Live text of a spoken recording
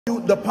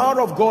The power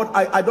of God,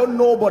 I don't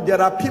know, but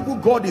there are people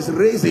God is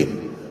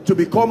raising to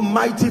become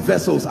mighty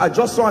vessels. I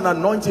just saw an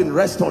anointing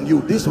rest on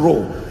you, this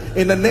role.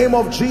 In the name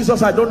of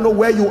Jesus, I don't know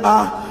where you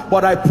are,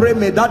 but I pray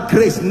may that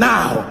grace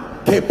now,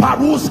 let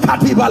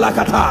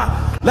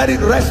it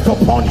rest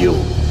upon you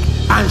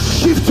and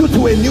shift you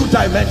to a new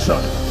dimension.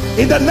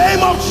 In the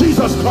name of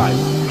Jesus Christ.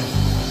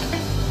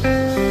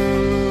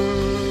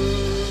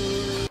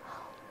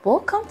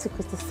 Welcome to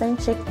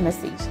Christocentric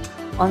Message.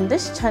 On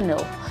this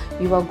channel,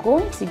 you are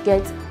going to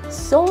get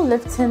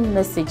soul-lifting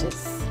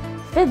messages,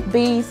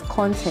 faith-based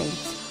content,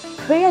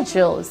 prayer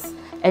drills,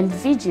 and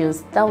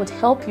videos that would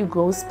help you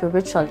grow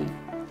spiritually.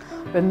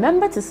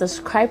 Remember to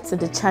subscribe to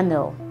the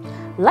channel,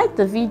 like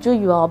the video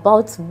you are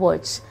about to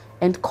watch,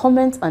 and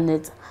comment on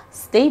it.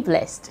 Stay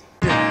blessed.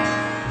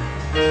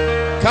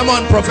 Come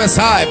on,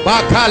 prophesy.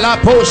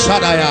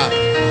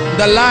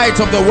 The light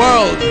of the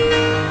world.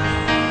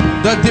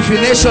 The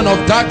definition of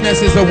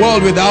darkness is the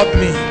world without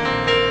me.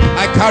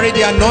 I carry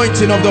the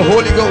anointing of the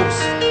Holy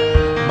Ghost.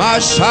 I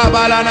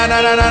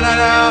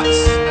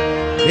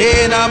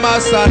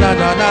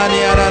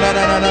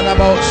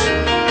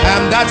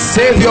am that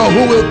Savior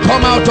who will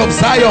come out of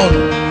Zion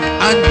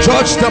and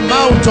judge the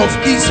mount of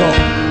Esau.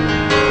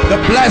 The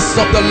blessed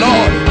of the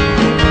Lord,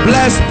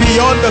 blessed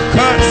beyond the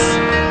curse,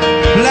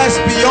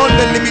 blessed beyond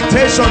the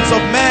limitations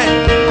of man.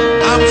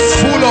 I'm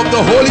full of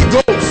the Holy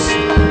Ghost.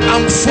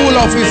 I'm full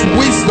of his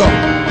wisdom,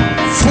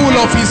 full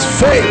of his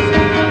faith.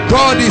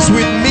 God is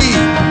with me,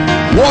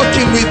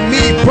 walking with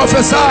me.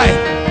 Prophesy,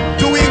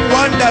 doing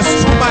wonders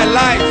through my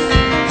life.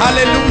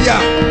 Hallelujah.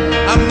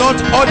 I'm not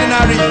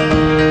ordinary.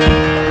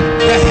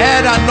 The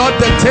head and not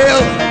the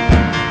tail,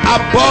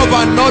 above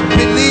and not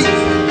beneath,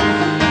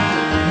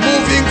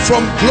 moving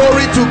from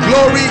glory to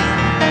glory,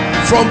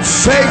 from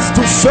faith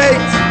to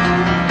faith,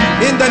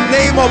 in the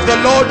name of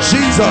the Lord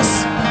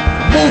Jesus,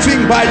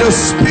 moving by the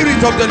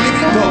Spirit of the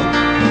living God.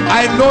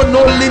 I know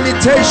no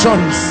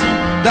limitations.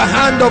 The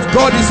hand of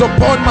God is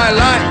upon my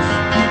life.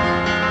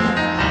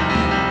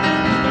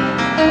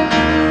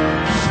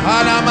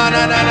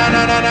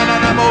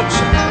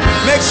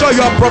 Make sure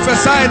you are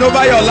prophesying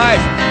over your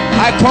life.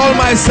 I call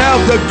myself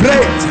the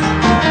great.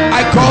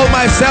 I call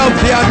myself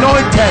the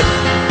anointed.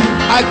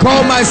 I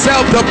call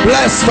myself the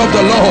blessed of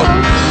the Lord.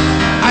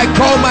 I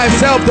call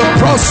myself the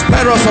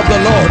prosperous of the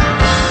Lord.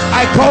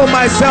 I call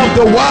myself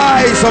the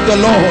wise of the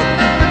Lord.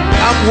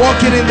 I'm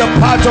walking in the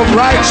path of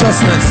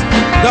righteousness,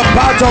 the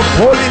path of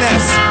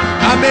holiness.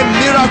 I'm a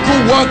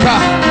miracle worker.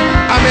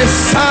 I'm a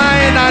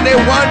sign and a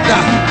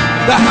wonder.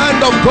 The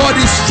hand of God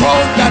is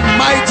strong and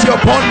mighty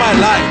upon my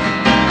life.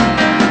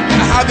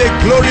 I have a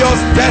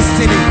glorious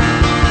destiny.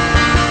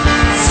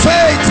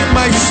 Faith in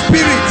my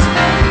spirit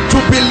to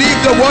believe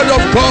the word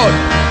of God.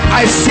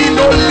 I see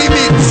no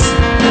limits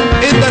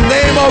in the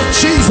name of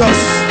Jesus.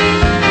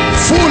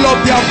 Full of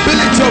the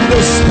ability of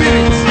the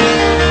Spirit.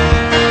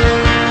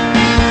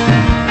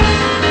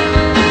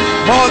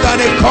 More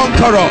than a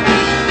conqueror.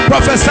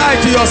 Prophesy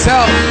to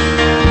yourself.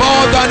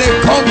 More than a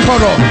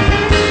conqueror.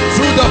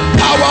 Through the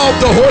power of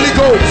the Holy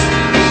Ghost.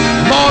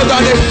 More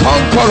than a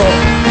conqueror.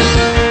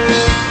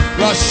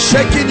 You are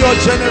shaking your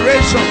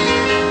generation.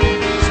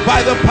 It's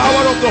by the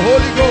power of the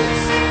Holy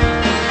Ghost.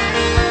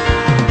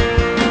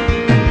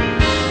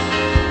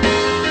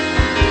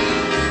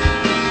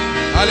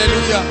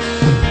 Hallelujah.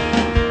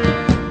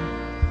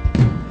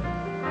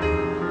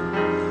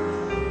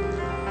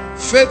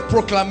 Faith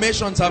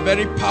proclamations are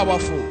very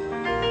powerful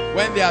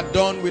when they are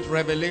done with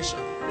revelation.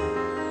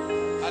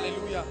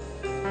 Hallelujah.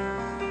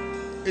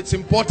 It's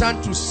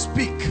important to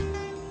speak,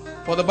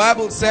 for the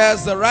Bible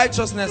says the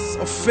righteousness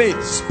of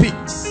faith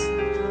speaks.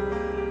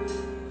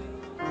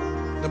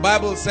 The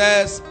Bible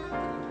says,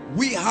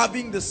 we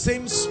having the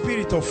same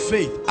spirit of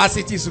faith, as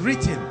it is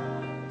written,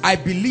 I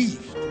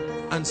believed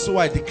and so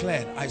I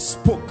declared. I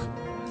spoke.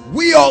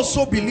 We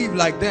also believe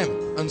like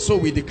them, and so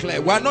we declare.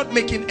 We are not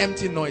making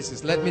empty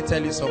noises. Let me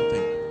tell you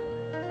something.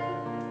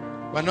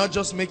 We are not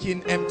just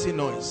making empty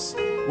noise.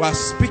 We are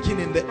speaking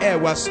in the air.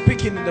 We are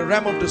speaking in the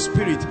realm of the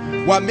spirit.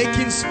 We are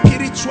making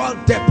spiritual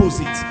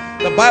deposits.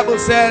 The Bible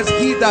says,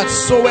 he that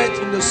soweth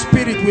in the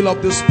spirit will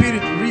of the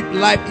spirit reap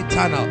life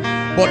eternal.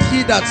 But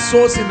he that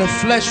sows in the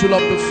flesh will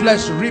of the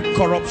flesh reap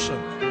corruption.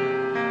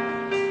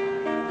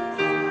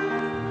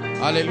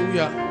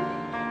 Hallelujah.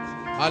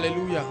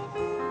 Hallelujah.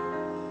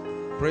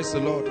 Praise the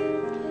Lord.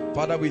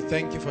 Father, we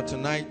thank you for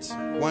tonight.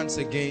 Once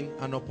again,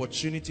 an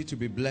opportunity to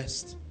be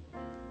blessed.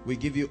 We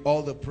give you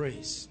all the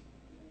praise.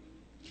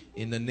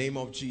 In the name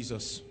of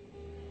Jesus.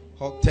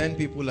 Hug 10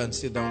 people and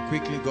sit down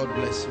quickly. God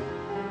bless you.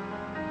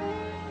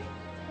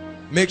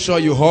 Make sure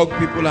you hug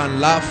people and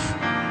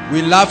laugh.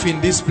 We laugh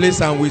in this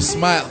place and we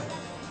smile.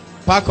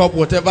 Pack up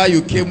whatever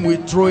you came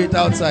with. Throw it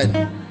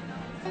outside.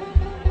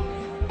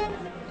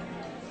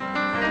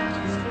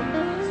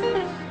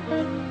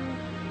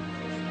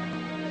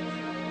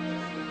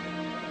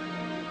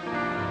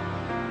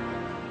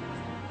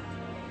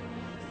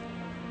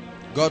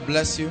 God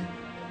bless you.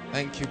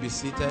 Thank you. Be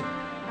seated.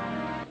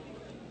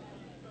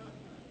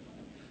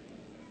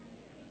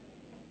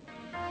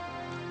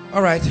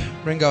 All right.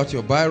 Bring out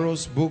your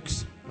biros,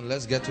 books. And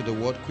let's get to the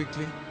word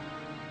quickly.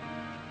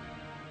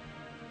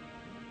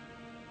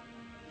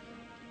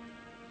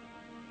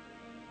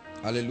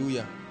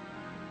 Hallelujah.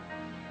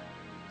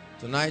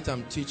 Tonight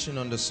I'm teaching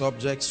on the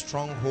subject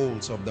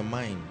strongholds of the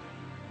mind.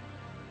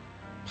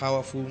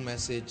 Powerful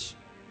message.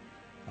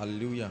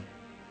 Hallelujah.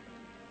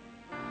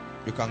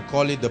 You can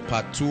call it the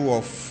part 2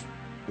 of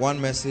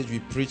one message we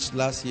preached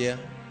last year,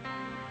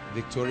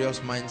 Victorious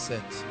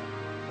Mindset.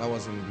 That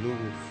was in Blue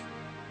Roof.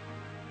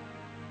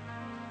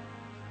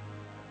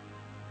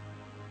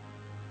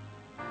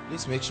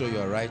 Please make sure you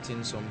are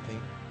writing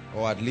something,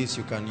 or at least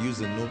you can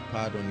use a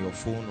notepad on your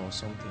phone or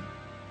something.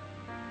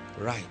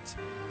 Write.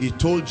 He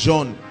told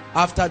John,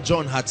 after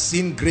John had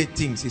seen great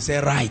things, he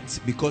said, write,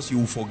 because you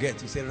will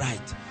forget. He said,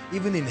 write.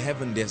 Even in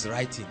heaven there's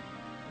writing.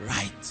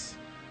 Write.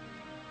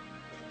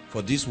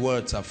 For these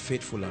words are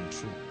faithful and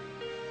true.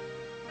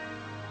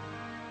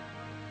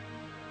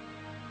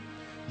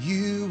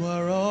 You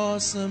are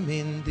awesome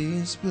in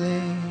this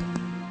place.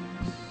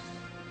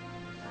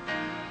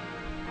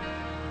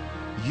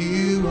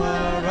 You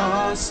are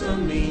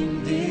awesome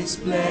in this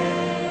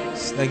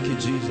place. Thank you,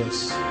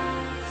 Jesus.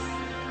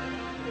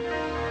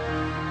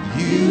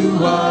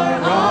 You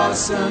are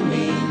awesome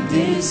in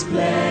this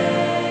place.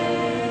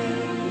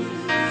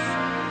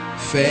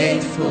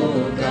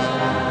 Faithful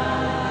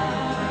God.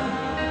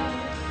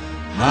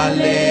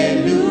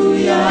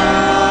 Hallelujah.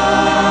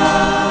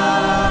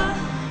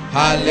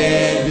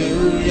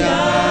 Hallelujah.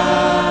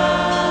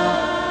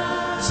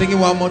 Sing it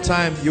one more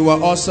time. You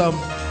are awesome.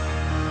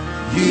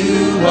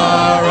 You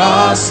are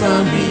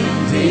awesome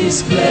in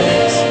this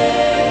place.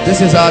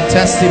 This is our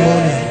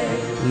testimony.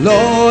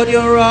 Lord,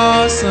 you're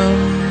awesome.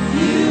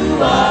 You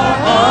are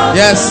awesome.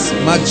 Yes,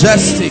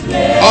 majestic,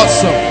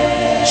 awesome,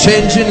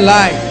 changing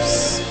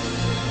lives,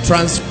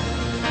 transforming.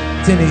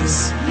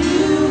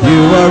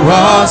 You are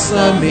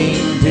awesome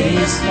in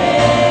this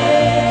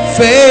place.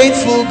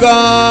 Faithful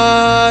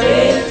God.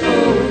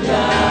 Faithful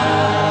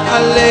God.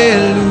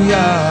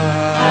 Hallelujah.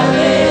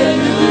 Hallelujah.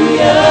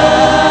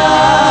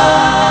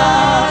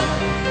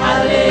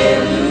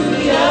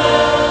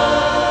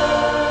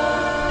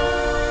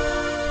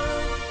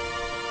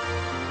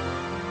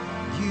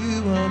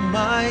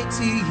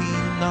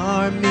 In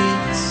our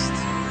midst,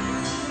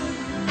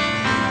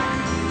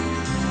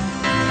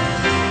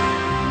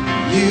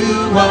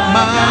 you are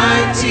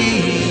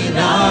mighty in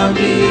our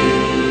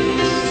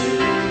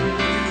midst.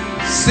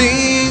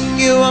 Sing,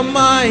 you are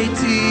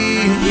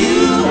mighty.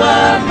 You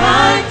are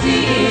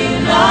mighty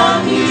in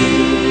our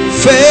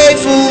midst.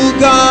 Faithful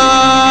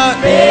God.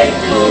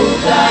 Faithful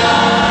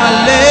God.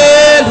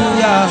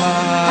 Hallelujah.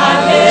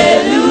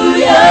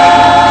 Hallelujah.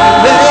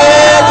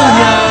 Hallelujah.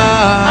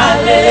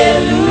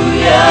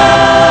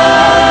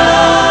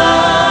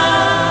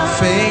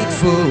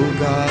 Faithful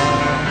God.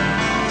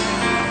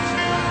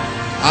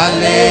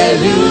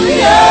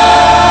 Hallelujah.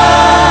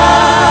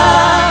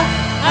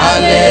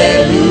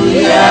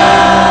 Hallelujah.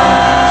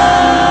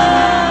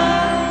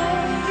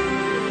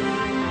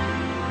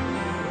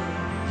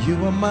 You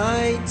are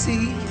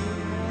mighty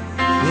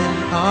in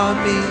our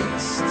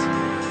midst.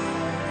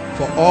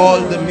 For all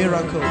the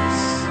miracles,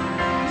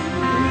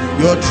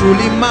 you're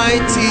truly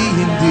mighty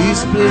in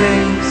this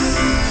place.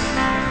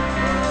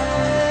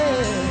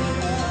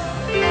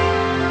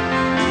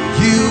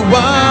 You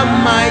are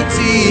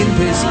mighty in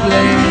this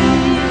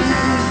place.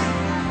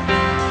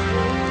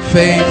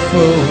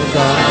 Faithful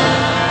God.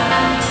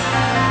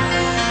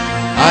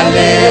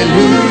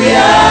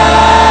 Hallelujah.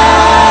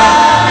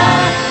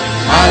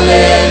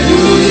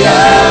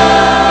 Hallelujah.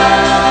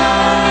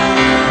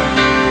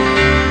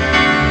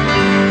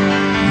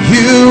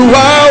 You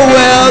are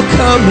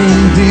welcome in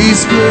this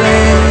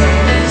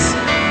place.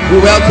 We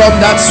welcome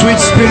that sweet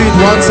spirit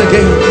once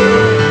again.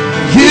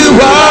 You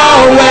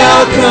are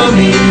welcome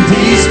in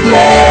this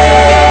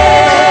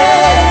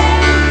place.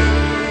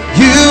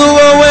 You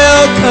are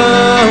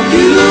welcome.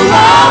 You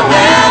are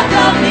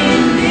welcome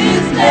in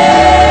this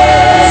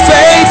place.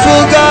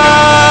 Faithful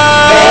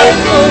God.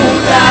 Faithful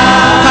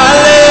God.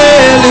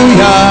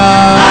 Hallelujah.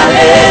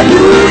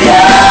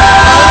 Hallelujah.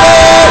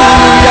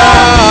 Hallelujah.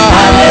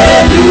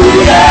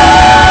 Hallelujah.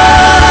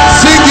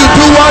 Sing, you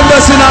do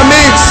wonders in our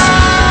midst.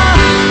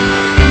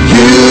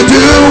 You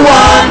do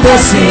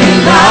wonders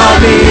in our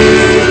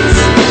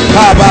midst.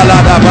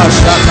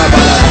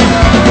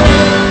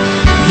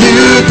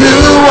 You do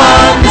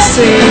wonders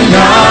in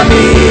our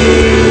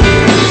midst.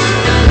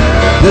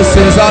 This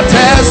is our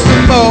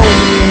testimony.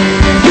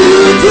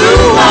 You do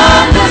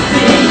wonders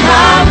in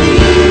our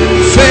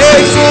midst.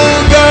 Faithful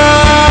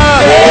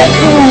God.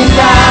 Faithful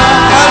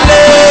God.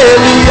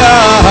 Hallelujah.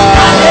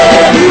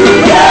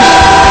 Hallelujah.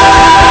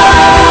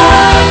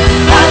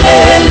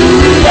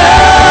 Hallelujah.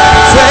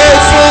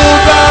 Faithful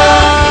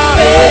God.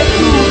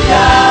 Faithful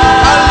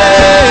God.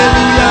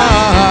 Hallelujah.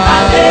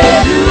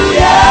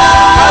 Hallelujah.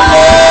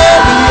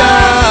 Hallelujah.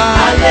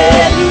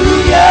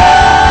 Hallelujah.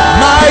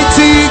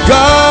 Mighty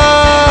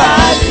God.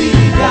 Mighty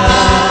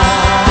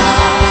God.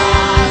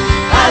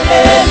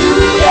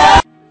 Hallelujah.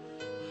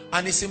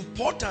 And it's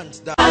important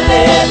that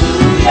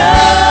Hallelujah.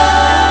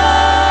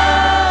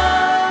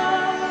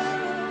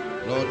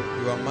 Lord,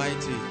 you are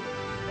Almighty.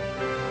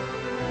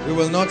 We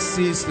will not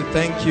cease to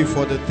thank you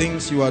for the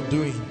things you are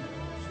doing.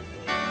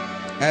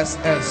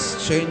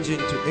 SS changing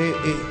to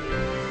AA.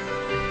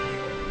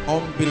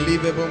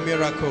 Unbelievable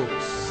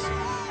miracles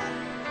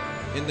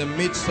in the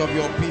midst of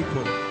your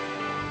people.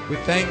 We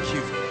thank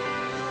you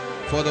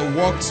for the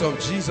works of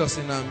Jesus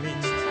in our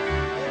midst.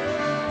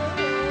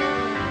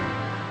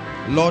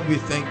 Lord, we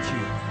thank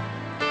you.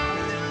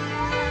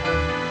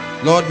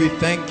 Lord, we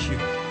thank you.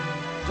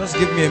 Just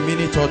give me a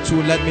minute or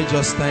two. Let me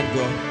just thank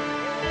God.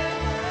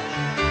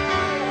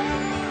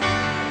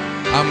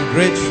 I'm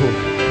grateful.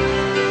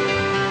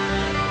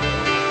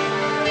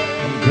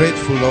 I'm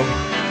grateful, Lord.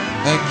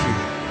 Thank you.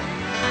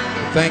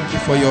 Thank you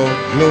for your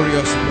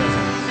glorious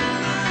presence.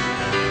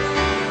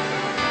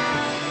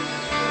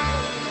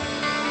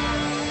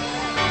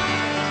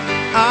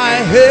 I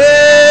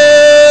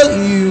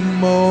hail you,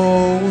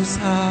 Most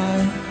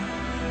High.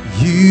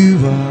 You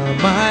are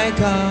my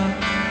God.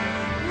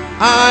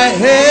 I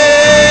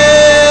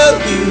hail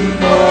you,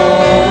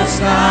 Most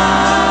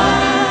High.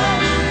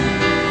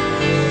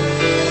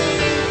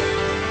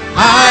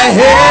 I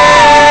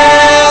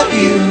hail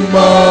you,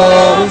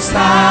 Most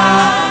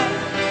High.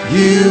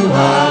 You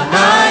are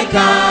my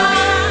God.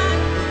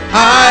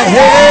 I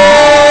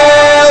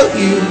hail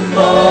you,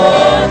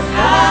 Most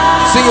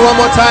High. Sing it one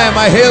more time.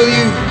 I hail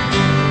you.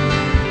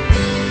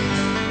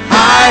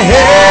 I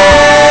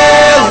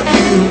hail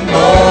you,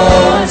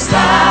 Most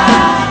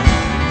High.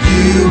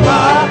 You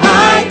are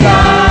my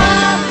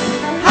God.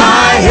 I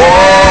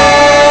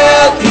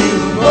hail you,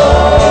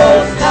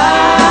 Most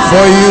High.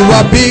 For you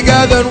are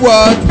bigger than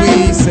what we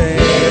say.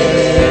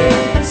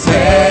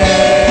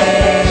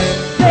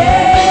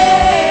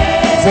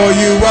 For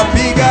you are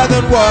bigger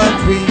than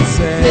what we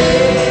say.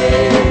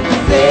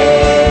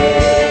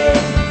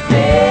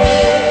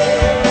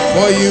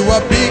 For you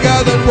are bigger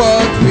than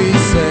what we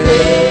say.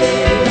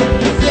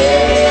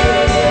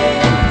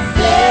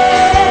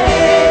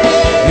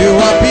 You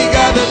are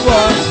bigger than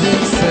what we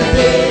say.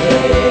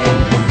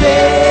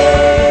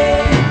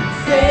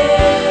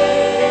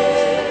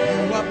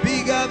 You are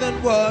bigger than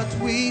what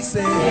we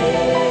say.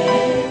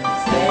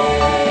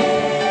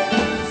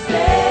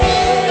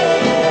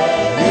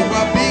 You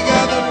are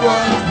bigger than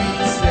what we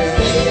say.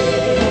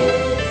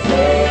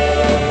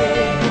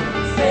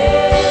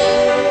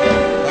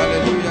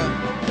 Hallelujah.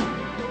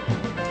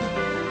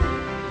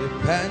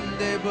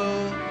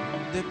 Dependable,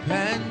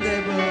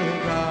 dependable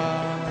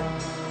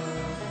God.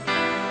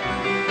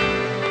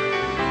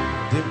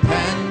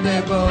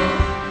 Dependable,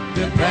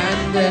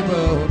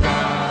 dependable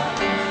God.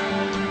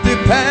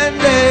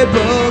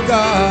 Dependable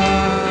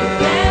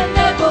God.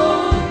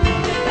 Dependable,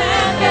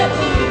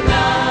 dependable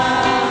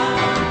God.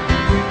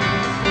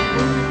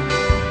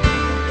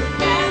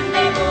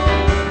 Dependable,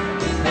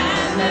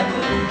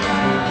 dependable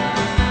God.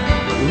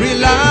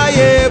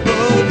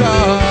 Reliable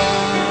God.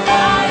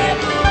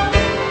 Reliable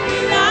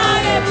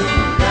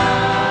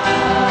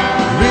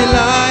God.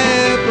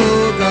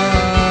 Reliable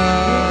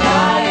God.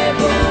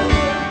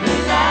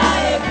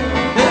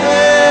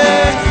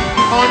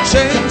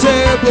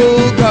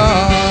 Unchangeable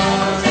God.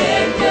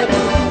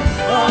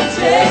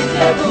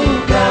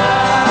 Unchangeable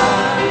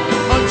God.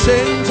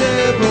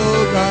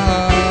 Unchangeable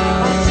God.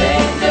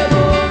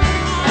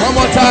 One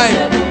more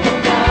time.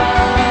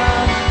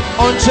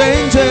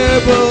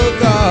 Unchangeable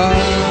God.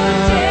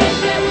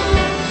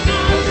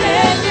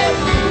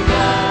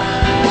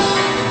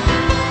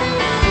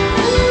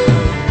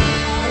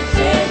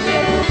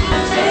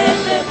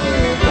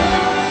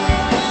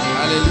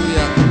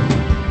 Hallelujah.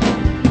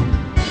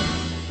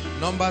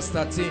 Numbers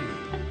 13.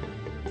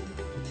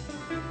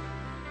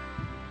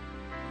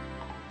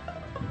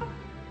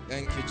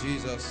 Thank you,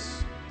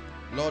 Jesus.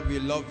 Lord, we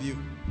love you.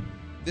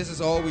 This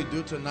is all we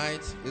do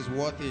tonight is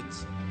worth it.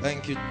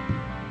 Thank you.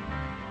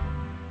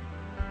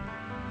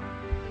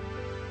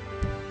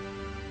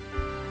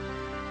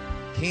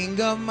 King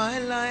of my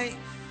life,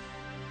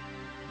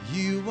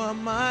 you are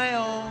my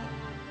all,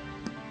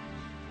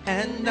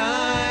 and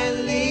I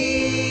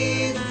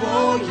live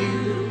for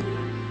you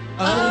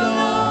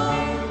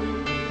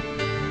alone.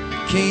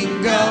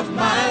 King of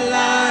my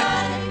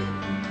life,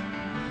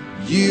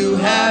 you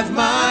have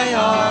my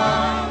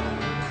all,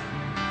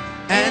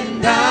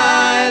 and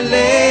I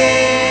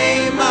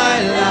lay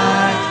my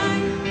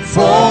life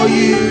for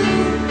you.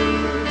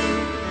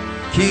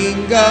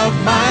 King of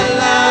my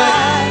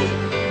life,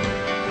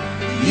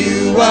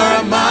 you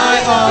are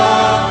my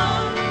all,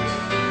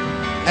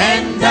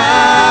 and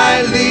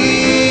I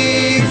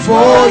live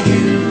for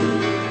you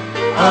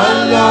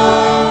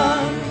alone.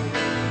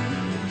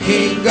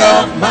 King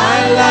of my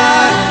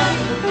life,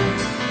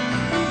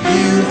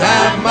 you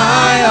have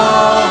my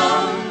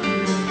all,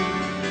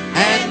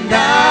 and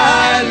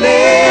I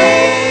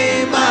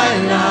lay my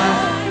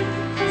life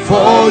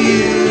for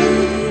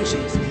you.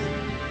 Jesus.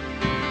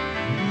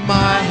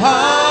 My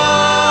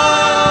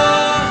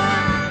heart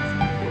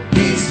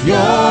is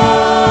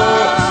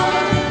yours,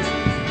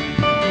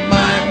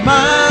 my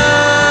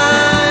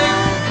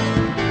mind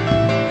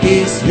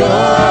is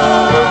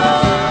yours,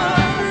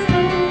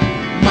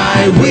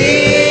 my will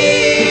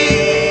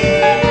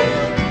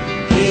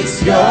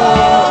is yours.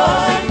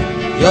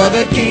 You're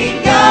the king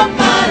of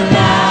my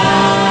life.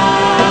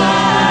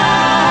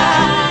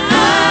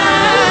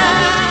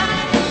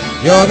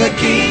 You're the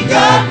king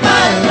of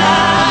my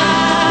life.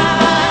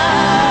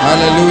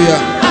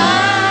 Hallelujah.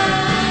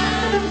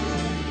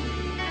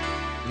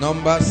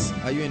 Numbers,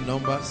 are you in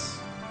Numbers?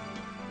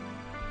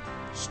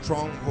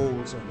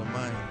 Strongholds of the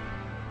mind.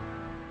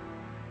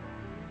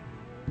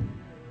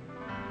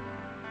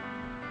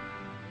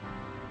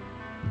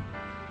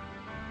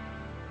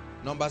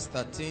 Numbers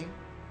 13.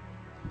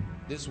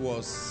 This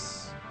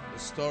was the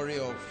story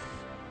of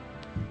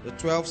the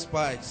 12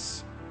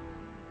 spies.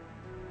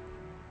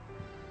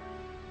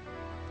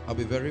 I'll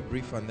be very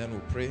brief and then we'll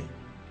pray.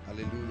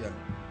 Hallelujah.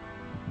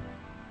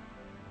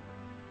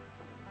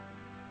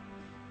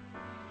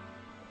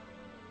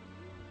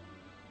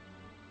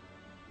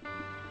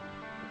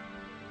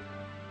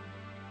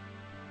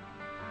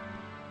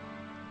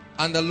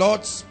 And the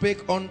Lord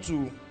spake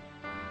unto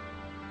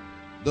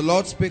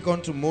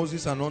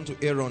Moses and unto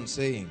Aaron,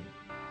 saying,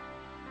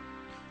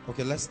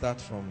 okay, let's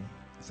start from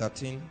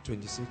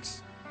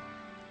 13:26.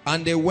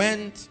 And they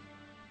went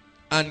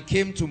and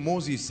came to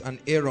Moses and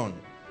Aaron,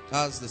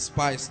 as the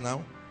spies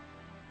now,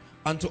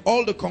 and to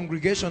all the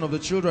congregation of the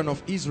children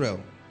of Israel,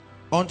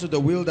 unto the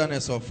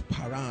wilderness of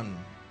Paran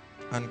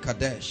and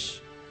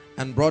Kadesh,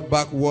 and brought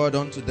back word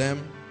unto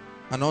them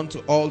and unto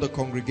all the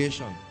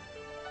congregation,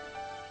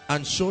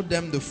 and showed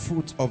them the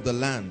fruit of the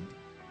land.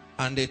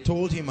 And they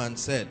told him and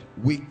said,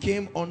 we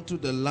came unto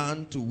the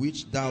land to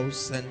which thou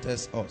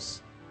sentest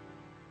us,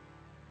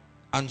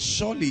 and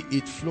surely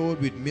it flowed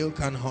with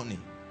milk and honey,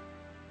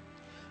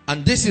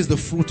 and this is the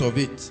fruit of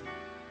it.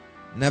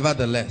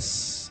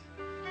 Nevertheless,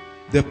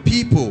 the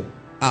people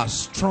are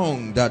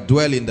strong that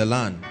dwell in the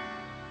land,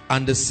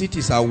 and the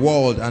cities are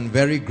walled and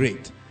very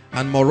great.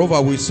 And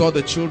moreover, we saw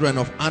the children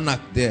of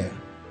Anak there.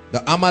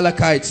 The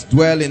Amalekites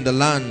dwell in the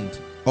land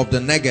of the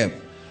Negev,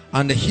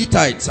 and the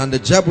Hittites and the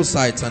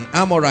Jebusites and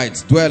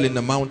Amorites dwell in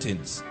the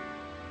mountains,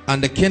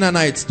 and the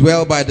Canaanites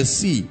dwell by the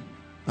sea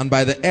and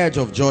by the edge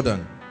of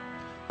Jordan.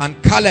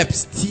 And Caleb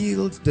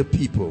stilled the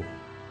people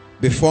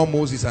before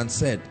Moses and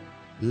said,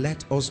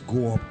 let us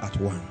go up at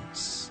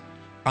once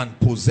and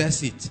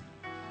possess it,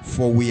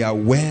 for we are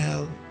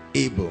well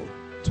able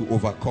to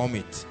overcome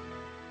it.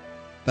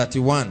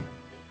 31.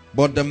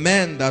 But the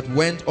men that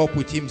went up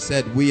with him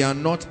said, we are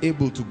not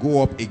able to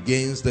go up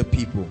against the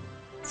people,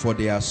 for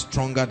they are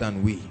stronger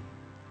than we.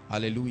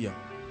 Hallelujah.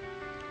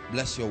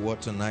 Bless your word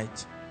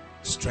tonight.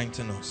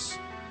 Strengthen us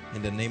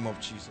in the name of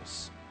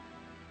Jesus.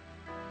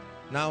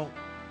 Now,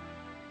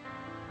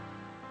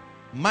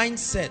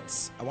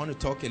 mindsets. I want to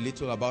talk a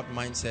little about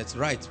mindsets.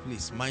 Right,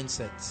 please.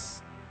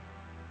 Mindsets.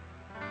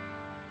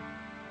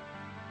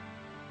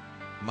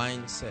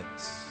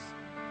 Mindsets.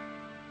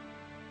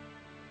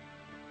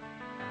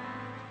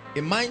 A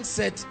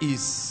mindset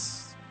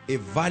is a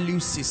value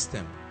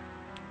system,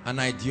 an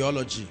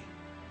ideology.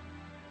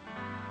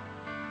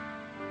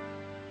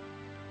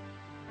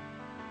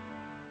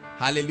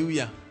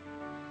 Hallelujah.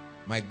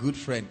 My good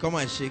friend, come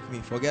and shake me.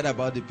 Forget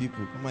about the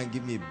people. Come and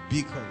give me a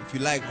big hug. If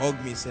you like,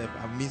 hug me, sir.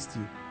 I've missed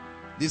you.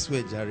 This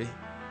way, Jerry.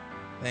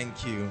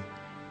 Thank you.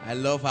 I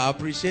love her. I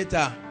appreciate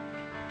her.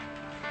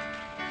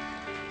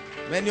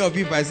 Many of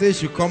you, if I say you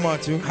should come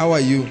out, how are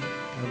you?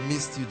 I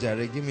missed you,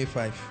 Jerry. Give me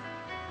 5.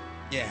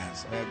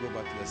 Yes. I go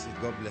back to your seat.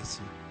 God bless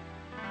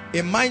you.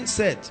 A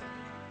mindset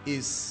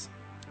is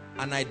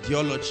an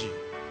ideology.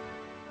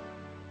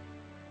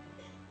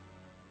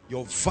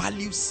 Your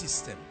value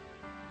system.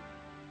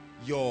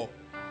 Your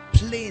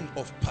plane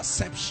of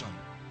perception.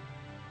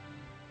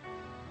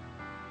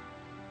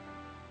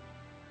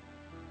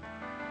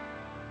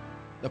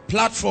 The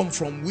platform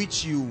from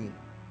which you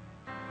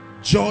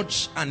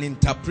judge and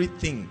interpret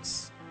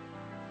things.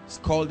 It's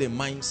called a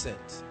mindset.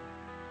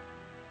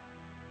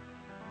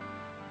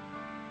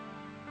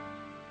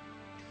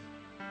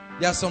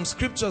 There are some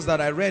scriptures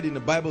that I read in the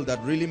Bible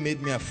that really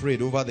made me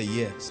afraid over the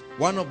years.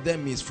 One of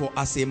them is, for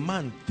as a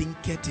man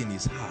thinketh in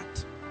his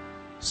heart,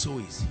 so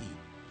is he.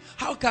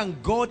 How can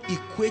God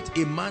equate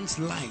a man's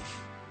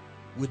life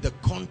with the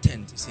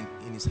content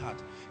in his heart?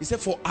 He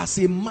said, for as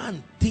a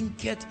man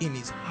thinketh in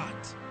his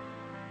heart.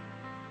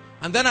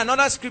 And then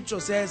another scripture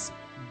says,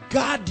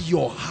 guard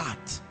your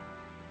heart.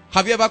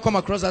 Have you ever come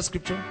across that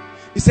scripture?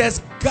 It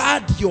says,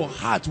 guard your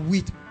heart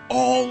with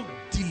all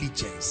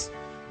diligence.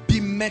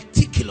 Be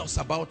meticulous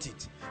about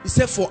it. He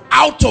said, for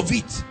out of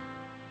it.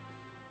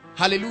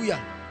 Hallelujah.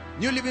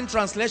 New Living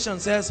Translation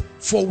says,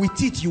 for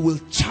with it you will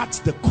chart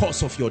the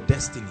course of your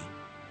destiny.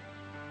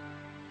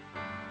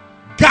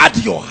 Guard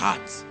your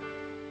heart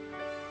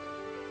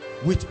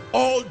with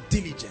all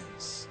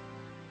diligence.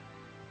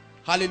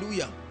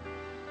 Hallelujah.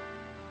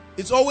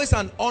 It's always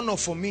an honor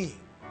for me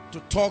to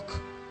talk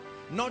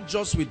not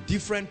just with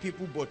different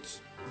people but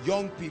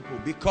young people,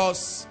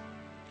 because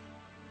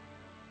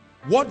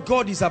what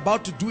God is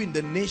about to do in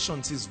the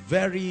nations is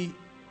very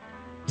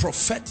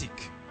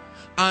prophetic,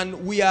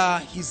 and we are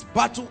his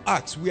battle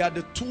axe. We are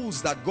the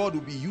tools that God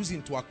will be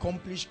using to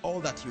accomplish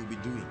all that he will be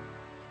doing.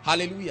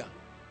 Hallelujah.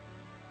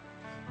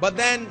 But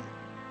then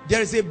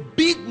there is a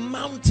big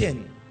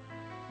mountain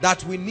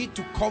that we need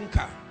to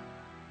conquer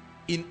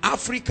in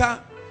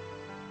Africa,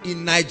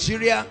 in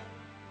Nigeria,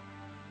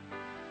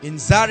 in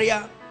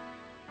Zaria,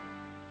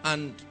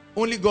 and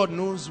only God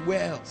knows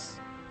where else.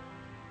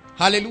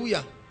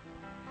 Hallelujah.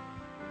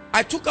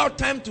 I took out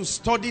time to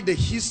study the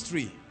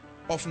history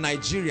of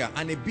Nigeria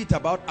and a bit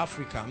about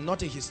Africa. I'm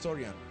not a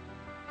historian.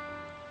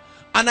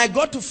 And I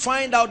got to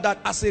find out that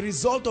as a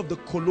result of the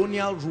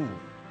colonial rule,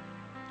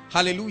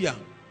 hallelujah,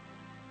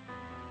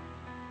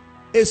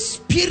 a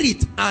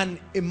spirit and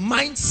a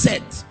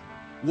mindset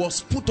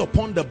was put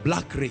upon the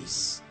black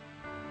race.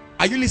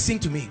 Are you listening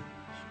to me?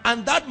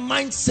 And that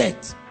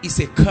mindset is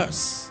a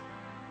curse.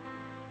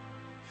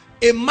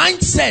 A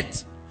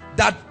mindset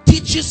that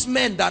teaches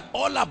men that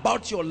all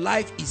about your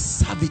life is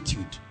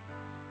servitude.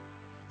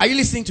 Are you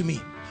listening to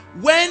me?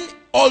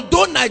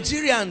 Although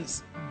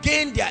Nigerians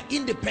gained their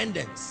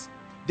independence,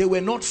 they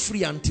were not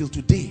free until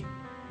today.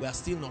 We are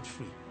still not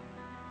free.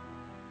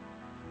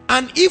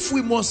 And if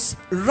we must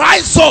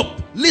rise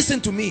up, listen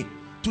to me,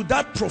 to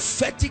that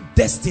prophetic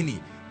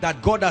destiny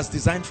that God has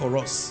designed for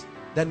us,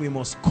 then we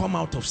must come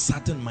out of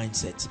certain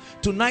mindsets.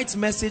 Tonight's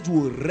message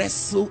will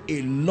wrestle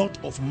a lot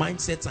of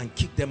mindsets and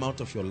kick them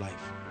out of your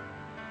life.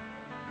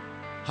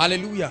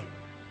 Hallelujah.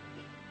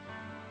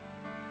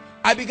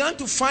 I began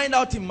to find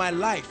out in my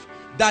life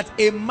that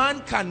a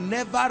man can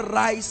never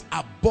rise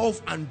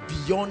above and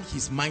beyond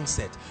his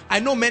mindset. I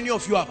know many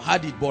of you have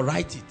heard it, but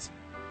write it.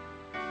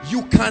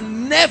 You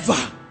can never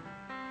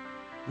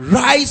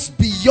rise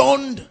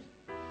beyond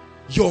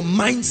your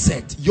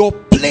mindset, your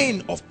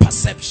plane of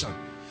perception.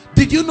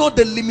 Did you know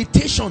the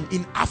limitation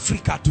in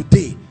Africa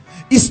today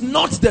is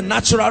not the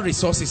natural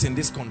resources in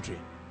this country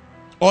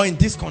or in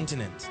this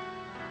continent?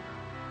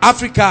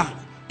 Africa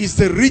is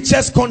the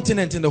richest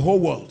continent in the whole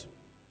world.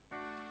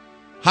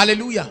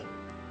 Hallelujah.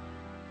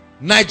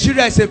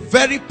 Nigeria is a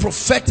very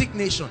prophetic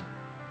nation.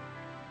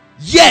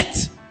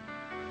 Yet,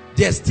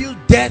 there's still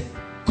death,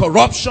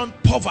 corruption,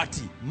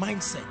 poverty,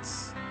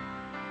 mindsets.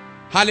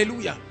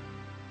 Hallelujah.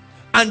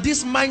 And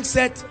this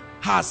mindset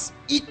has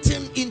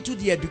eaten into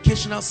the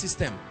educational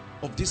system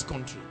of this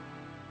country.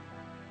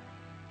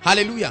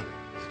 Hallelujah.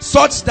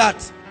 Such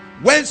that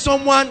when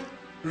someone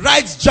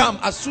writes JAMB,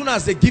 as soon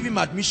as they give him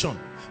admission,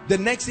 the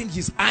next thing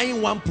he's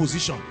eyeing one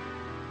position.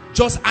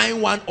 Just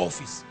eyeing one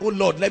office. Oh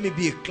Lord, let me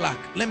be a clerk.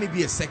 Let me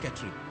be a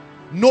secretary.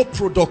 No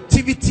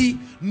productivity,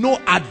 no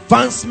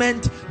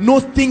advancement, no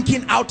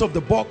thinking out of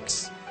the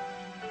box.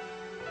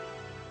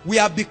 We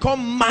have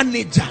become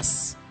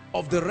managers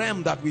of the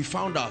realm that we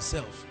found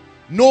ourselves.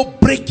 No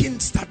breaking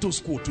status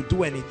quo to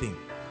do anything.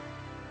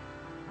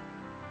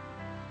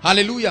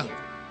 Hallelujah.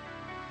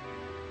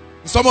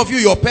 Some of you,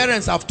 your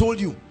parents have told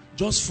you,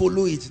 just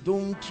follow it.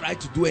 Don't try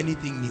to do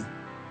anything new.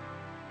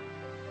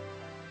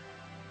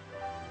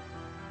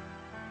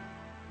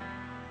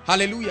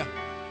 Hallelujah.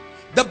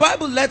 The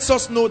Bible lets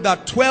us know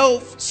that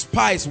 12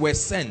 spies were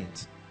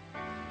sent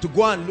to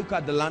go and look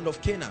at the land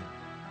of Canaan.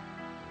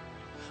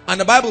 And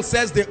the Bible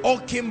says they all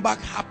came back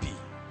happy.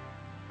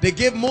 They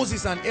gave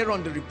Moses and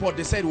Aaron the report.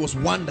 They said it was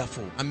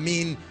wonderful. I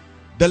mean,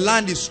 the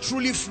land is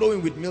truly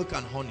flowing with milk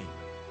and honey.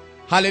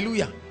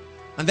 Hallelujah.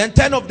 And then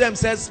 10 of them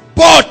says,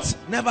 but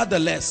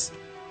nevertheless,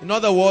 in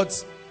other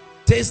words,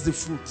 taste the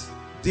fruit.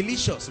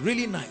 Delicious,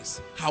 really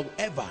nice.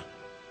 However,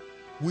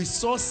 we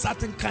saw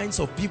certain kinds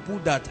of people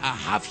that are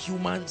half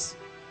humans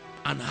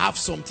and half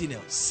something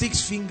else.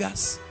 6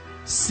 fingers,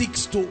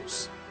 6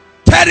 toes.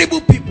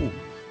 Terrible people.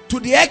 To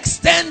the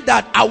extent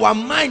that our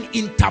mind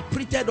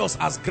interpreted us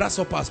as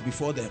grasshoppers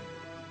before them.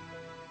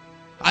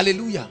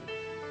 Hallelujah.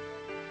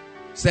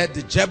 Said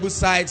the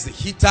Jebusites, the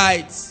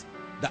Hittites,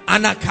 the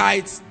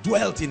Anakites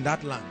dwelt in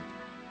that land.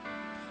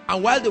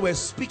 And while they were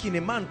speaking,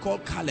 a man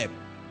called Caleb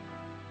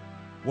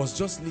was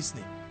just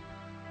listening.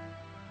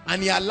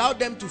 And he allowed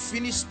them to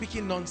finish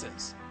speaking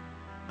nonsense.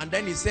 And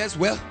then he says,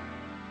 well,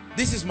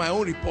 this is my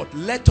own report.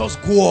 Let us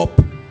go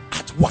up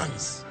at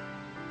once.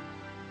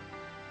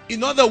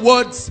 In other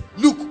words,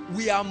 look,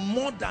 we are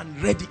more than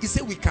ready. He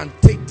said we can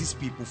take these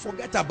people.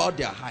 Forget about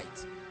their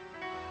height.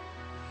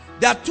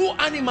 There are 2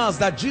 animals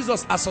that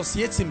Jesus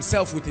associates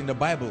himself with in the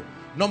Bible.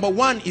 Number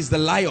 1 is the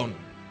lion.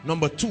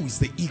 Number 2 is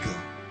the eagle.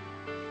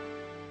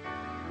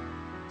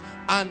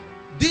 And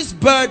this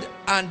bird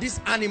and this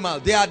animal,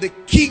 they are the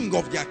king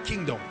of their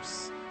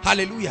kingdoms.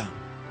 Hallelujah.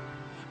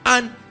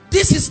 And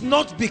this is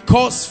not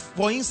because,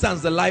 for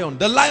instance, the lion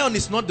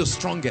is not the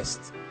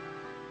strongest.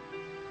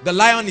 The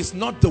lion is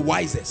not the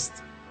wisest.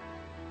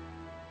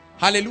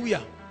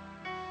 Hallelujah.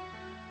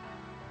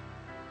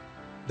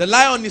 The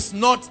lion is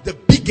not the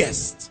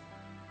biggest.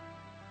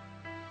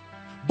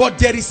 But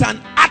there is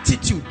an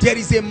attitude, there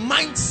is a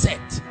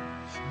mindset.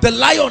 The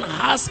lion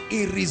has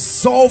a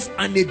resolve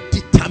and a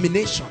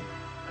determination.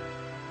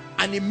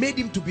 And it made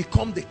him to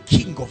become the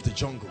king of the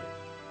jungle.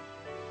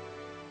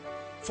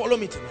 Follow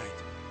me tonight.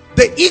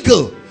 The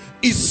eagle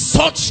is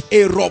such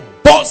a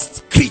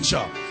robust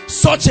creature,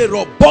 such a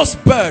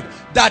robust bird,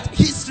 that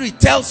history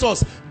tells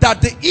us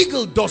that the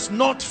eagle does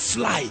not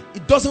fly.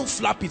 It doesn't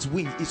flap its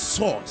wings, it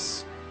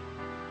soars.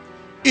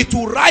 It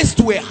will rise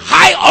to a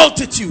high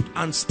altitude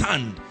and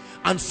stand.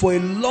 and for a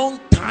long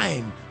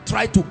time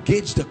try to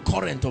gauge the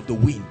current of the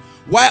wind,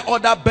 while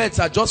other birds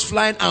are just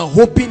flying and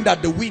hoping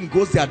that the wind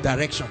goes their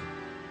direction.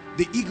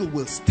 The eagle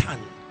will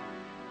stand.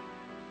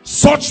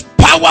 Such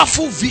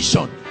powerful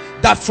vision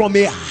that from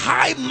a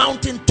high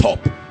mountain top,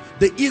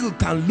 the eagle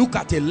can look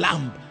at a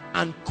lamb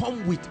and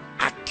come with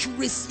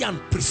accuracy and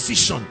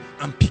precision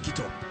and pick it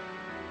up.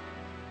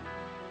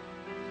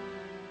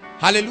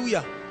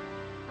 Hallelujah.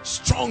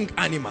 Strong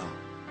animal.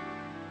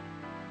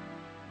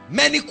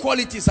 Many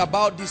qualities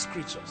about these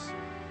creatures.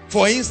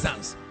 For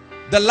instance,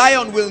 the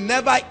lion will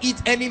never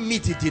eat any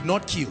meat it did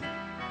not kill.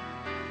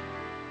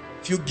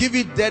 If you give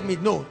it dead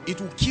meat, no,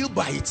 it will kill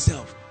by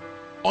itself.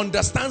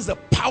 Understands the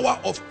power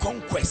of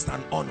conquest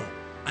and honor.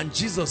 And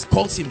Jesus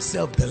calls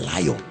himself the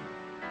lion.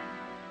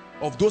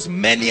 Of those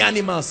many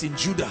animals in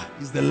Judah,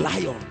 is the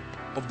lion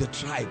of the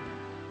tribe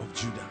of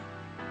Judah.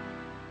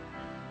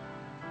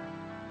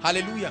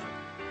 Hallelujah.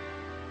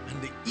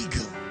 And the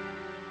eagle.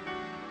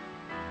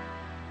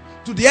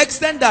 To the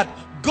extent that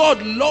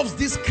God loves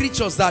these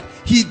creatures, that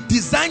he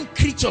designed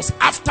creatures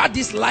after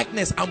this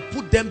likeness and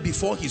put them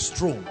before his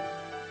throne.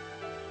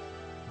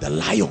 The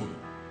lion,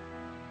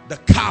 the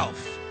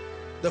calf,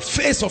 the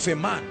face of a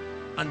man,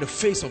 and the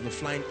face of the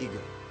flying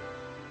eagle.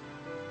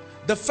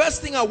 The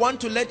first thing I want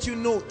to let you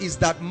know is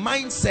that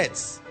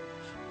mindsets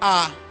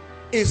are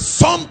a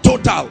sum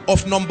total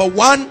of, number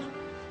one,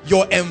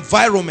 your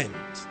environment.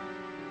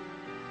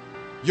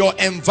 Your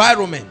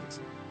environment,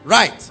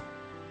 right?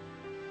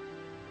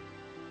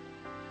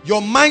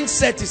 Your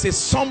mindset is a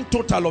sum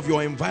total of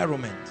your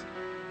environment.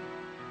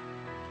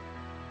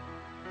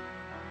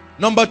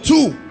 Number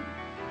two,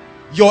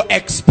 your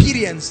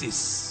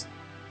experiences.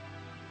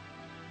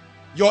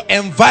 Your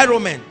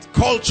environment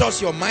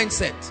cultures your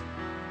mindset.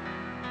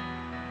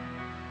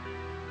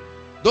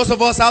 Those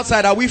of us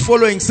outside, are we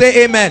following?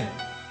 Say amen.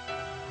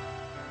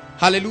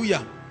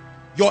 Hallelujah.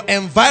 Your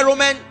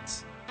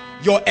environment,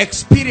 your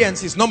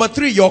experiences. Number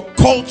three, your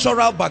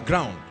cultural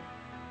background.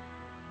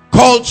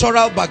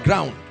 Cultural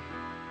background.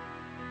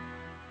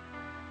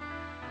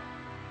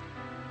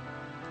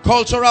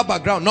 Cultural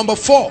background. Number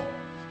four,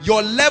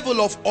 your level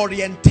of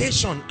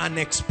orientation and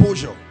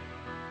exposure.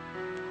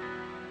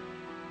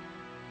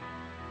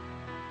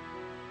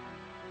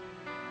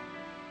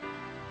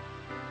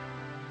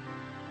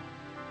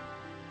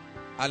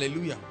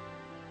 Hallelujah.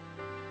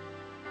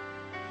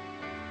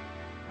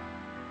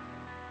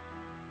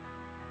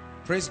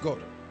 Praise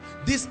God.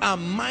 These are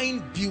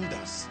mind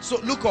builders. So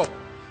look up.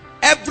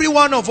 Every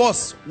one of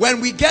us, when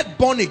we get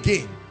born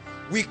again,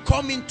 we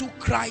come into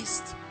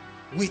Christ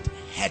with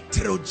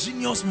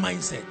heterogeneous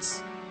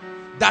mindsets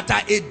that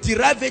are a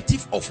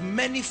derivative of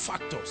many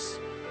factors.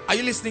 Are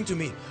you listening to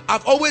me?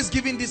 I've always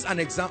given this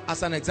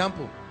as an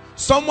example.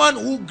 Someone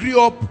who grew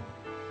up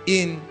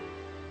in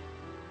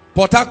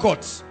Port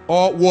Harcourt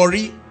or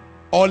Warri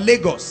or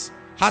Lagos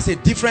has a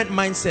different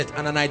mindset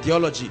and an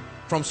ideology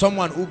from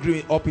someone who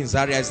grew up in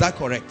Zaria. Is that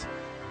correct?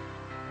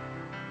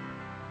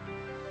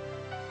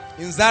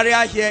 In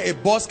Zaria here, a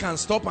bus can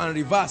stop and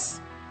reverse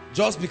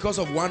just because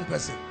of one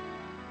person,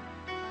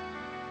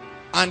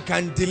 and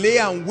can delay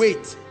and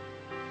wait.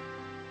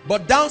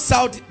 But down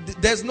south,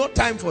 there's no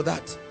time for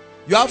that.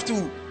 You have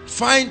to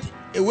find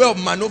a way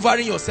of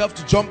maneuvering yourself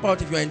to jump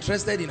out if you're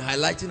interested in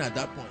highlighting at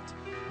that point,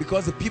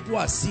 because the people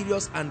are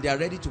serious and they are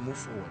ready to move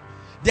forward.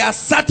 There are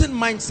certain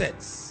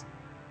mindsets.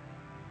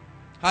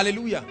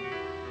 Hallelujah.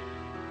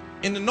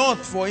 In the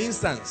north, for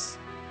instance,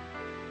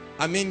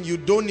 I mean, you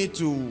don't need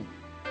to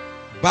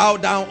bow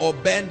down or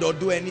bend or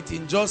do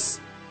anything.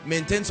 Just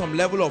maintain some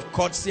level of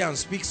courtesy and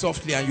speak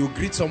softly, and you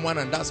greet someone,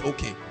 and that's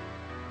okay.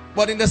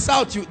 But in the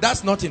south,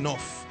 that's not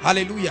enough.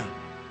 Hallelujah.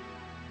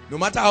 No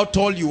matter how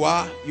tall you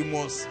are, you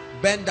must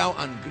bend down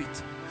and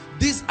greet.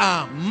 These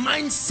are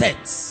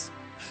mindsets.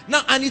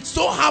 Now, and it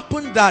so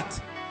happened that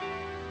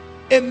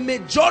a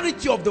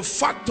majority of the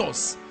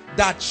factors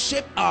that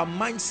shape our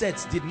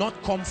mindsets did not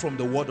come from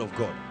the Word of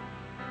God.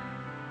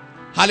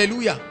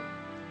 Hallelujah.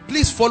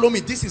 Please follow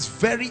me. This is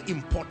very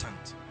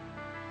important.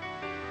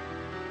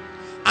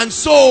 And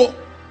so,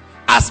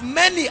 as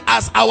many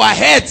as our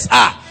heads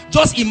are,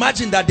 just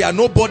imagine that there are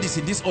no bodies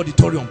in this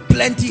auditorium.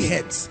 Plenty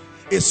heads.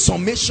 A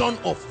summation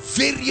of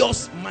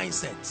various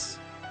mindsets.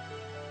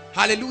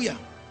 Hallelujah.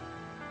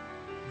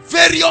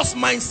 Various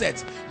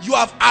mindsets. You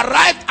have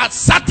arrived at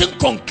certain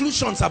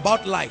conclusions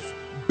about life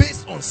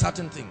based on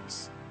certain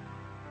things.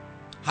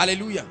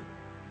 Hallelujah.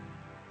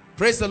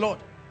 Praise the Lord.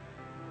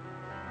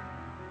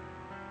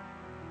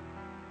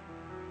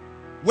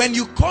 When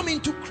you come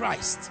into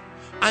Christ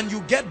and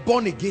you get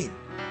born again,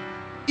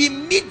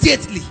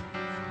 immediately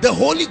the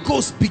Holy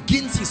Ghost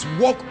begins his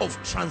work of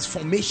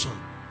transformation.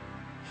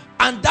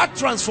 And that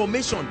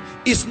transformation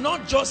is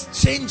not just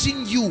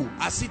changing you,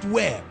 as it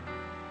were,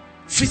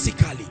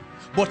 physically,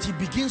 but he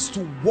begins to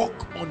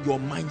work on your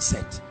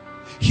mindset.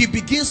 He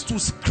begins to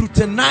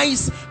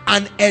scrutinize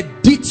and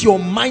edit your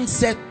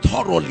mindset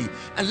thoroughly.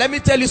 And let me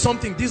tell you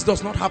something, this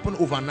does not happen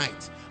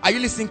overnight. Are you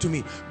listening to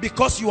me?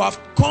 Because you have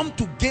come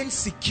to gain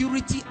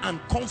security and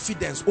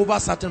confidence over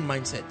certain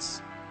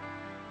mindsets.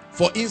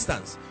 For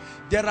instance,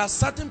 There are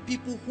certain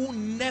people who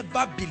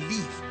never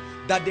believe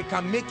that they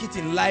can make it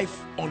in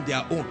life on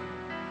their own.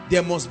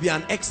 There must be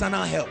an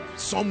external help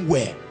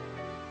somewhere.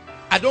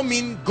 I don't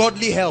mean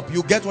godly help.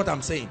 You get what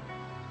I'm saying?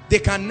 They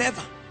can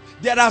never.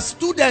 There are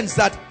students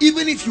that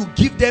even if you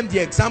give them the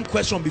exam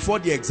question before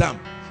the exam,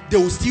 they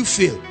will still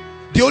fail.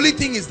 The only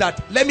thing is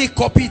that let me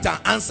copy it and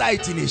answer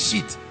it in a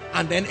sheet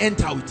and then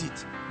enter with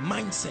it.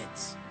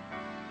 Mindsets.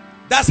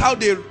 That's how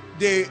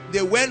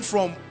they went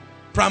from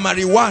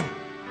primary 1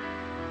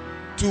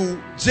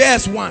 to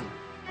JS1.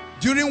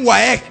 During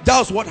WAEC, that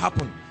was what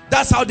happened.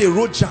 That's how they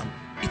wrote JAM.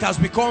 It has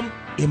become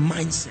a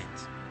mindset.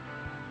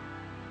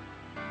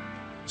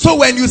 So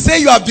when you say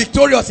you are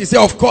victorious, you say,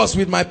 of course,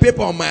 with my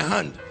paper on my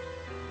hand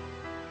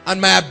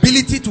and my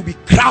ability to be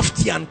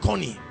crafty and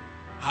cunning,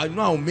 I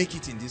know I'll make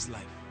it in this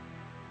life.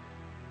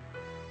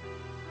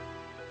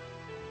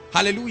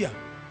 Hallelujah.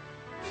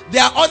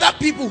 There are other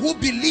people who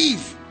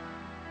believe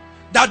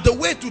that the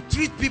way to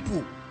treat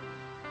people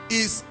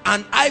is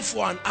an eye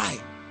for an eye,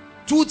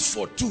 tooth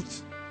for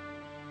tooth.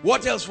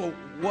 What else for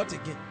what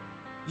again?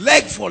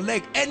 Leg for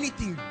leg.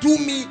 Anything. Do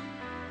me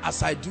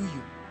as I do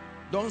you.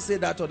 Don't say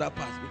that other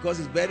part because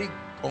it's very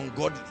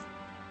ungodly.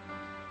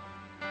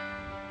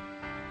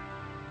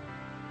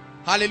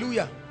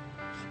 Hallelujah.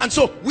 And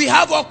so we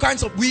have all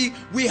kinds of, we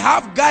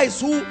have guys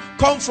who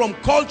come from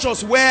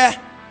cultures where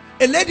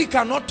a lady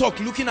cannot talk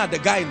looking at the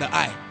guy in the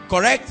eye.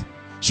 Correct?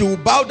 She will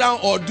bow down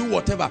or do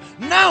whatever.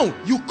 Now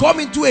you come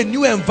into a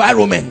new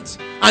environment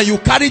and you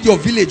carried your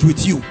village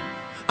with you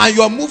and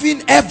you are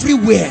moving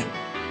everywhere,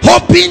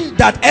 hoping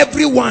that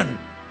everyone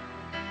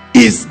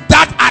is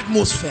that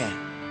atmosphere.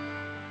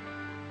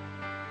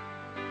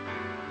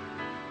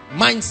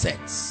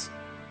 Mindsets.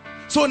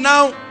 So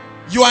now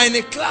you are in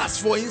a class,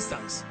 for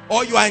instance,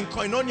 or you are in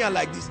koinonia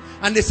like this,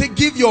 and they say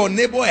give your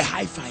neighbor a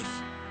high five,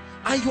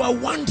 and you are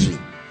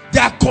wondering,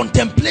 there are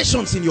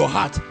contemplations in your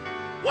heart.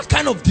 What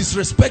kind of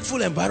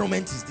disrespectful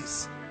environment is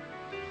this?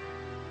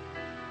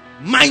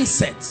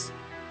 Mindsets.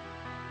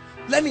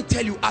 Let me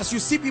tell you, as you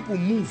see people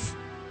move,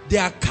 they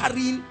are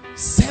carrying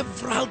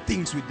several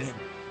things with them.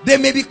 They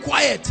may be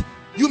quiet.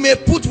 You may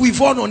put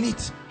weave on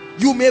it.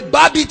 You may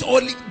barb it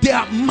only. They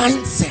are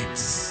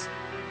mindsets.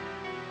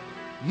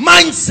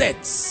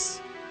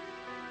 Mindsets.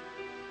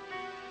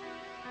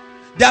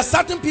 There are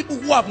certain people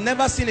who have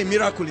never seen a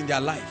miracle in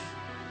their life.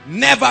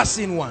 Never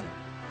seen one.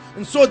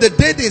 And so the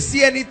day they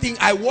see anything,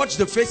 I watch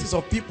the faces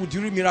of people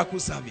during miracle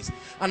service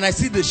and I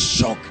see the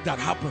shock that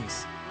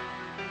happens.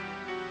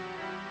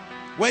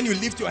 When you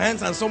lift your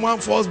hands and someone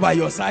falls by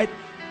your side,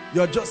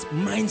 you're just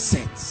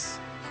mindsets.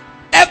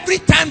 Every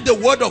time the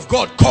word of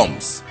God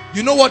comes,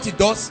 you know what it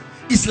does?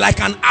 It's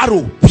like an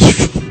arrow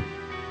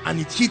and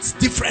it hits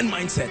different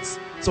mindsets.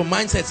 So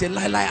mindsets say,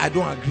 lie, I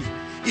don't agree.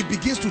 It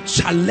begins to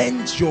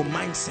challenge your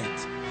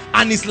mindset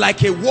and it's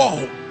like a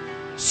wall.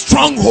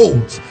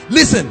 Strongholds.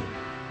 Listen,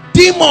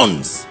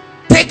 demons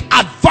take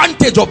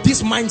advantage of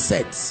these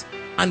mindsets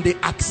and they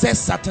access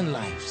certain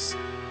lives.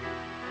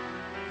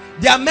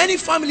 There are many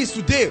families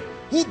today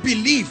who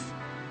believe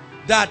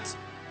that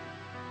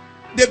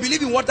they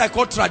believe in what I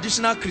call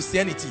traditional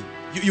Christianity.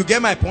 You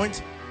get my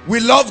point? We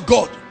love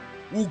God.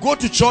 We'll go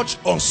to church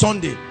on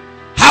Sunday.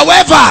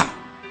 However,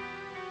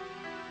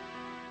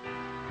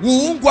 we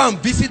won't go and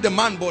visit the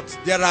man, but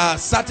there are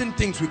certain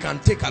things we can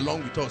take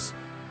along with us.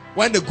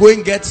 When the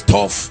going gets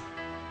tough,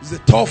 it's the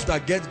tough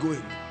that gets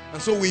going. And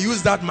so we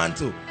use that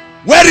mantle.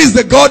 Where is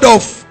the God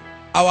of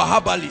our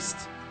herbalist?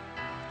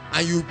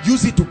 And you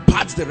use it to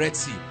part the Red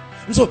Sea.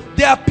 And so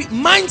there are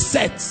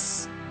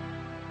mindsets.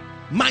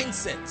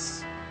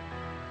 Mindsets.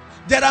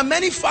 There are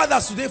many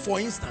fathers today, for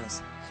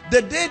instance.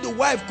 The day the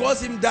wife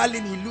calls him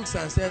darling, he looks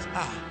and says,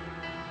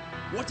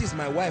 what is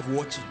my wife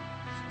watching?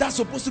 That's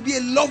supposed to be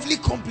a lovely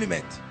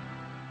compliment.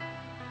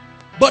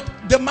 But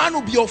the man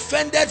will be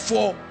offended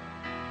for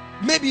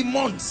maybe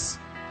months.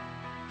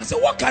 I say,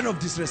 what kind of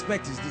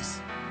disrespect is this?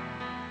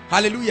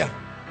 Hallelujah.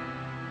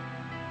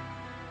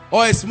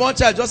 Or a small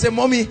child just say,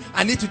 mommy,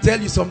 I need to tell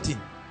you something.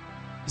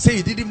 Say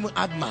you didn't even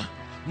add my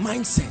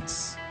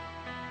mindsets.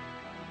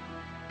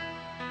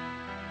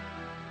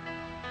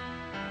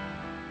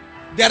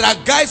 There are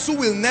guys who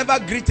will never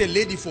greet a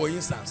lady, for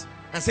instance,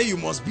 and say you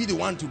must be the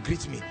one to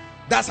greet me.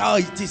 That's how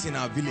it is in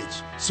our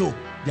village. So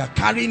they are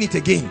carrying it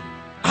again.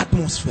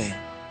 Atmosphere,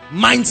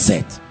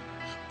 mindset.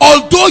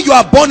 Although you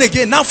are born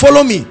again, now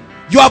follow me.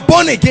 You are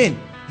born again.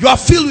 You are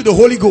filled with the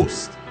Holy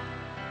Ghost.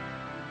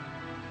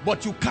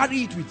 But you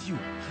carry it with you.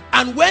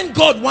 And when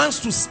God wants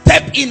to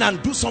step in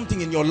and do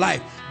something in your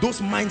life,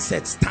 those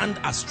mindsets stand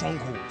as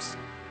strongholds.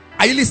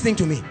 Are you listening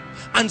to me?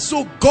 And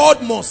so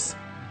God must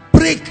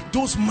break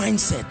those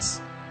mindsets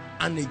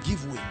and they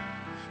give way.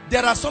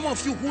 There are some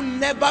of you who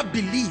never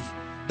believe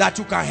that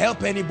you can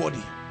help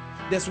anybody.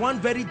 There's one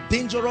very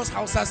dangerous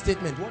Hausa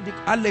statement. What they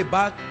call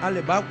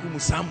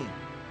kumusamu.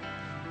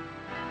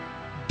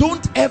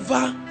 Don't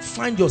ever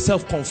find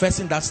yourself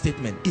confessing that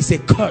statement. It's a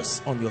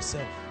curse on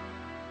yourself.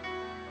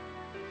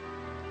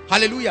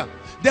 Hallelujah.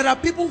 There are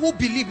people who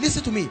believe,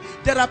 listen to me,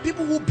 there are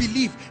people who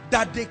believe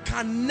that they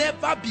can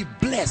never be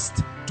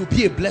blessed to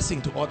be a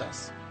blessing to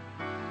others.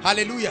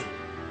 Hallelujah.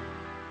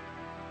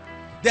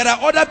 There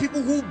are other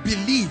people who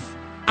believe.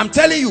 I'm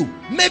telling you,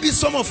 maybe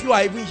some of you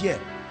are even here.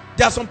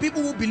 There are some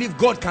people who believe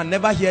God can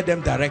never hear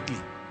them directly.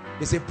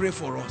 They say, pray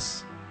for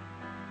us.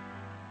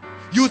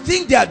 You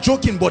think they are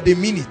joking, but they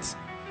mean it.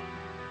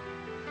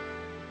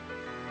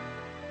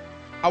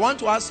 I want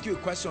to ask you a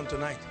question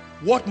tonight.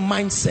 What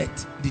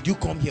mindset did you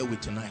come here with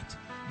tonight?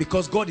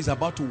 Because God is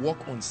about to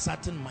work on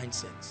certain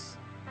mindsets.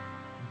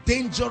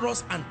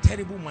 Dangerous and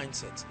terrible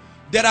mindsets.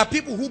 There are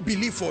people who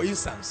believe, for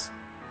instance,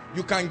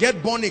 you can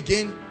get born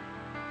again,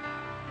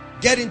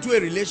 get into a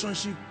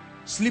relationship,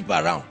 sleep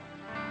around.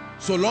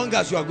 So long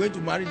as you are going to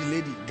marry the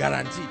lady,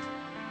 guaranteed.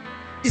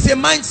 It's a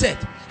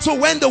mindset. So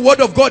when the word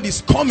of God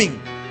is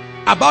coming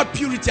about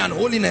purity and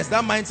holiness,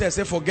 that mindset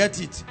says,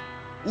 forget it.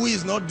 Who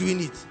is not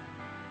doing it?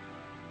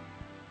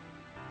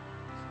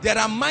 There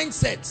are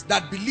mindsets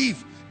that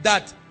believe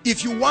that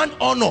if you want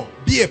honor,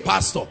 be a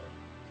pastor.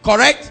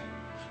 Correct?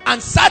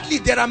 And sadly,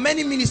 there are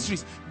many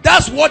ministries.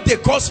 That's what they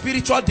call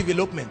spiritual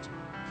development.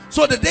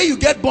 So the day you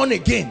get born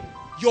again,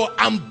 your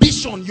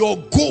ambition, your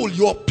goal,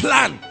 your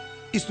plan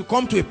is to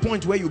come to a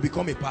point where you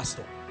become a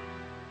pastor.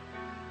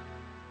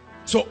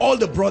 So all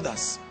the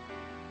brothers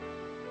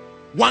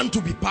want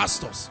to be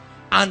pastors.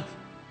 And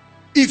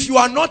if you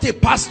are not a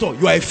pastor,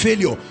 you are a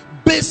failure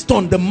based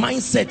on the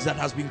mindset that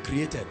has been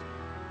created.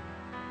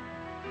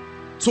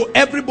 So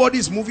everybody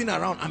is moving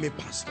around. I'm a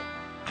pastor.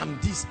 I'm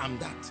this, I'm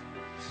that.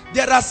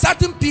 There are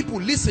certain people,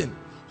 listen,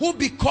 who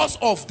because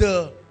of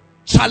the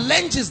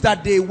challenges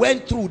that they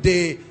went through,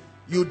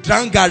 you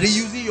drank gari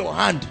using your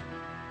hand.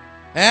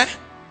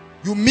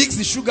 You mix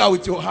the sugar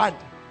with your hand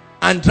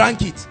and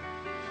drank it.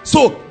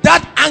 So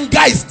that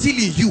anger is still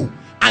in you.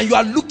 And you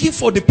are looking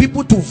for the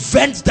people to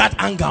vent that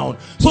anger on.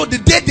 So the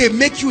day they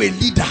make you a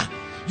leader,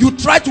 you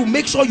try to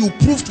make sure you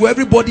prove to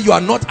everybody you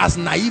are not as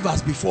naive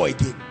as before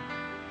again.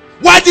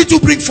 Why did you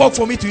bring fork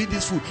for me to eat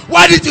this food?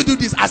 Why did you do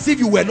this? As if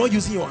you were not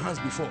using your hands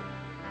before.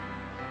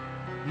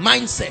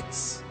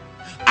 Mindsets.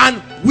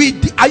 And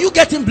are you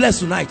getting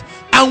blessed tonight?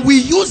 And we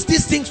use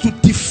these things to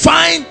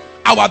define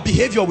our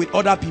behavior with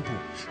other people.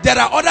 There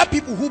are other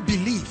people who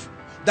believe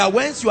that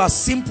once you are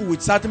simple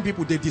with certain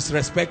people, they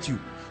disrespect you.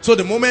 So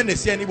the moment they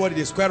see anybody,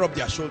 they square up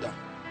their shoulder.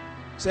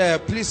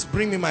 Say, please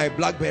bring me my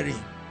BlackBerry.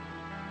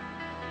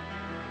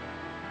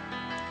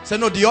 Say,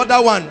 no, the other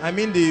one, I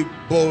mean the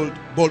bold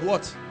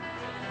what?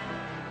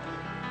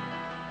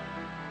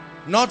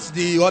 Not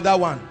the other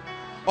one.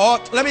 Or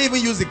let me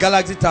even use the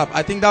Galaxy Tab.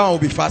 I think that one will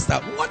be faster.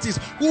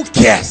 Who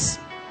cares?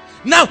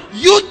 Now,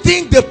 you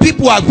think the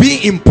people are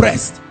being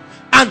impressed,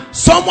 and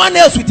someone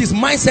else with his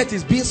mindset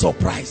is being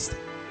surprised.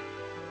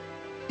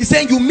 He's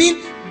saying, you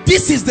mean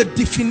this is the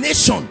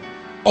definition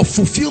of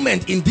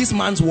fulfillment in this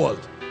man's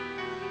world?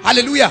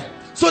 Hallelujah.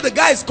 So the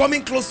guy is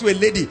coming close to a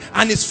lady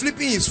and is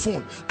flipping his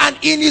phone, and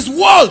in his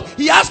world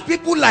he has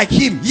people like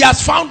him. He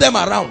has found them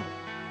around.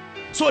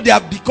 So they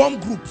have become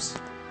groups.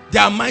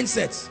 Their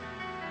mindsets.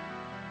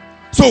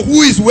 So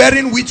who is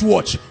wearing which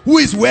watch? Who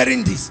is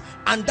wearing this?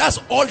 And that's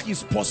all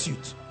his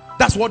pursuit.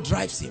 That's what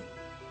drives him.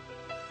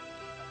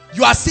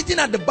 You are sitting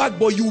at the back,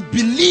 but you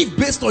believe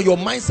based on your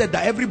mindset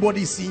that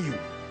everybody is seeing you.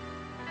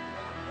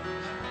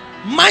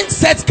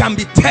 Mindsets can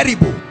be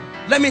terrible.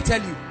 Let me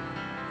tell you.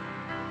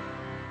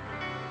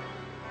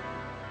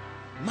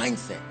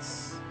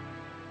 Mindsets.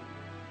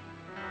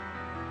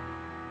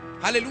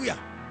 Hallelujah.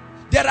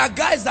 There are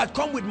guys that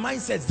come with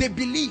mindsets. They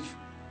believe.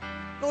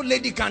 No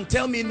lady can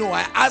tell me no.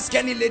 I ask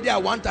any lady I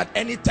want at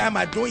any time.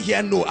 I don't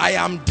hear no. I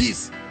am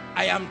this.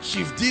 I am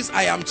chief this.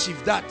 I am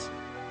chief that.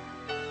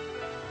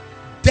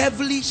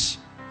 Devilish,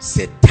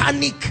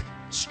 satanic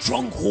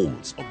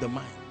strongholds of the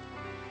mind.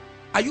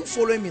 Are you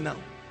following me now?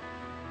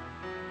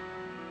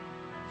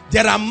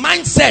 There are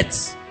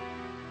mindsets.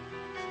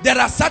 There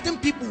are certain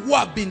people who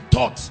have been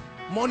taught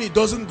money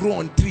doesn't grow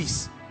on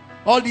trees.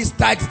 All these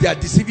tithes, they are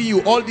deceiving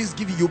you. All this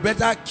giving, you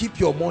better keep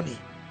your money.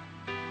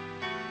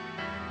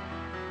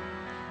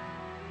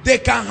 They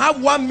can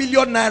have 1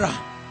 million naira.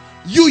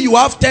 You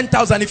have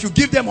 10,000. If you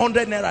give them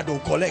 100 naira, they'll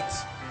collect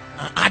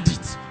and add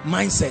it.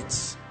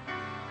 Mindsets.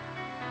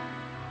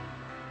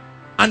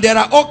 And there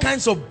are all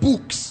kinds of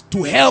books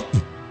to help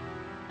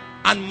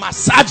and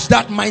massage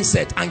that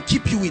mindset and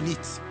keep you in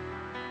it.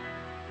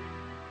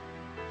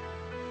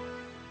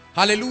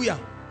 Hallelujah.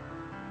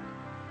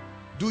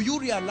 Do you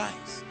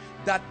realize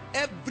that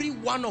every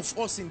one of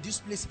us in this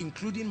place,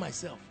 including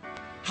myself,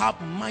 have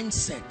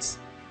mindsets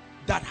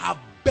that have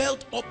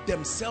built up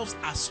themselves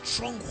as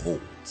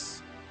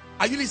strongholds?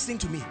 Are you listening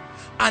to me?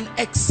 And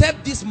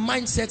except these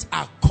mindsets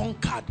are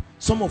conquered,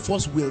 some of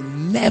us will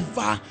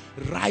never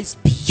rise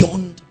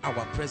beyond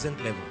our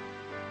present level.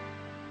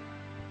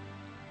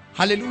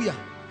 Hallelujah.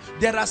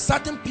 There are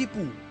certain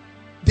people,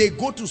 they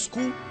go to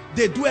school,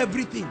 they do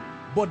everything,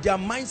 but their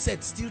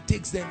mindset still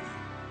takes them.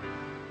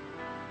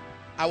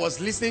 I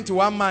was listening to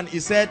one man, he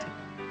said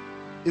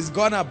he's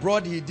gone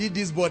abroad, he did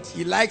this, but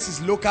he likes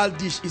his local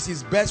dish, it's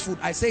his best food.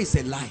 I say it's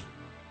a lie.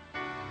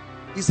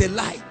 It's a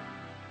lie.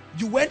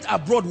 You went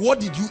abroad, what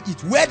did you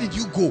eat? Where did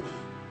you go?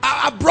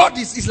 Abroad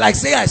is like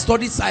saying I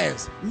studied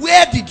science.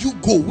 Where did you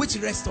go? Which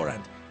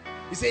restaurant?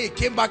 He said he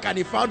came back and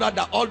he found out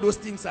that all those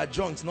things are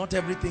junk. Not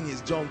everything is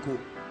junk. Oh.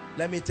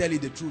 Let me tell you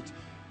the truth.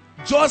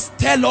 Just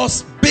tell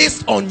us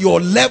based on your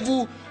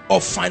level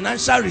of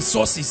financial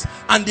resources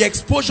and the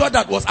exposure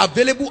that was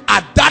available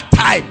at that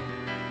time.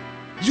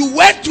 You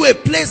went to a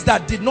place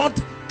that did not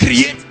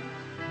create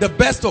the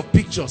best of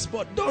pictures,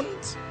 but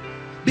don't,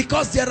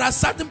 because there are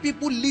certain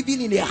people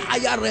living in a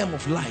higher realm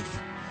of life.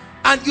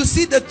 And you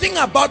see, the thing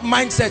about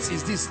mindsets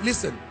is this.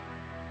 Listen,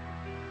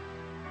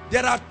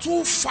 there are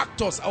two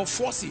factors or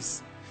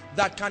forces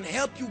that can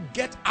help you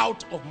get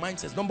out of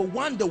mindsets. Number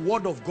one, the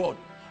word of God,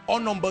 or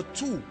number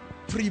two,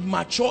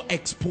 premature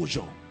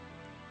exposure.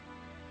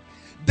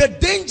 The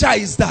danger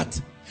is that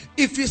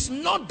if it's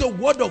not the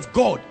word of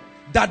God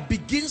that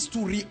begins to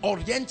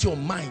reorient your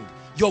mind,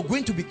 you're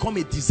going to become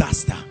a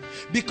disaster.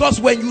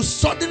 Because when you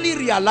suddenly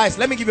realize,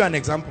 let me give you an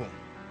example.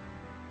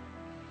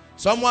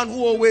 Someone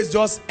who always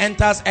just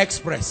enters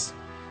express,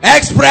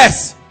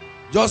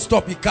 just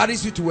stop, he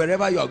carries you to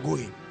wherever you are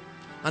going.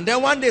 And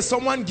then one day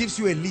someone gives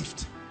you a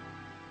lift.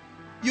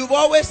 You've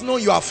always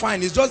known you are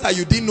fine, it's just that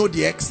you didn't know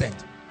the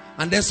extent.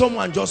 And then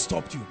someone just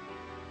stopped you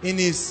in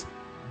his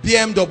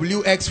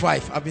BMW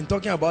X5. I've been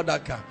talking about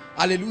that car.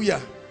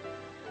 Hallelujah.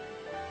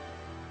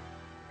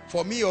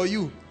 For me or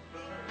you?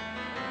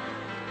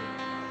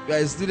 You are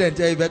a student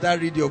here, you better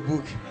read your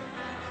book.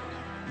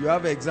 You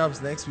have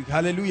exams next week.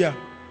 Hallelujah.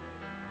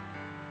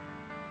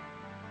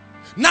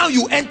 Now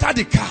you enter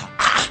the car.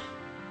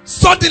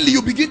 Suddenly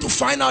you begin to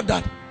find out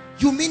that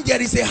you mean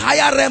there is a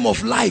higher realm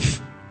of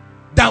life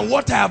than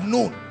what I have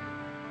known.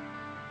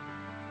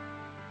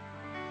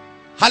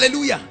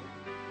 Hallelujah.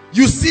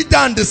 You sit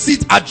down, the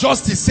seat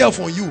adjusts itself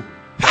on you.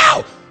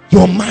 How?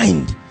 Your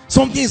mind.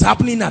 Something is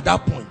happening at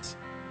that point.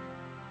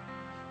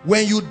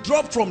 When you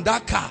drop from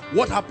that car,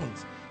 what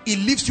happens? It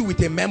leaves you with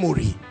a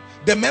memory.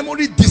 The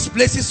memory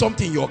displaces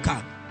something in your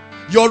car.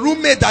 Your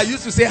roommate that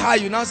used to say hi,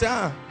 you now say,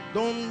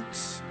 don't,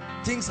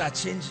 things are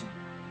changing.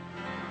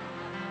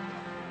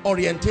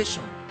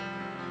 Orientation.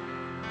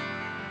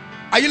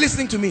 Are you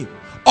listening to me?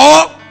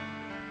 Or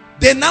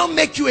they now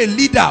make you a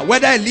leader,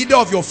 whether a leader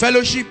of your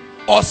fellowship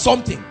or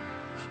something.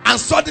 And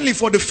suddenly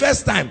for the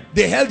first time,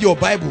 they held your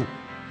Bible.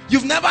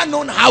 You've never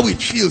known how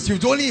it feels.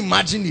 You've only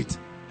imagined it.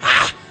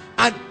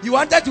 And you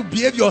wanted to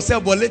behave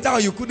yourself, but later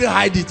on you couldn't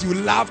hide it. You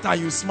laughed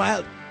and you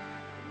smiled.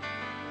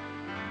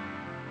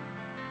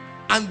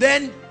 And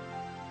then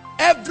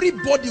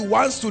everybody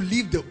wants to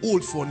leave the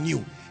old for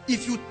new.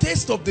 If you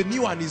taste of the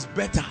new and is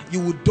better,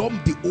 you will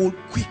dump the old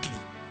quickly.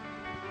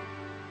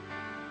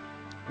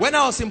 When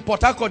I was in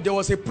Port Harcourt, there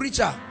was a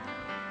preacher.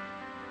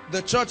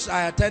 The church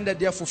I attended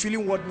there,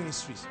 Fulfilling Word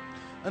Ministries.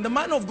 And the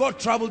man of God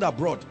traveled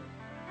abroad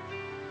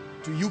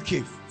to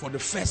UK for the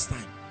first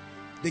time.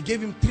 They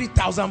gave him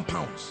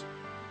 £3,000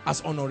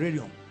 as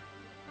honorarium.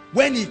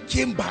 When he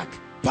came back,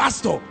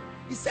 pastor,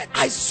 he said,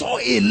 I saw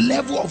a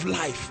level of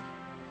life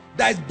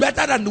that is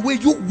better than the way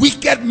you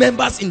wicked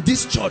members in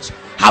this church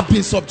have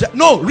been subject.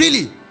 No,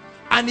 really.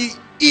 And he,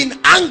 in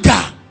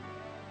anger,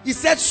 he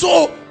said,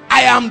 so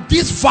I am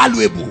this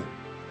valuable,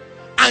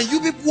 and you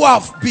people who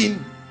have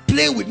been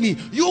playing with me,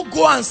 you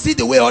go and see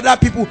the way other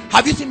people.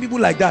 Have you seen people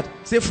like that?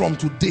 Say, from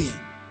today,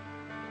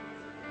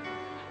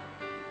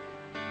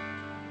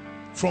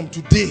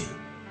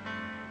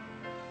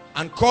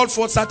 and called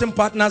for certain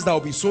partners that will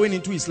be sowing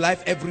into his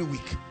life every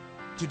week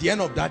to the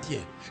end of that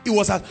year. It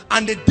was,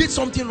 and they did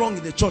something wrong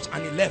in the church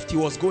and he left. He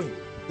was going.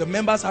 The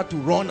members had to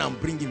run and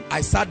bring him.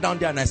 I sat down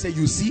there and I said,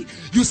 you see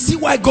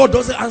why God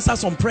doesn't answer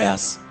some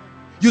prayers?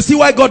 You see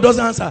why God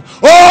doesn't answer?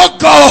 Oh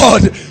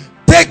God,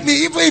 take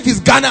me, even if it's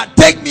Ghana,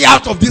 take me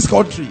out of this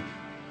country.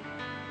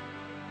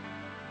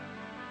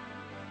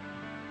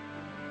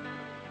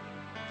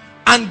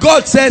 And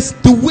God says,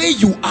 the way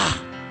you are,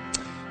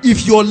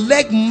 if your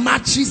leg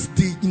matches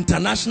the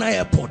international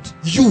airport,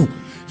 you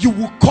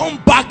will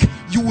come back,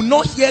 you will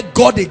not hear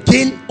God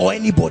again or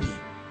anybody.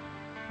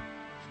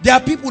 There are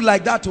people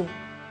like that. Oh,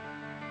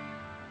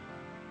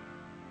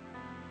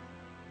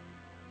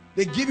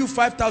 they give you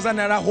 5,000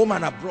 naira home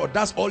and abroad.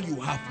 That's all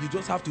you have. You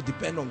just have to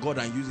depend on God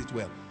and use it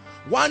well.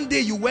 One day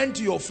you went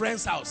to your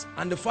friend's house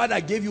and the father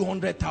gave you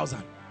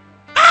 100,000.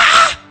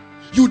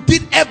 You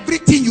did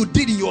everything you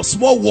did in your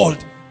small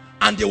world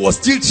and there was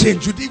still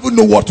change. You didn't even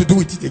know what to do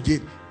with it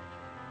again.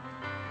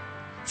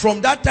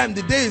 From that time,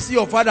 the day you see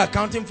your father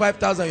counting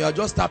 5,000, you are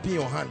just tapping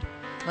your hand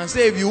and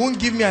say, if you won't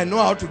give me, I know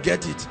how to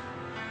get it.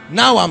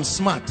 Now I'm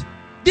smart.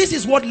 This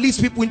is what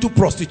leads people into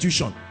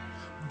prostitution.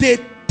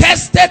 They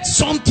tested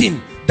something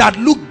that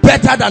looked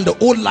better than the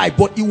old life,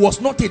 but it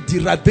was not a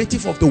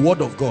derivative of the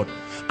word of God.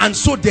 And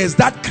so there's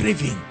that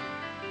craving.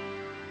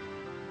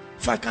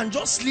 If I can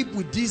just sleep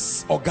with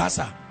this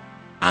Ogasa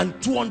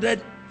and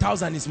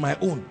 200,000 is my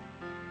own.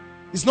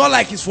 It's not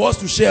like it's for us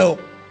to share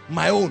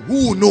my own.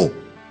 Who will know?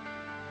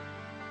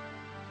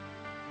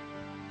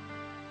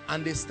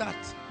 And they start,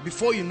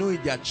 before you know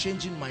it, they are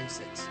changing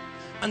mindsets.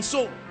 And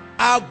so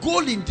our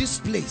goal in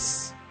this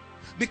place,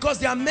 because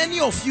there are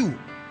many of you,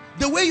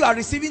 the way you are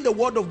receiving the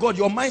word of God,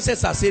 your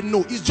mindsets are saying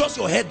no. It's just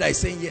your head that is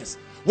saying yes.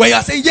 When you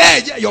are saying,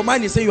 yeah, your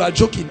mind is saying you are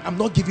joking. I'm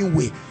not giving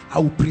way. I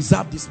will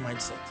preserve this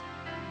mindset.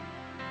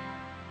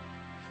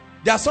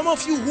 There are some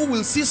of you who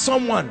will see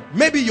someone,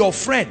 maybe your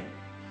friend,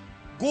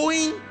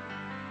 going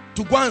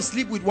to go and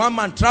sleep with one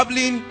man,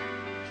 traveling,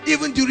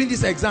 even during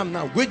this exam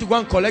now, going to go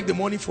and collect the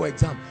money for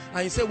exam.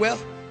 And you say, well,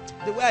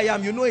 the way I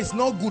am, you know, it's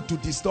not good to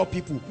disturb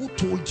people. Who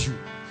told you?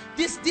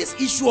 This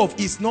issue of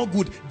it's not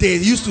good, they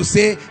used to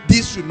say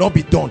this should not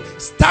be done.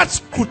 Start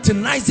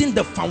scrutinizing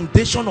the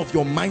foundation of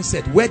your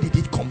mindset. Where did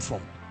it come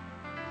from?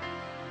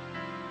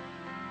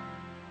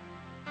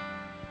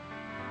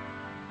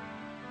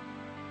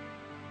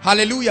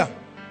 Hallelujah.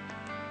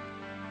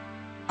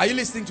 Are you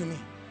listening to me?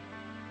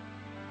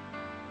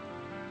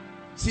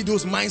 See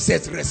those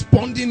mindsets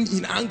responding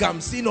in anger. I'm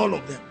seeing all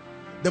of them.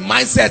 The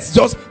mindsets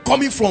just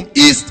coming from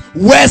east,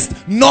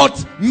 west,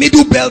 north,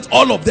 middle belt,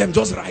 all of them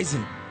just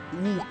rising.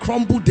 We will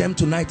crumble them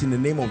tonight in the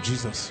name of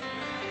Jesus.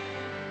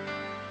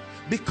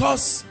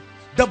 Because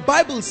the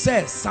Bible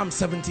says, Psalm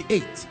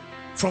 78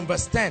 from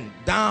verse 10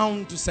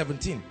 down to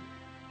 17,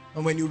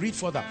 and when you read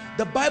further,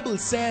 the Bible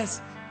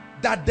says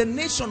that the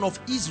nation of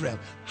Israel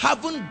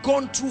haven't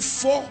gone through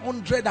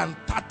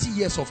 430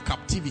 years of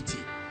captivity.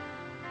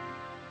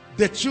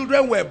 The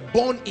children were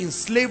born in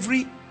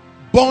slavery,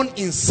 born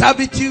in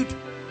servitude.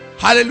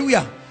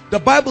 Hallelujah. The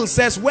Bible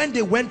says when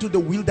they went to the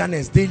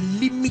wilderness, they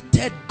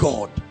limited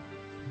God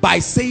by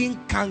saying,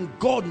 can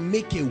God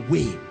make a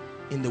way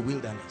in the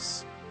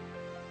wilderness?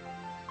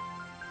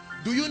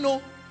 Do you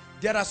know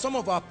there are some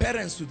of our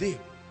parents today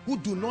who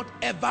do not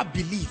ever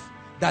believe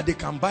that they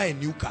can buy a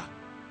new car?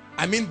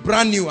 I mean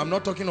brand new. I'm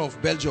not talking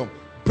of Belgium.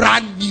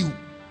 Brand new.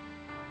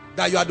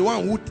 That you are the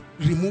one who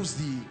removes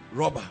the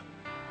rubber.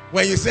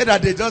 When you say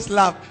that, they just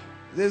laugh.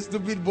 This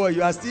stupid boy,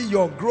 you are still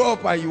young. Grow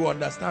up and you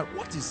understand.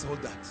 What is all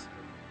that?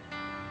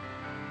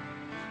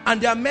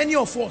 And there are many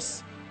of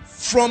us,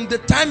 from the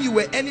time you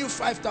were earning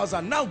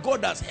 5,000, now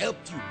God has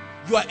helped you.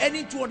 You are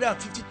earning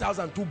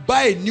 250,000 to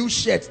buy a new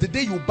shirt. The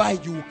day you buy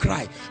it, you will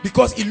cry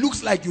because it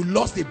looks like you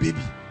lost a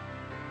baby.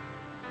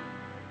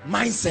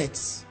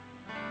 Mindsets.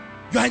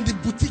 You are in the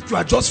boutique, you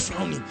are just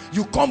frowning.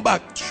 You come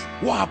back,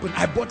 what happened?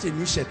 I bought a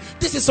new shirt.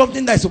 This is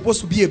something that is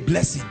supposed to be a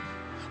blessing.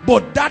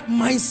 But that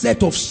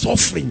mindset of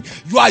suffering,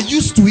 you are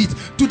used to it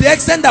to the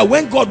extent that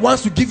when God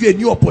wants to give you a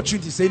new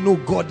opportunity, say, no,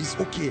 God is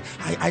okay.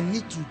 I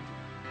need to.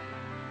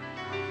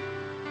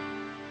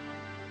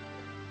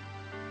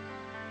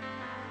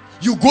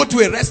 You go to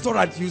a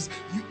restaurant,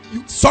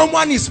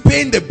 someone is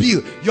paying the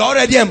bill. You're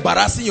already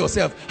embarrassing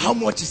yourself. How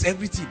much is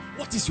everything?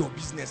 What is your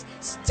business?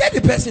 Say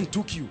the person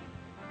took you.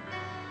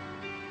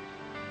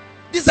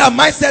 These are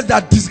mindsets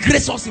that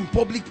disgrace us in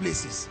public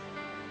places.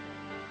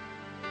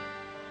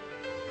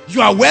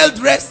 You are well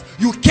dressed,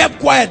 you kept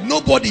quiet,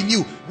 nobody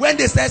knew. When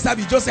they say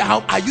something, you just say,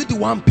 how are you the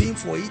one paying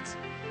for it?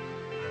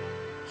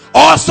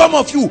 Or some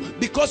of you,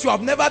 because you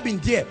have never been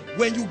there,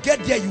 when you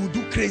get there, you will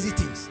do crazy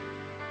things.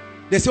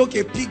 They say,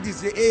 okay, pick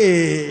this.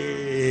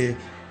 Hey,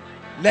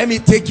 let me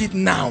take it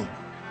now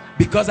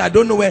because I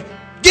don't know where.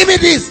 Give me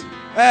this.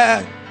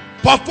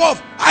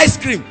 Puff, ice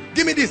cream.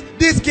 Give me this.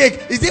 This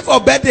cake. Is it for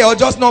birthday or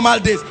just normal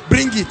days?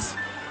 Bring it.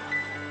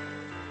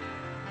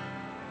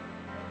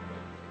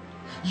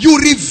 You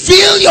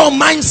reveal your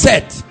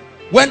mindset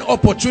when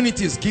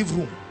opportunities give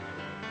room.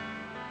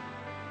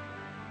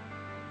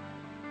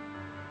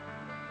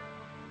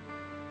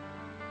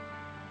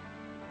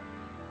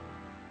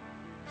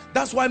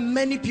 That's why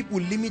many people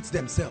limit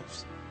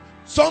themselves.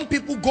 Some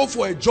people go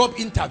for a job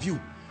interview.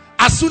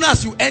 As soon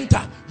as you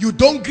enter, you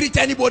don't greet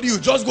anybody. You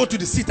just go to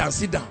the seat and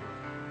sit down.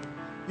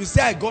 You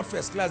say, I got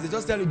first class. They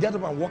just tell you, get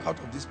up and walk out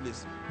of this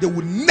place. They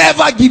will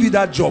never give you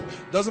that job.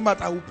 Doesn't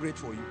matter who prayed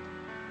for you.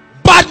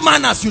 Bad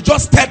manners, you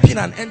just step in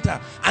and enter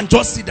and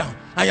just sit down.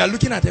 And you're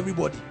looking at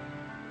everybody.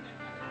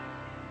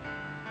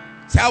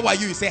 Say, how are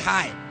you? You say,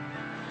 hi.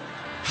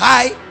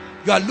 Hi.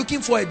 You are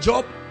looking for a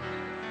job.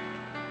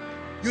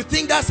 You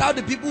think that's how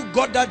the people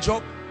got that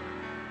job?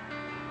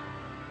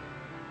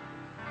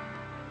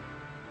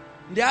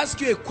 They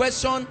ask you a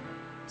question.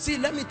 See,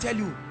 let me tell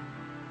you,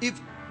 if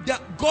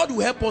God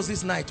will help us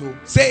this night, oh,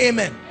 say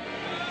amen.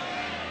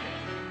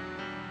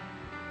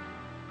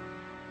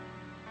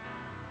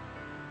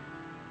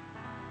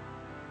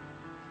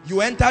 You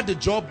entered the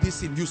job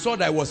this in, you saw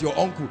that it was your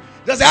uncle.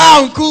 Just say,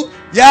 ah, uncle,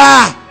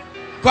 yeah,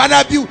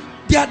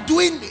 they are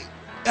doing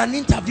an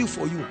interview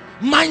for you.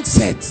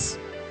 Mindsets.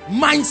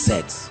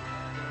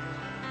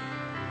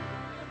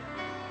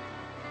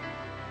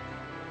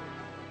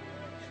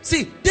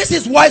 See, this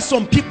is why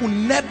some people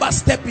never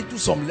step into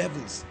some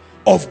levels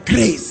of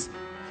grace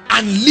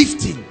and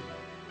lifting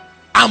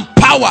and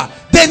power.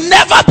 They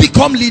never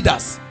become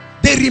leaders.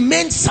 They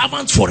remain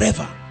servants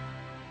forever.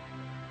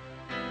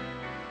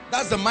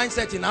 That's the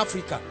mindset in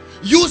Africa.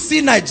 You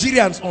see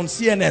Nigerians on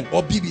CNN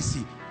or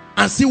BBC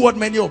and see what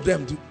many of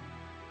them do.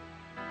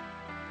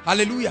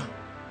 Hallelujah.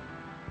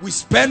 We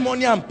spend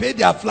money and pay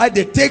their flight.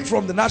 They take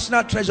from the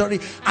national treasury.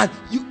 And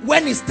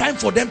when it's time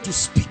for them to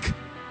speak,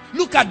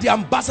 look at the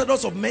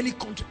ambassadors of many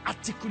countries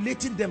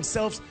articulating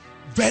themselves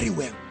very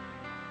well.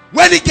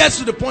 When it gets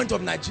to the point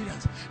of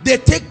Nigerians, they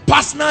take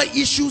personal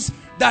issues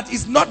that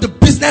is not the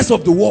business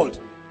of the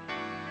world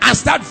and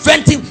start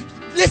venting.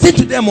 Listen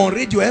to them on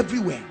radio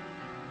everywhere.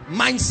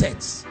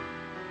 Mindsets.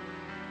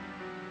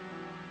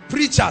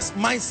 Preachers,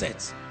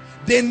 mindsets.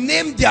 They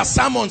name their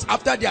sermons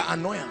after their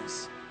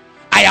annoyance.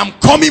 I am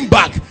coming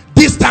back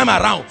this time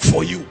around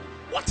for you.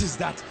 What is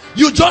that?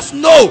 You just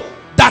know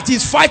that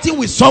he's fighting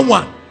with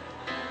someone.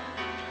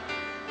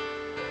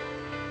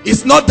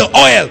 It's not the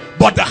oil,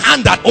 but the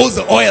hand that holds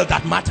the oil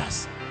that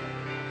matters.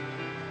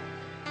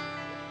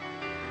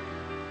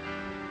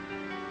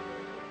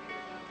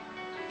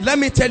 Let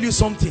me tell you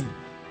something.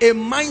 A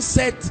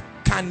mindset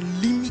can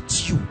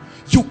limit you.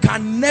 You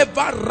can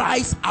never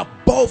rise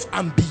above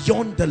and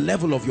beyond the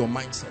level of your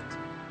mindset.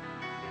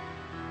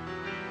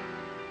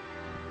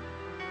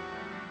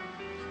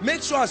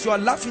 Make sure as you are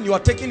laughing, you are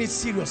taking it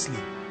seriously.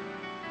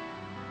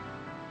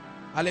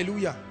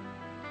 Hallelujah.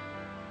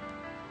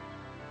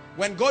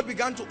 When God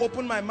began to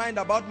open my mind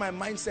about my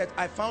mindset,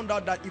 I found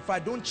out that if I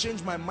don't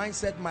change my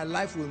mindset, my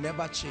life will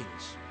never change.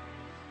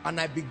 And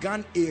I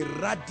began a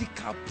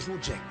radical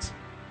project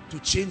to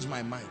change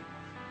my mind.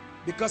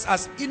 Because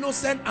as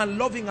innocent and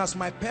loving as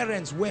my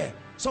parents were,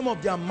 some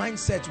of their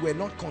mindsets were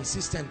not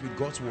consistent with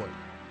God's word.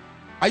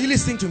 Are you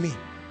listening to me?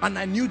 And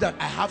I knew that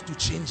I have to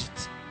change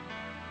it.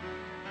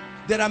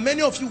 There are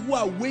many of you who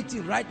are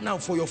waiting right now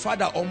for your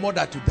father or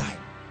mother to die.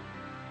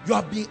 You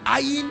have been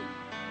eyeing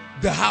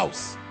the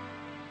house.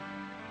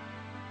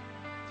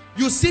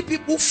 You see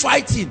people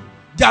fighting.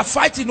 They are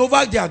fighting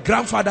over their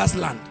grandfather's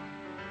land.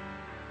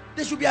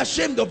 They should be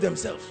ashamed of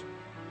themselves.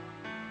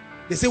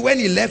 They say, when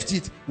he left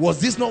it, was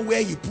this not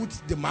where he put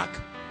the mark?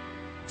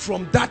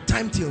 From that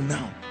time till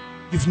now,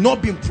 you've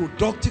not been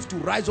productive to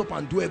rise up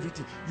and do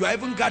everything. You are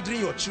even gathering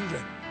your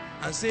children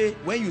and say,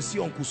 when you see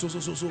Uncle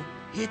so,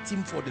 hate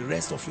him for the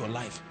rest of your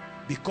life,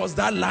 because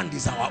that land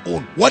is our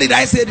own. What did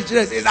I say? The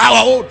children say, it's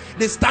our own.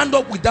 They stand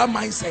up with that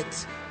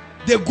mindset.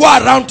 They go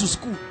around to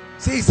school,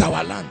 say it's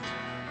our land.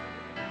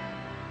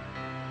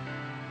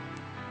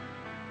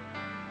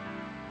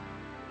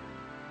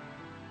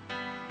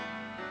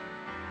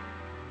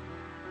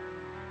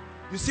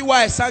 You see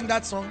why I sang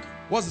that song?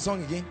 What's the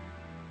song again?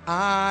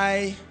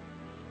 I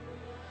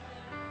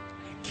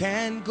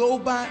can go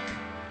back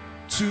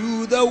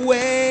to the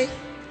way.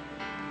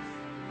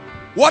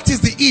 What is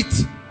the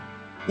it?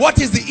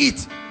 What is the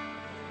it?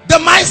 The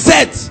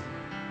mindset.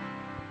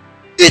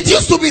 It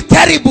used to be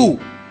terrible.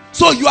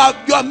 So you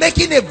are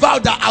making a vow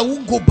that I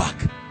won't go back.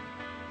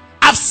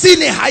 I've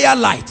seen a higher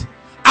light.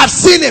 I've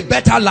seen a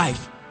better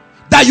life.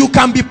 That you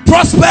can be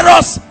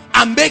prosperous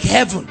and make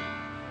heaven.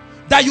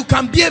 That you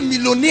can be a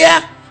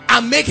millionaire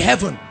and make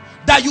heaven.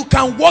 That you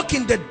can walk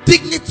in the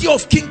dignity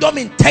of kingdom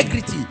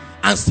integrity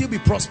and still be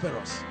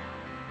prosperous.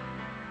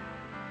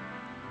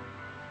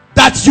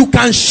 That you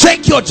can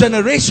shake your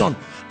generation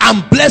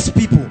and bless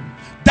people.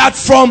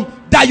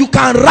 That you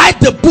can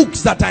write the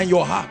books that are in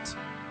your heart.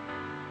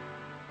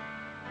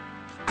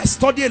 I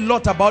study a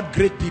lot about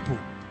great people.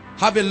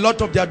 Have a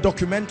lot of their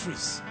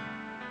documentaries.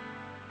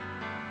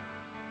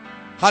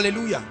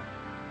 Hallelujah.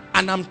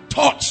 And I'm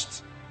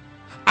touched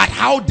at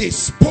how they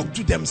spoke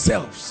to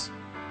themselves.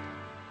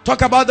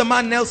 Talk about the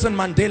man Nelson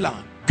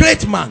Mandela.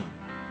 Great man.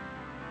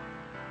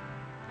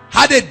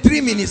 Had a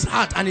dream in his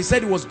heart and he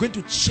said he was going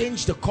to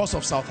change the course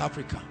of South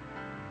Africa.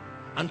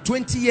 And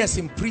 20 years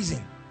in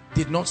prison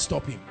did not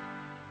stop him.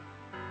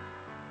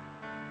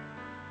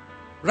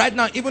 Right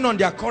now, even on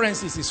their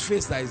currencies, his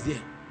face that is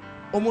there.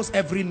 Almost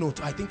every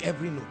note. I think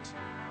every note.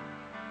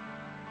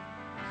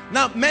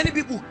 Now, many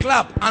people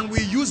clap and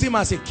we use him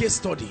as a case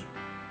study.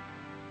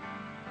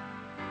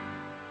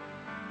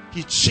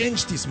 He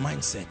changed his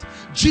mindset.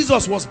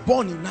 Jesus was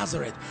born in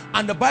Nazareth,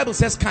 and the Bible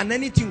says, can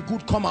anything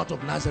good come out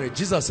of Nazareth?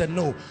 Jesus said,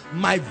 no,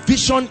 my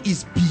vision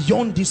is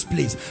beyond this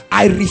place.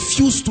 I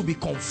refuse to be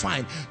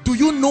confined. Do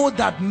you know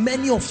that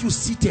many of you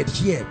seated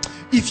here,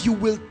 if you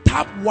will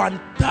tap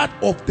 1/3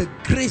 of the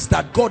grace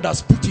that God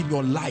has put in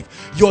your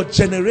life, your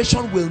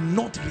generation will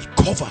not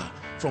recover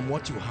from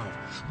what you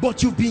have.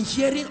 But you've been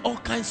hearing all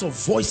kinds of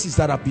voices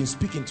that have been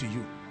speaking to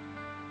you.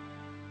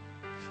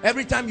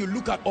 Every time you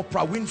look at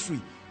Oprah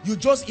Winfrey, you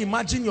just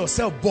imagine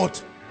yourself,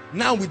 but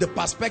now with the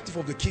perspective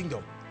of the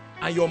kingdom,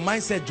 and your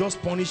mindset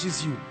just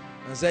punishes you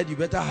and said, you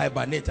better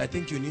hibernate. I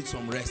think you need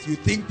some rest. You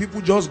think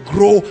people just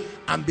grow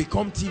and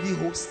become TV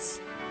hosts?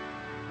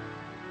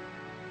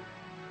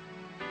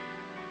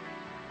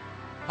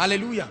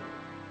 Hallelujah.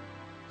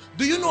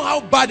 Do you know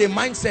how bad a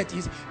mindset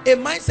is? A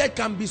mindset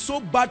can be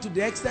so bad to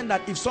the extent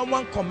that if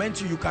someone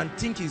comments you can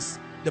think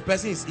the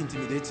person is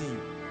intimidating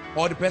you,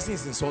 or the person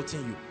is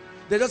insulting you.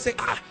 They just say,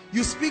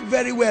 you speak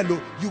very well.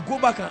 Oh. You go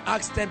back and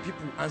ask 10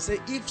 people and say,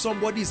 if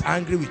somebody is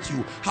angry with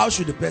you, how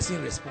should the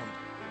person respond?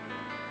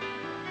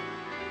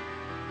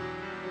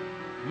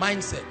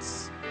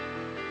 Mindsets.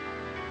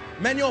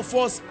 Many of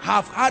us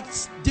have had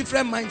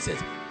different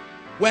mindsets.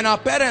 When our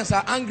parents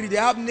are angry, they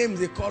have names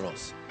they call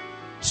us.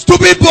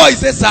 Stupid boy,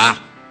 say, sir.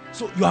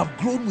 So you have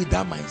grown with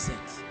that mindset.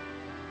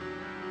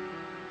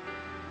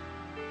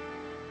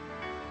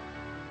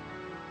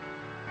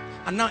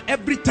 And now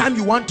every time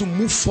you want to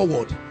move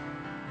forward,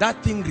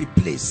 that thing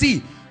replays.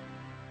 See,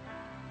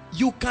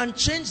 you can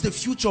change the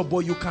future, but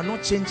you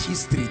cannot change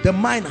history. The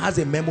mind has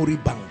a memory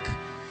bank.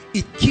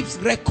 It keeps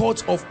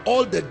records of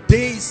all the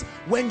days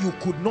when you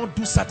could not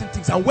do certain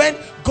things. And when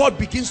God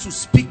begins to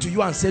speak to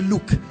you and say,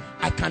 look,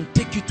 I can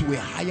take you to a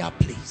higher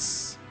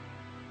place.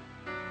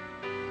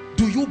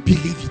 Do you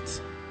believe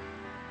it?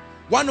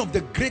 One of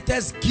the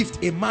greatest gifts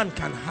a man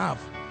can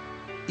have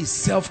is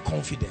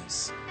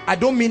self-confidence. I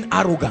don't mean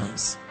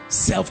arrogance,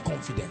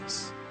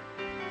 self-confidence.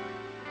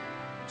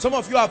 Some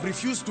of you have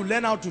refused to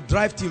learn how to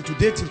drive till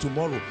today, till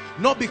tomorrow.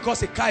 Not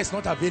because a car is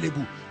not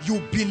available. You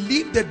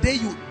believe the day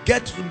you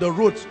get on the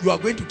road, you are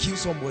going to kill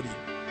somebody.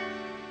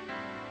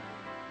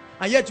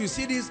 And yet you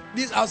see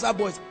these outside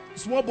boys,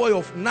 small boy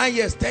of 9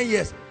 years, 10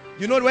 years.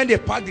 You know when they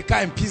park the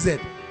car in PZ,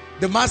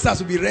 the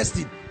masters will be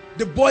resting.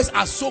 The boys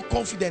are so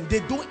confident. They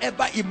don't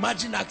ever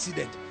imagine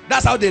accident.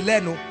 That's how they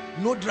learn.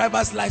 No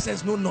driver's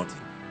license, no nothing.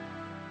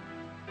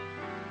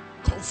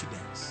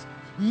 Confidence.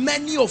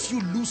 Many of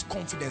you lose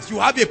confidence. You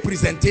have a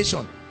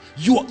presentation.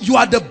 You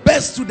are the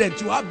best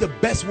student. You have the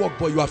best work,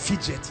 but you are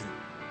fidgeting.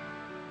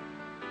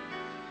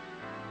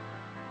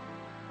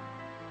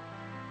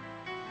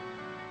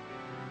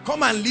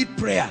 Come and lead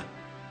prayer.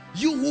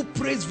 You who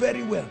prays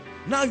very well.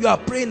 Now you are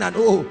praying and,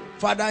 oh,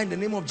 Father, in the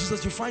name of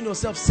Jesus, you find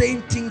yourself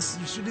saying things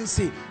you shouldn't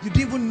say. You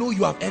didn't even know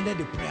you have ended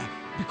the prayer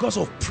because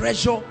of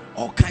pressure,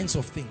 all kinds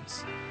of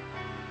things.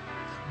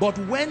 But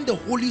when the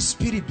Holy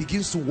Spirit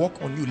begins to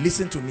work on you,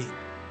 listen to me.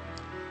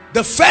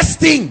 The first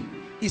thing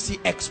is he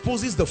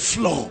exposes the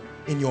flaw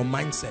in your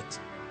mindset.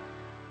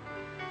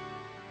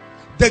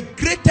 The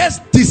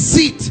greatest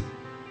deceit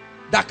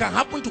that can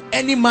happen to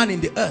any man in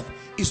the earth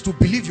is to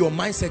believe your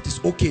mindset is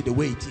okay the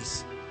way it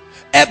is.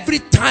 Every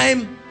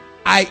time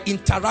I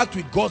interact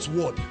with God's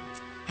word,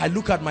 I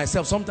look at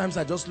myself. Sometimes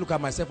I just look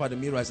at myself at the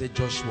mirror. I say,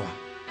 Joshua,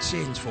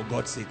 change for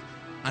God's sake.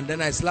 And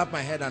then I slap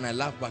my head and I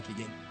laugh back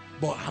again.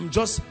 But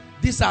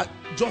these are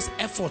just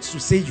efforts to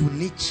say you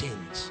need change.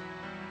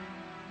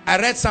 I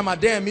read Sam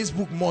Adeyemi's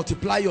book,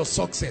 Multiply Your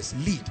Success,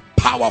 Lead.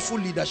 Powerful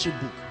leadership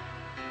book.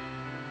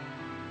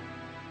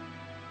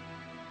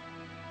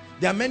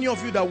 There are many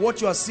of you that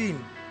what you are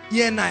seeing,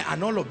 ENI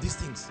and all of these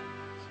things,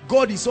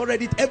 God is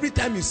already, every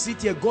time you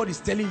sit here, God is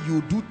telling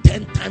you do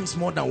 10 times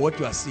more than what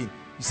you are seeing.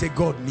 You say,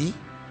 God, me?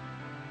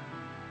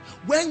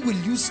 When will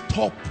you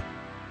stop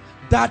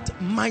that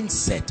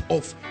mindset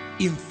of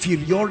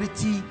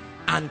inferiority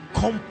and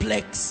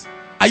complex?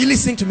 Are you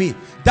listening to me?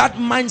 That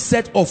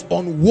mindset of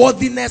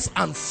unworthiness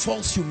and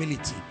false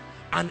humility,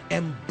 and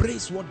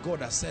embrace what God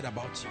has said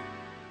about you.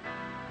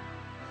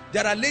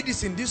 There are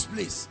ladies in this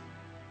place.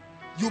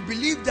 You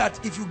believe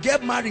that if you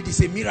get married,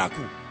 it's a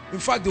miracle. In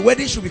fact, the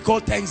wedding should be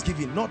called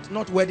Thanksgiving,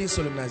 not wedding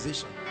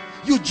solemnization.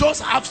 You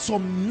just have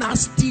some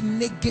nasty,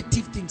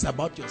 negative things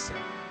about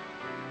yourself.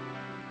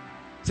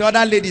 So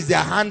other ladies, their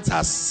hands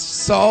are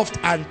soft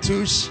and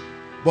tush,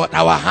 but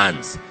our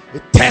hands, a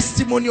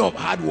testimony of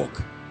hard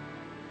work.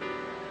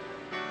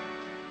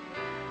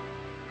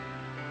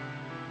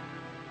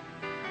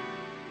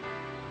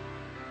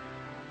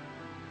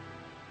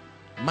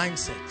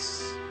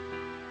 Mindsets.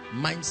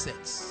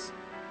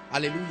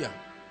 Hallelujah.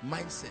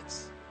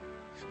 Mindsets.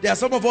 There are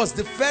some of us,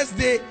 the first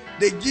day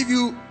they give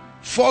you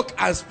fork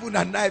and spoon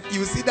and knife,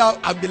 you sit down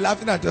and be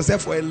laughing at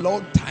yourself for a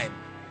long time.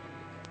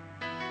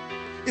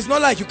 It's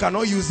not like you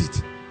cannot use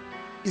it.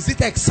 Is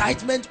it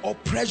excitement or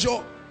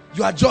pressure?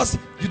 You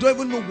don't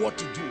even know what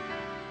to do.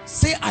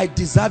 Say, I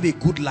deserve a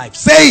good life.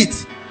 Say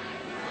it.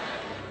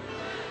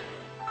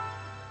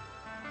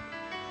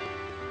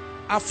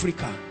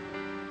 Africa.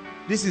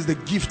 This is the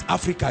gift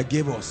Africa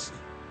gave us.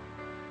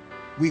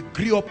 We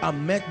grew up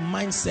and met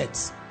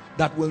mindsets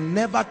that will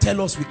never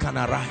tell us we can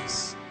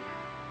arise.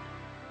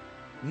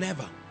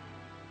 Never.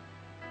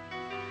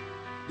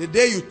 The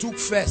day you took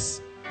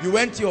first, you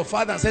went to your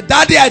father and said,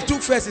 Daddy, I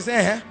took first. He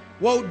said,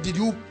 what did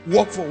you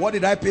work for? What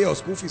did I pay your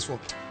school fees for?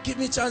 Give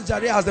me a chance,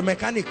 Jare, as the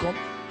mechanic come.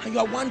 And you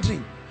are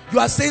wondering. You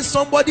are saying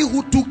somebody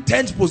who took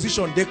 10th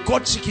position, they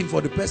caught chicken for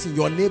the person,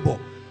 your neighbor.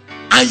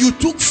 And you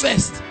took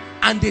first.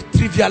 And they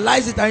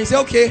trivialize it and you say,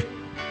 okay,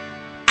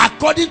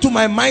 according to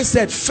my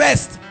mindset,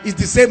 first is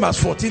the same as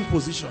 14th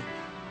position.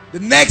 The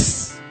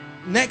next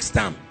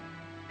time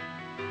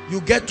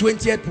you get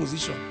 20th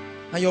position,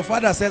 and your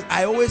father says,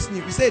 I always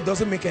knew. You say it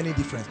doesn't make any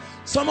difference.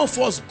 Some of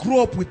us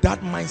grew up with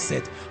that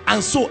mindset,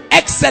 and so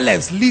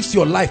excellence lives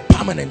your life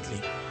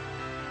permanently.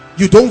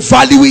 You don't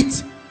value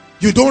it,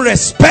 you don't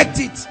respect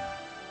it.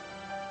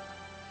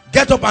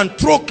 Get up and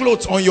throw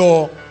clothes on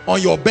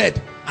your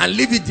bed and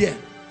leave it there.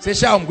 Say,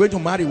 Sha, I'm going to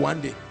marry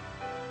one day.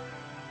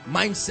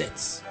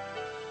 Mindsets.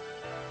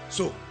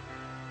 So,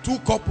 two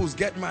couples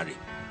get married.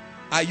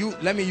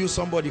 Let me use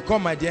somebody.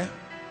 Come, my dear.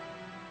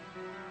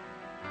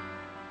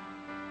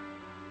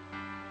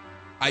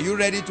 Are you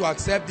ready to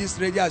accept this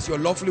lady as your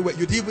lawfully wife?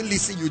 You didn't even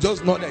listen. You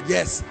just nodded.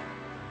 Yes.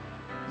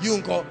 You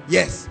uncle.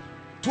 Yes.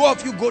 Two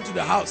of you go to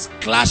the house.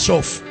 Clash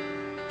of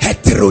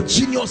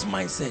heterogeneous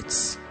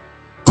mindsets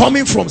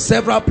coming from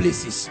several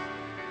places.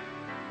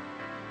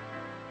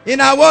 In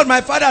our world,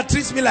 my father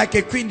treats me like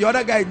a queen. The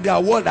other guy in their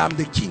world, I'm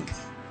the king.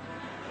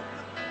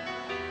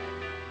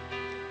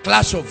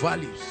 Clash of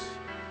values.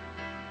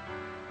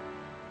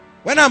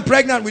 When I'm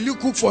pregnant, will you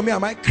cook for me?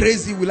 Am I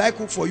crazy? Will I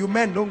cook for you?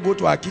 Men don't go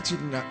to our kitchen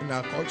in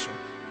our culture.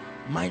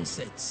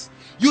 Mindsets.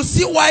 You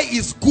see why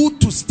it's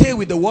good to stay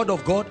with the word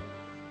of God?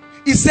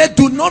 He said,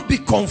 do not be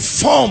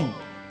conformed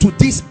to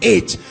this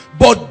age,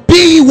 but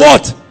be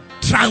what?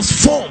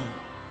 Transform.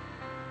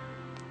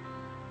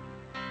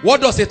 What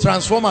does a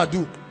transformer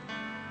do?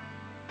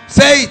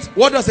 Say it.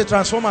 What does a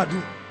transformer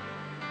do?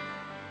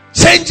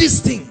 Changes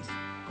things.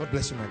 God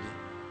bless you, my dear.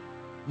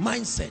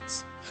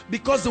 Mindsets.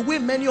 Because the way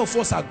many of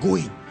us are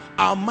going,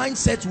 our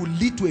mindset will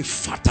lead to a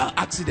fatal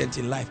accident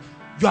in life.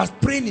 You are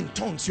praying in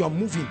tongues, you are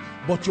moving,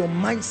 but your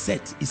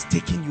mindset is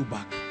taking you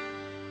back.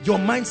 Your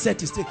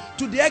mindset is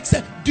to the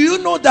extent. Do you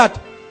know that?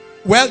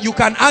 Well, you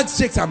can ask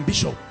Jakes and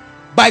Bishop.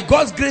 By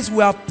God's grace,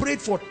 we have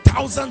prayed for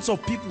thousands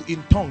of people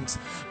in tongues,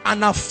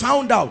 and have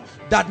found out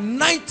that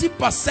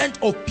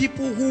 90% of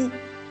people who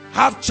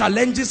have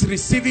challenges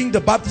receiving the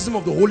baptism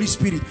of the Holy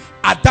Spirit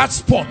at that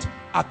spot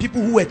are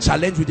people who were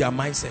challenged with their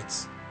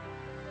mindsets.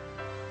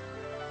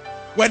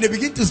 When they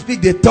begin to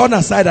speak, they turn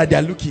aside and they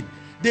are looking.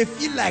 They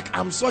feel like,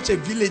 I'm such a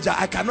villager,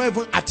 I cannot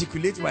even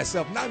articulate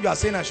myself. Now you are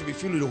saying I should be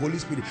filled with the Holy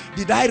Spirit.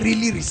 Did I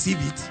really receive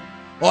it?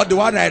 Or the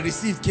one I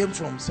received came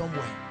from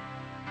somewhere?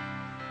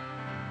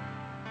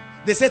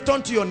 They say,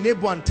 turn to your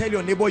neighbor and tell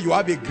your neighbor you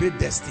have a great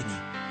destiny.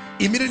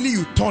 Immediately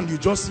you turn, you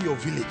just see your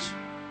village.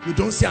 You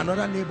don't see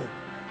another neighbor.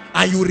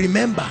 And you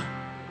remember,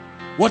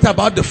 what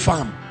about the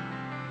farm?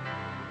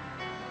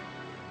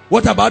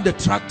 What about the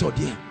tractor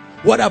there?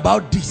 What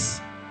about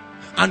this?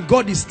 And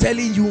God is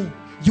telling you,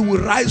 you will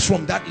rise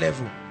from that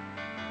level.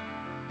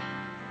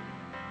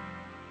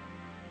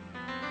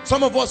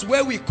 Some of us,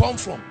 where we come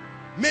from,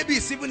 maybe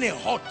it's even a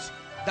hut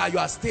that you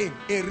are staying,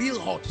 a real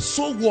hut.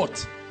 So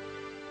what?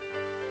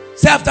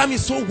 Say after me,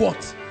 so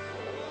what?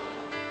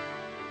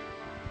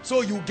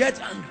 So you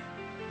get angry.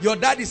 Your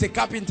dad is a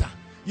carpenter.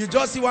 You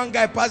just see one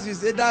guy pass, you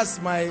say,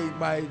 that's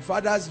my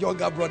father's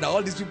younger brother.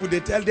 All these people, they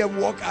tell them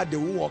work hard, they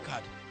won't work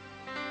hard.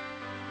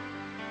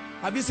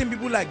 Have you seen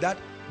people like that?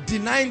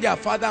 Denying their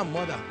father and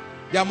mother.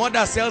 Their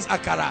mother sells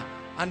akara,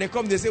 and they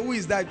come, they say, who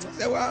is that?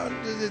 They say, well,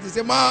 they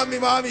say,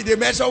 mommy. They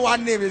mention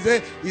one name. They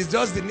say, it's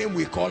just the name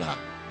we call her.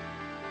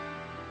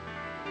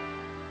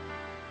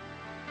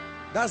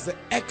 That's the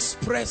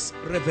express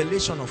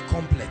revelation of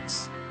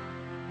complex.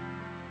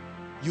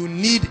 You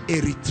need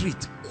a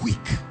retreat. Quick.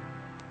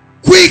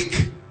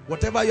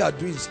 Whatever you are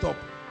doing, stop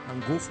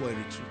and go for a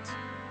retreat.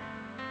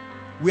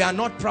 We are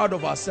not proud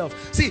of ourselves.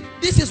 See,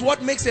 this is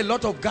what makes a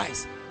lot of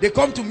guys. They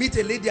come to meet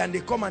a lady and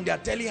they come and they are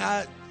telling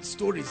her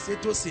stories. Say,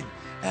 Tosin,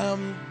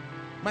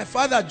 my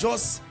father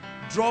just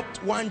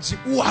dropped one Jeep.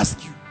 Who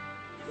asked you?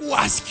 Who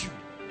asked you?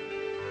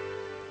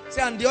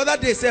 Say, and the other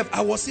day, say,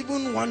 I was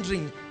even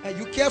wondering,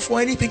 you care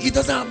for anything? He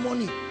doesn't have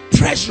money.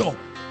 Pressure.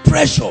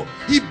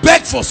 He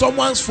begged for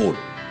someone's phone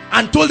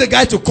and told the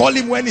guy to call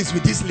him when he's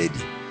with this lady.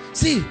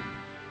 See,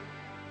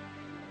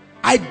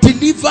 I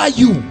deliver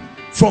you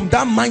from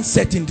that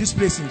mindset in this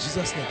place in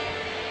Jesus' name.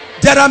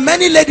 There are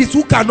many ladies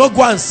who cannot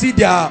go and see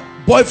their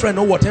boyfriend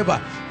or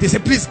whatever. They say,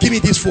 please give me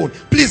this phone.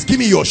 Please give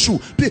me your shoe.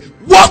 Please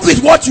work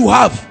with what you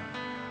have.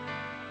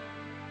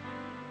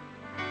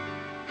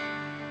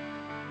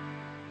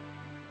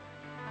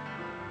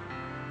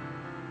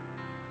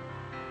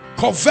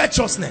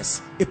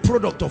 Covetousness, a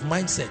product of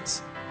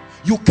mindset.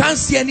 You can't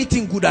see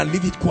anything good and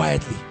leave it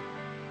quietly.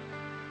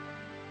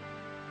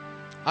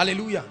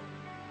 Hallelujah.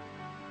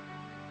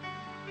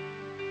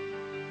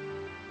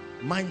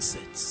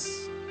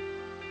 Mindsets.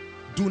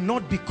 Do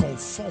not be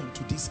conformed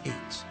to this age.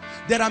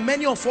 There are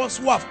many of us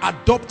who have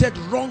adopted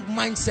wrong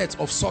mindsets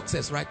of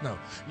success right now.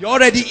 You're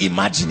already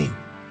imagining,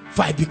 if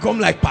I become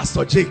like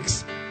Pastor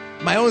Jakes,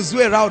 my own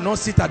Zuera will not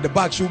sit at the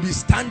back. She'll be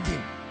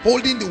standing,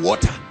 holding the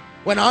water.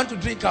 When I want to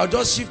drink, I'll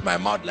just shift my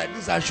mouth like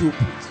this and she'll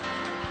put.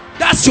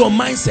 That's your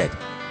mindset.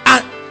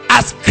 And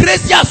as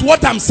crazy as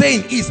what I'm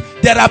saying is,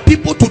 there are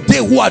people today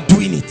who are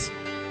doing it.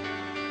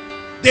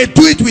 They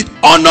do it with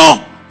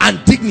honor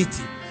and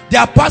dignity. There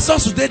are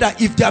pastors today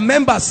that if their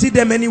members see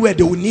them anywhere,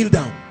 they will kneel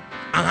down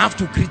and have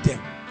to greet them.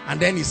 And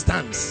then he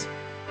stands.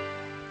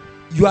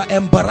 You are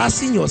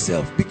embarrassing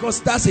yourself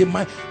because that's a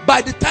mind.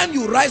 By the time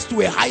you rise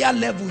to a higher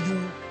level,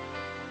 you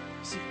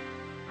see.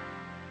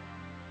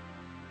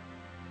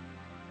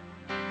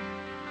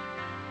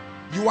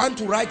 You want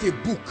to write a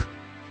book.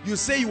 You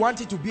say you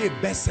want it to be a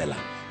bestseller.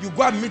 You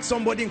go and meet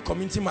somebody in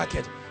community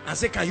market and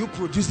say, can you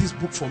produce this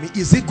book for me?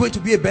 Is it going to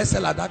be a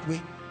bestseller that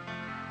way?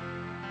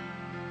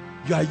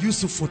 You are used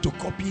to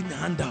photocopying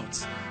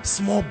handouts,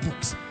 small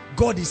books.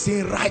 God is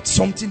saying, write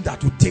something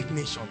that will take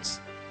nations.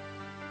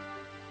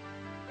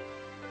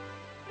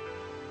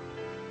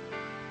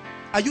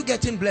 Are you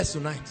getting blessed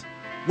tonight?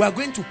 We are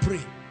going to pray.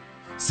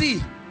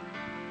 See,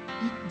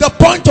 the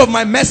point of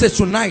my message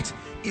tonight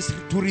is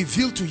to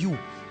reveal to you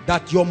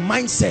that your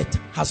mindset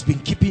has been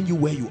keeping you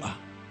where you are.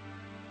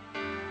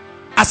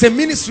 As a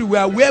ministry, we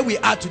are where we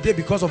are today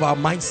because of our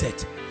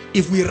mindset.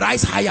 If we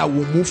rise higher,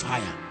 we'll move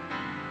higher.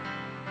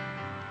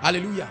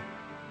 Hallelujah.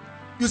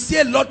 You see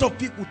a lot of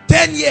people,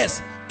 10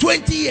 years,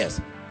 20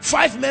 years,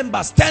 5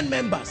 members, 10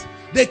 members.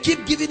 They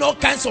keep giving all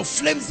kinds of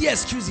flimsy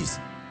excuses.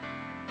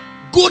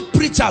 Good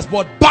preachers,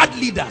 but bad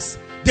leaders.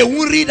 They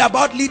won't read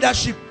about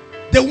leadership.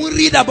 They won't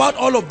read about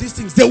all of these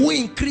things. They won't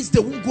increase. They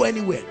won't go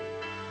anywhere.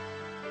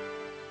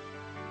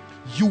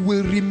 You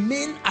will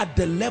remain at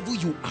the level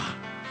you are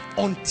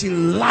until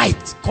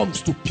light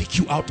comes to pick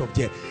you out of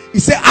there. He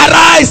said,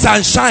 arise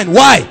and shine.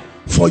 Why?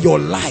 For your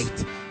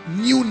light,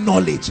 new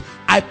knowledge.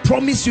 I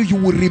promise you, you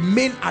will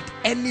remain at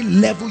any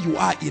level you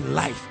are in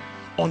life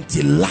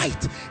until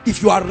light.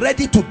 If you are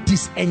ready to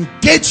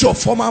disengage your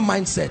former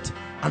mindset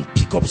and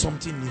pick up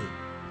something new,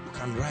 you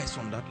can rise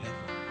from that level.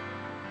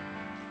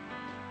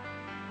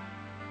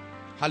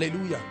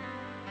 Hallelujah.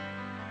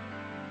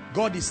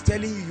 God is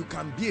telling you, you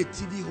can be a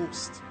TV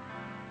host.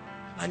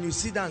 And you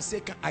sit down and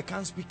say, I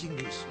can't speak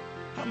English.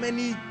 How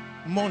many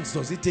months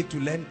does it take to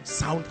learn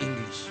sound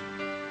English?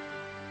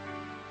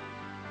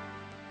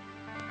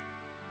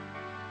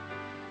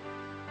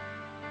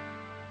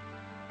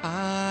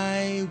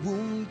 I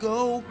won't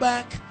go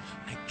back.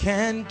 I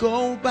can't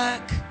go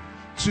back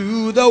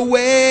to the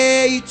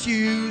way it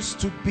used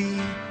to be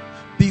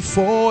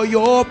before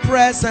your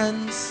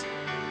presence.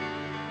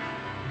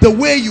 The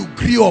way you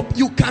grew up,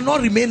 you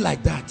cannot remain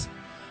like that.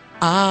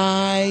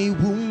 I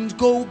won't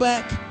go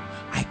back.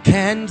 I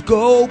can't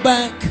go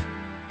back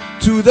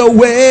to the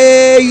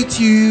way it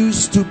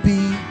used to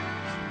be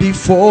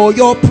before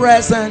your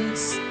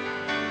presence.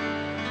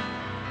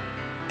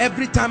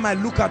 Every time I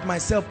look at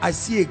myself, I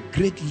see a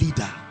great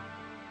leader.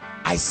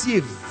 I see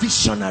a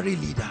visionary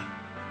leader.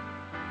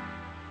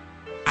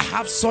 I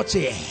have such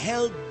a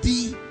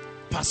healthy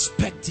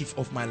perspective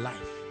of my life.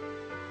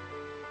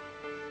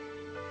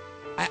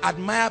 I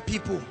admire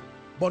people,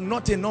 but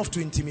not enough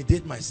to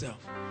intimidate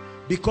myself.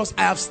 Because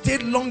I have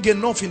stayed long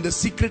enough in the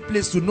secret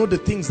place to know the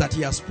things that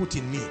he has put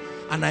in me.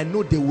 And I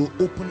know they will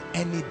open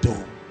any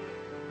door.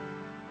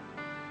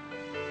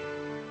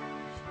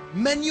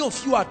 Many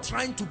of you are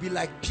trying to be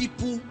like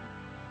people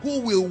who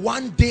will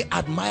one day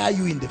admire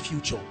you in the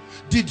future.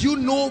 Did you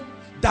know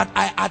that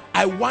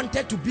I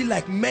wanted to be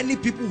like many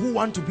people who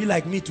want to be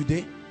like me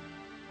today?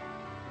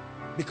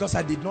 Because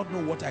I did not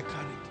know what I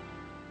carried.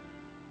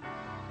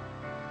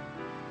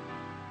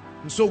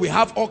 And so we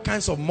have all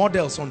kinds of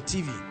models on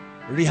TV.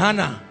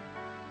 Rihanna.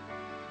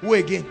 Who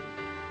again?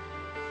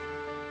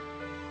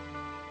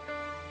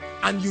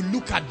 And you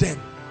look at them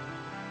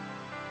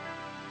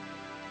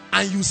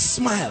and you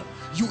smile.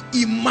 You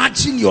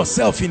imagine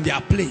yourself in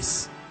their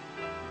place.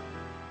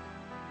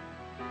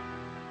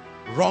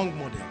 Wrong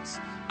models.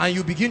 And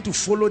you begin to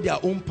follow their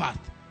own path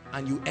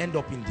and you end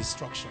up in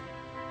destruction.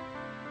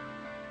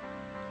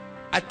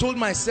 I told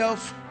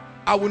myself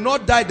I will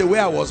not die the way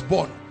I was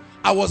born.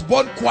 I was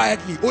born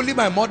quietly, only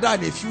my mother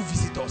and a few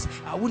visitors.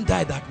 I wouldn't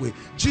die that way.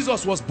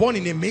 Jesus was born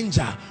in a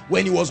manger.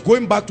 When he was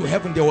going back to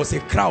heaven, there was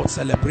a crowd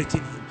celebrating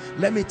him.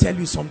 Let me tell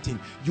you something.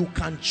 You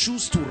can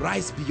choose to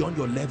rise beyond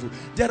your level.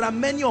 There are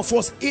many of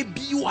us,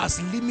 ABU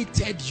has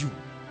limited you.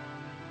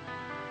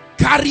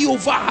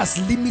 Carryover has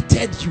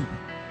limited you.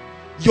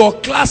 Your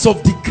class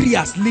of degree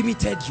has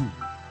limited you.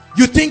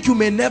 You think you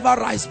may never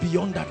rise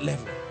beyond that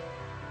level.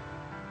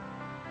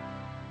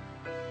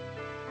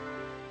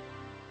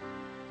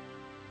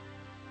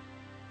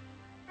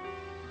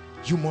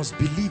 You must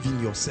believe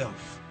in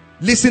yourself.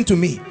 Listen to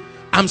me.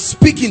 I'm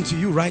speaking to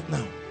you right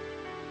now.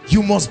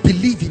 You must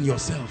believe in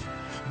yourself.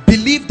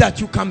 Believe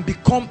that you can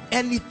become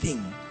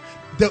anything.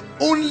 The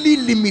only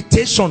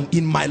limitation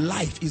in my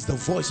life is the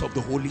voice of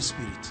the Holy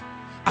Spirit.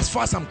 As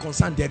far as I'm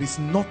concerned, there is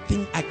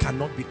nothing I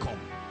cannot become.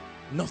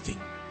 Nothing.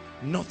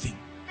 Nothing.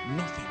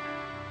 Nothing.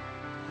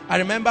 I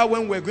remember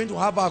when we were going to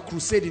have our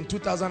crusade in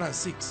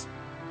 2006.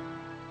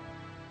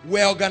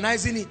 We're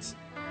organizing it.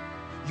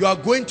 You are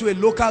going to a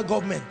local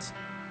government.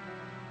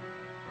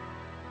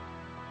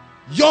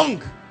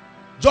 Young,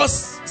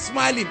 just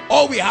smiling.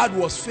 All we had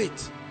was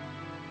faith.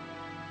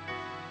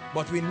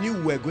 But we knew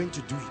we were going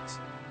to do it.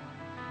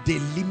 They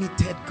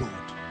limited God.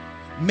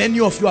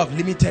 Many of you have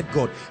limited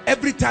God.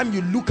 Every time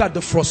you look at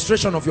the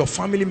frustration of your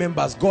family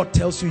members, God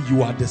tells you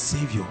you are the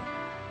Savior.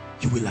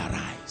 You will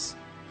arise.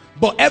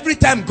 But every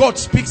time God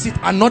speaks it,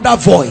 another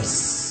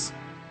voice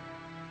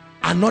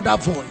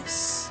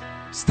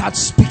starts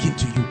speaking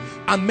to you.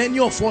 And many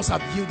of us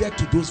have yielded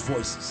to those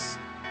voices.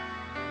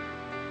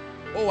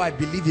 Oh, I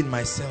believe in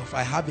myself.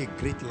 I have a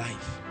great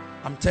life.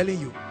 I'm telling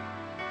you.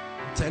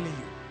 I'm telling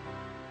you.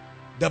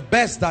 The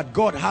best that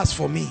God has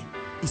for me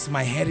is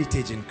my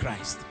heritage in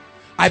Christ.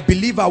 I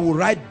believe I will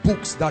write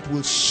books that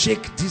will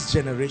shake this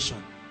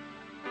generation.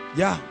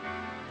 Yeah,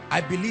 I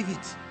believe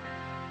it.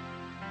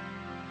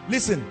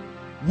 Listen,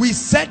 we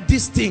said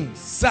these things,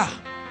 sir,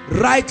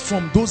 right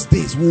from those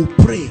days. We'll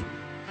pray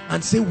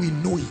and say we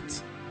know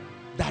it,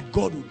 that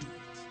God will do it.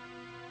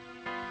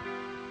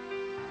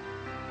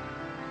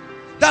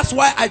 That's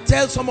why I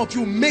tell some of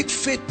you, make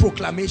faith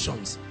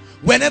proclamations.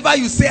 Whenever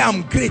you say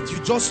I'm great,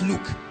 you just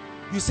look.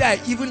 You say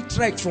I even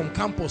trekked from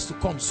campus to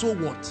come. So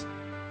what?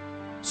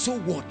 So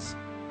what?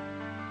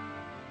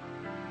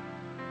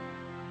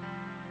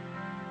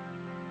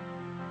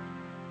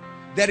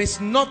 There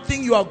is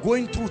nothing you are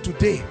going through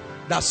today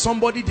that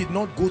somebody did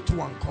not go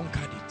through and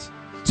conquered it.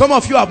 Some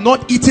of you have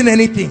not eaten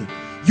anything.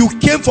 You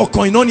came for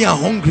koinonia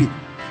hungry.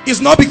 It's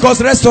not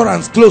because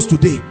restaurants closed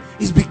today.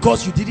 It's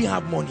because you didn't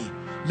have money.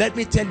 Let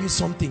me tell you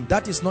something.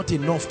 That is not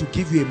enough to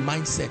give you a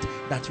mindset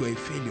that you're a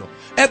failure.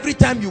 Every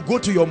time you go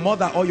to your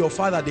mother or your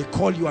father, they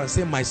call you and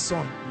say, my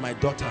son, my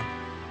daughter.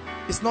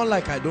 It's not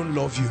like I don't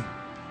love you.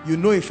 You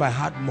know, if I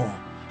had more,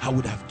 I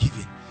would have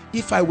given.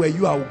 If I were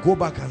you, I would go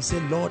back and say,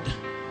 Lord,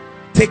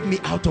 take me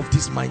out of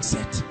this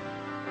mindset.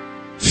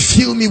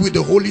 Fill me with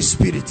the Holy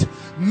Spirit.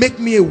 Make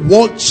me a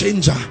world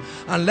changer.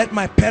 And let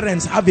my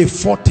parents have a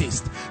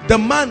foretaste. The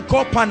man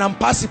called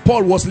Panampasi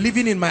Paul was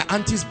living in my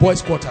auntie's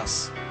boys'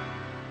 quarters.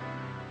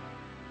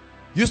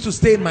 Used to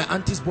stay in my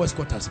auntie's boys'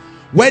 quarters.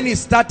 When he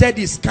started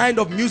his kind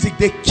of music,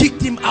 they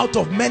kicked him out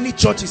of many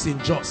churches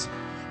in Jos.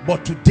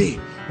 But today,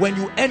 when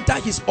you enter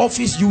his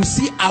office, you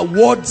see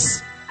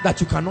awards that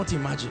you cannot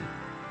imagine.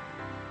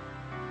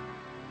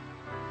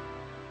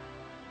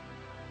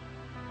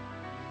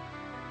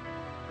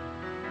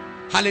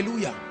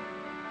 Hallelujah.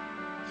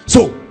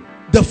 So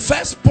the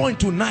first point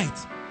tonight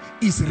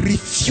is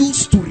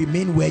refuse to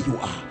remain where you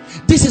are.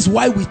 This is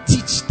why we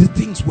teach the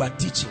things we are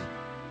teaching.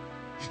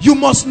 You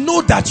must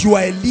know that you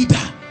are a leader.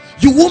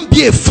 You won't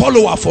be a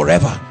follower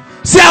forever.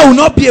 Say, I will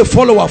not be a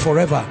follower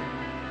forever.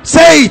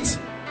 Say it.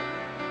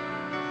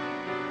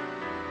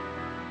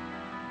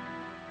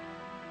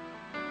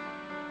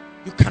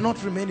 You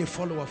cannot remain a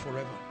follower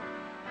forever.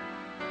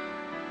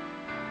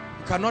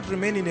 You cannot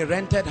remain in a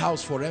rented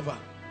house forever.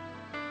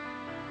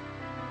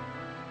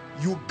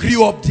 You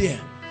grew up there.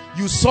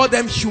 You saw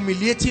them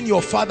humiliating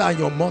your father and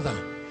your mother.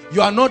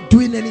 You are not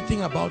doing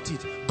anything about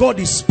it. God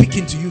is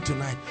speaking to you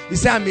tonight. He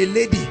said, I'm a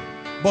lady,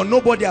 but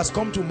nobody has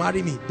come to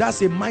marry me.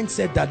 That's a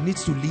mindset that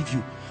needs to leave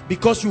you,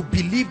 because you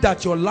believe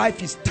that your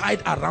life is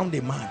tied around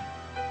a man.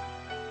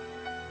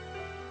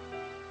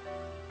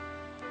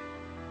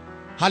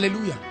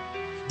 Hallelujah.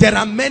 There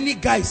are many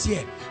guys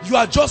here. You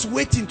are just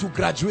waiting to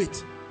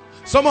graduate.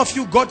 Some of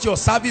you got your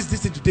service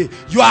this today.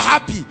 You are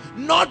happy,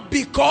 not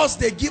because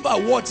they give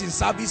awards in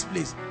service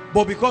place,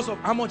 but because of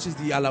how much is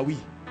the alawi?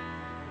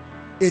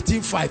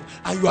 18.5.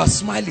 And you are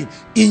smiling.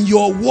 In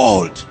your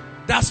world,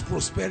 that's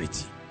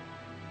prosperity.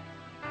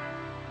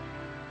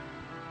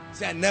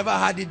 Say, I never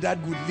had it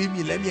that good. Leave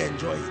me, let me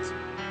enjoy it.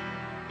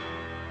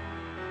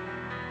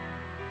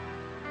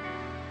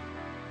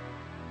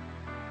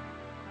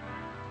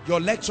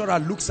 Your lecturer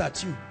looks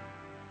at you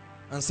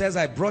and says,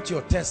 I brought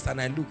your test, and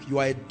I look, you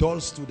are a dull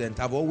student.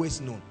 I've always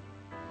known.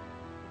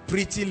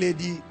 Pretty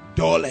lady,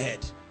 dull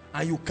head.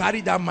 And you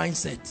carry that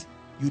mindset.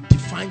 You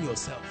define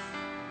yourself.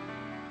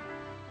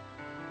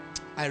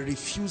 I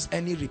refuse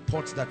any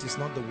report that is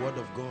not the word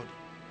of God.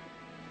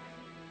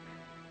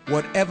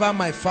 Whatever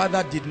my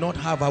father did not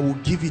have, I will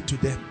give it to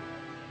them.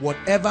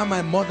 Whatever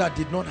my mother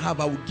did not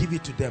have, I will give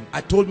it to them. I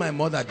told my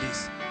mother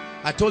this.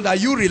 I told her,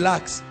 you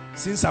relax.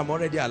 Since I'm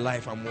already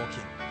alive, I'm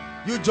walking.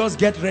 You just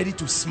get ready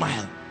to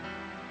smile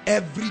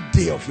every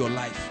day of your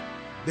life.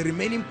 The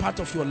remaining part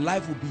of your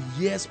life will be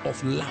years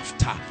of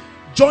laughter.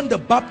 John the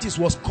Baptist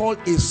was called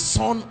a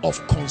son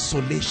of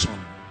consolation.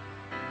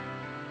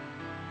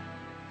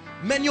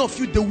 Many of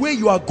you, the way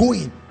you are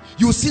going,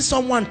 you see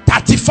someone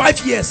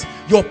 35 years,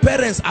 your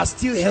parents are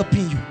still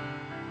helping you.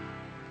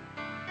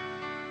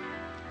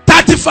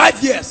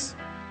 35 years.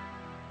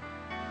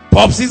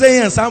 Pops is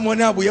here and someone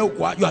you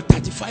are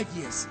 35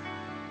 years.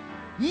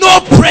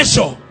 No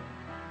pressure.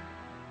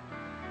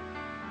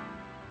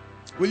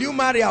 Will you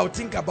marry? I'll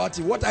think about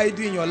it. What are you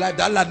doing in your life?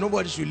 That lad,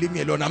 nobody should leave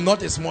me alone. I'm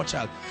not a small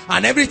child.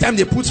 And every time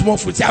they put small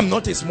food, say, I'm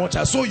not a small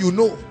child. So you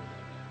know.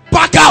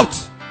 Back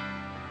out.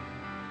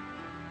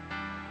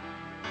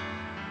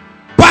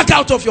 Back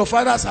out of your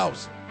father's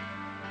house.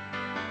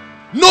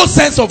 No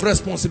sense of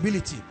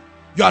responsibility.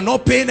 You are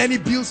not paying any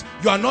bills.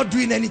 You are not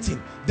doing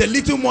anything. The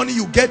little money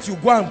you get, you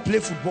go and play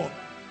football.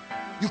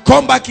 You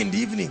come back in the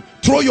evening,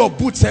 throw your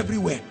boots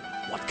everywhere.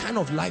 What kind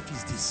of life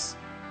is this?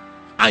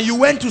 And you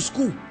went to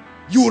school.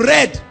 You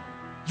read,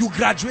 you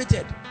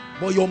graduated,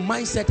 but your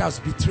mindset has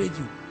betrayed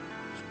you.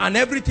 And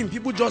everything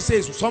people just say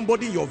is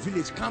somebody in your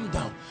village, calm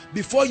down.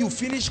 Before you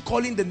finish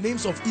calling the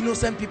names of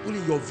innocent people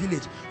in your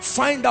village,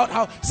 find out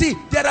how. See,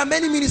 there are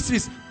many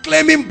ministries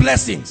claiming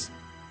blessings.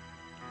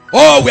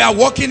 Oh, we are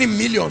working in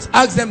millions.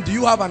 Ask them, do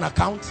you have an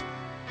account?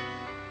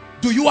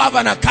 Do you have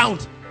an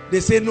account?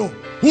 They say no.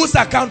 Whose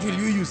account will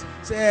you use?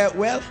 Say,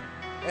 well,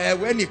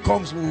 when it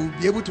comes, we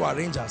will be able to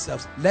arrange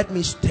ourselves. Let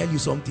me tell you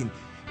something.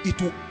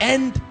 It will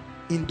end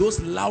in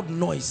those loud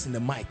noise in the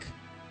mic.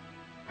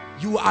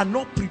 You are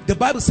not, the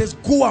Bible says,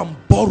 go and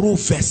borrow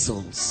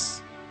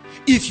vessels.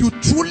 If you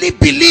truly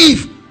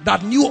believe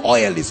that new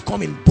oil is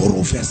coming,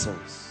 borrow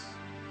vessels.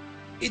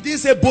 It didn't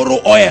say borrow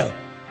oil.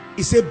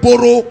 It said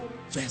borrow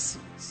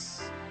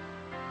vessels.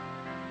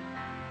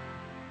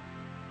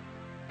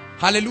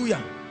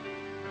 Hallelujah.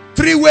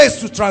 3 ways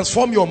to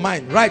transform your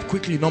mind. Right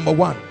quickly. Number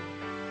 1.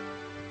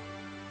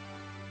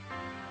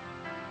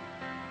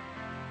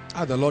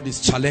 The Lord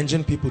is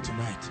challenging people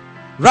tonight.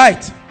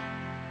 Right.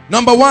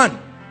 Number 1.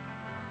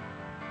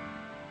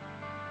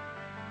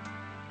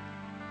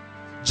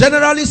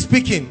 Generally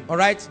speaking, all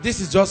right, this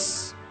is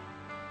just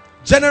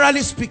generally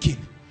speaking,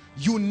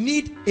 you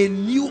need a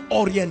new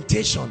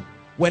orientation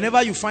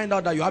whenever you find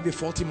out that you have a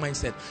faulty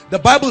mindset. The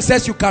Bible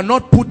says you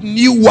cannot put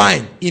new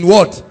wine in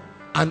what?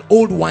 An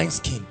old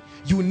wineskin.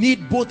 You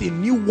need both a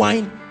new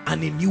wine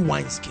and a new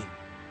wineskin.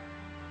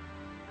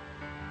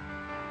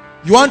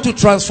 You want to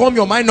transform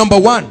your mind. Number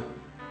one,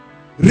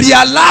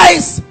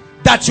 realize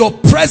that your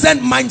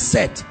present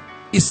mindset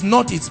is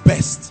not its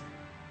best.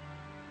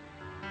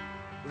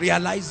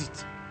 Realize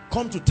it.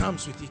 Come to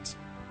terms with it.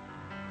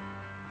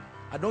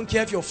 I don't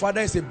care if your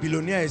father is a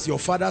billionaire, it's your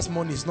father's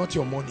money, it's not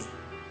your money.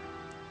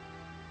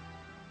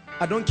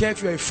 I don't care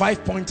if you're a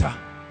 5-pointer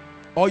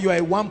or you're a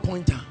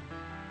 1-pointer.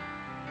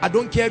 I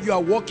don't care if you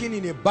are working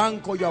in a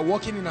bank or you are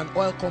working in an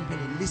oil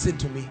company. Listen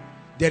to me.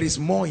 There is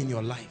more in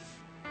your life.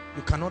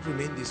 You cannot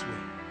remain this way.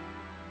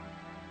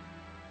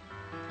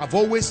 I've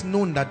always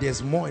known that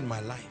there's more in my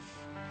life.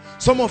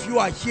 Some of you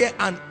are here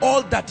and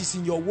all that is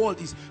in your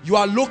world is you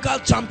are local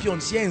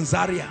champions here in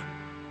Zaria.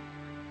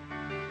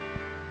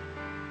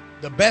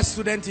 The best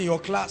student in your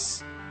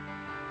class.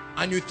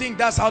 And you think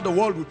that's how the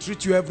world will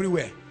treat you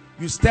everywhere.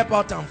 You step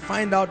out and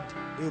find out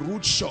a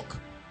rude shock.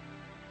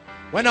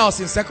 When I was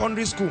in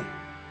secondary school,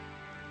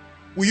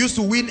 we used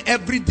to win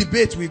every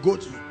debate we go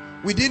to.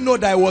 We didn't know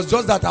that it was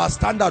just that our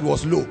standard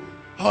was low.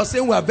 I was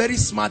saying we are very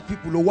smart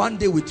people. One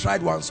day we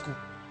tried one school.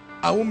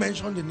 I won't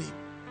mention the name.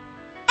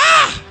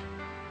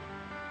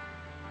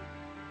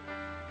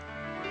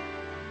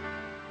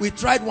 We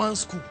tried one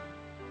school.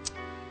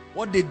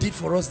 What they did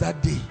for us that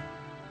day.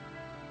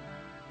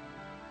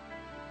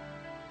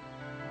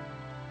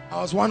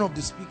 I was one of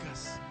the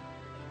speakers.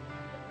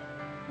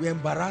 We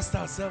embarrassed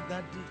ourselves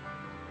that day.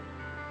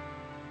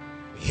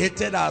 We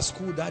hated our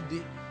school that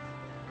day.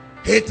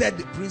 Hated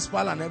the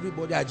principal and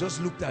everybody. I just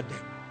looked at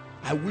them.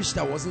 I wished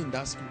I wasn't in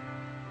that school.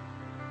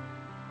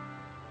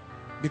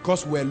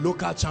 Because we're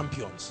local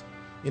champions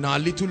in our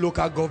little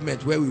local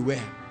government where we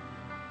were.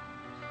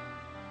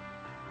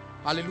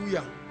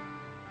 Hallelujah.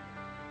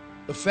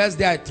 The first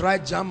day I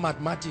tried JAM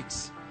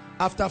mathematics.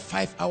 After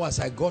 5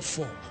 hours I got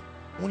 4.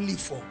 Only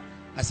 4.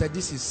 I said,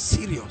 this is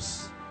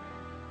serious.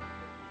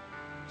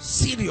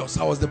 Serious.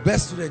 I was the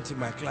best student in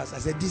my class. I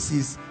said, this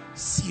is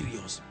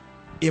serious.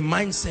 A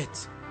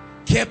mindset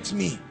kept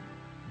me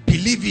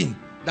believing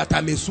that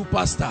I'm a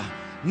superstar.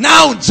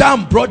 Now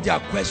JAM brought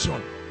their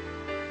question.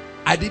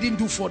 I didn't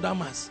do further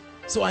maths.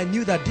 So I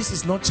knew that this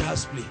is not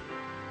child's play.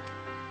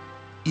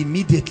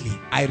 Immediately,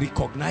 I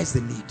recognized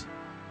the need.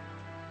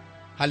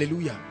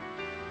 Hallelujah.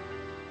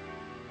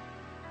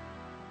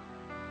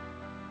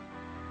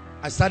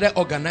 I started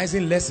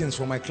organizing lessons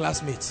for my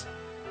classmates.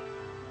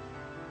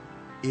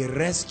 A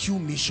rescue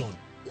mission.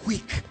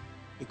 Quick.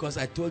 Because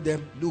I told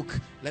them, look,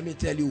 let me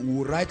tell you,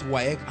 we'll write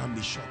WAEC and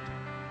be shocked.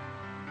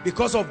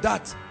 Because of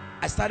that,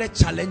 I started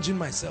challenging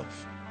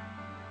myself.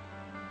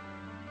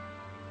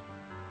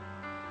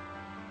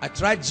 I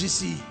tried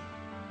GC.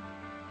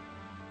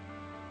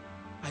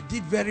 I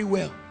did very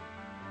well.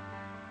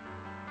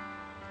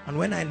 And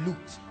when I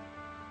looked,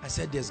 I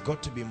said, there's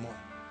got to be more.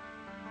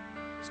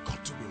 There's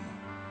got to be more.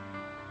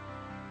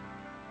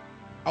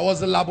 I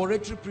was a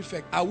laboratory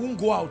prefect. I won't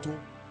go out.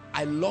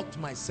 I locked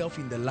myself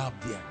in the lab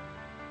there.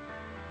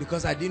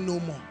 Because I didn't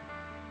know more.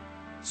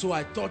 So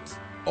I thought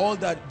all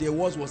that there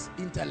was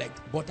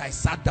intellect. But I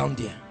sat down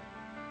there.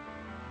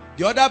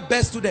 The other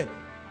best student.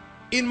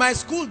 In my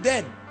school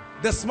then,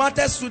 the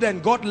smartest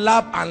student got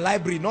lab and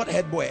library, not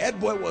head boy. Head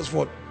boy was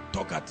for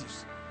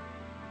talkatives.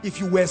 If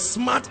you were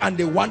smart and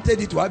they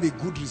wanted it to have a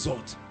good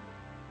result,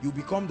 you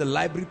become the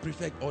library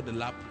prefect or the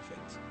lab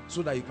prefect,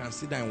 so that you can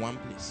sit there in one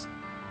place.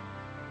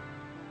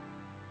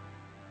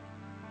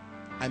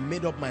 I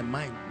made up my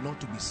mind not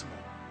to be small.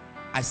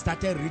 I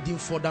started reading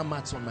further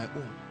maths on my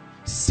own.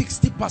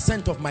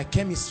 60% of my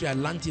chemistry, I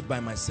learned it by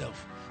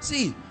myself.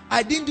 See,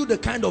 I didn't do the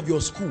kind of your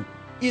school.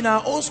 In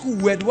our own school,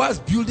 we was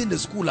building the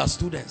school as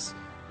students.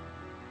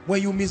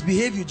 When you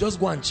misbehave, you just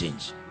go and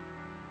change.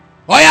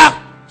 Oh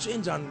yeah,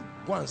 change and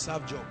go and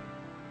serve job.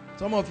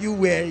 Some of you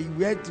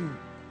went to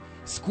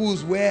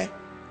schools where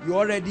you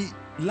already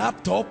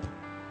laptop.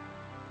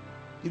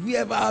 Did we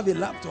ever have a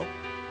laptop?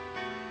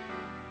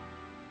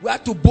 We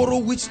had to borrow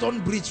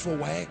Wheatstone Bridge for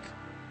WAEC.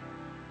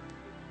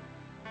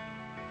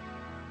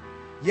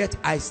 Yet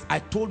I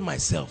told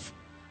myself,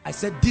 I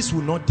said, this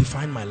will not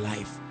define my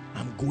life.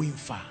 I'm going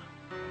far.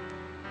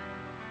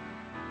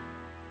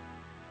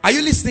 Are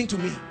you listening to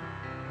me?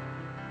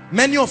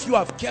 Many of you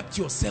have kept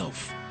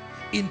yourself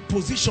in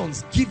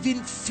positions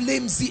giving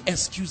flimsy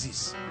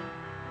excuses.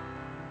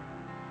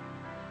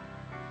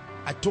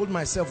 I told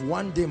myself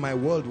one day my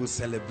world will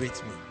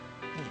celebrate me.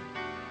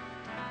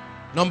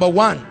 Number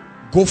one,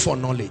 go for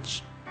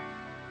knowledge.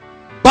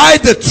 Buy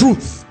the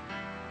truth.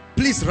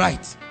 Please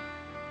write.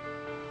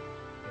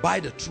 Buy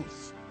the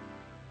truth.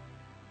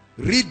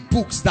 Read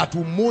books that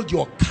will mold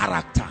your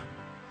character.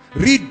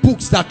 Read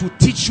books that will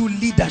teach you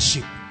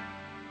leadership.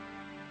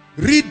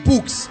 Read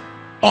books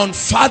on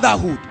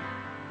fatherhood.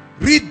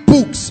 Read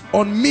books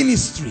on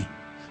ministry.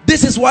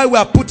 This is why we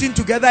are putting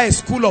together a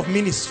school of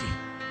ministry.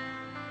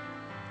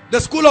 The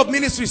school of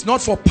ministry is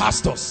not for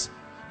pastors.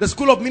 The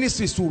school of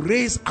ministry is to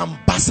raise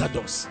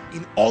ambassadors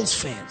in all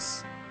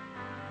spheres.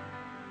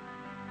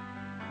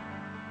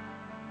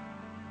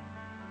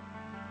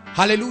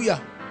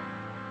 Hallelujah.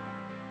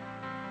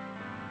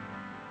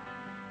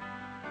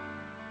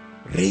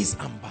 Raise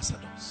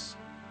ambassadors.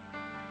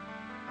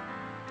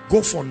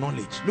 Go for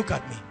knowledge. Look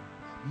at me.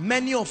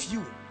 Many of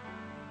you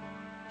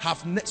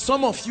have,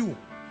 some of you,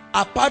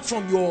 apart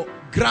from your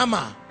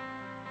grammar,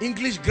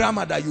 English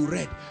grammar that you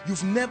read,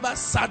 you've never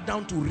sat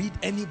down to read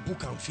any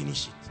book and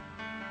finish it.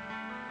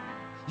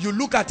 You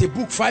look at a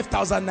book,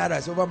 5,000 naira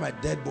is over my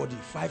dead body.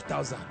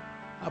 5,000.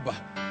 Abba,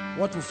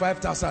 what will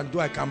 5,000 do?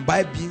 I can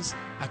buy beans,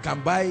 I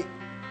can buy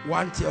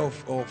 1 tier of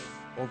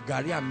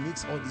gari and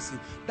mix all this in.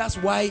 That's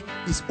why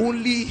it's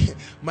only,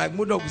 my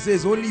mother will say,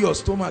 it's only your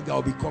stomach that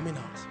will be coming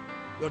out.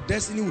 Your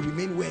destiny will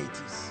remain where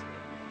it is.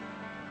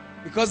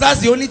 Because that's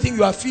the only thing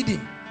you are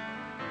feeding.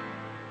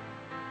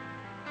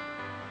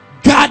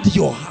 Guard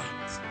your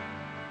heart.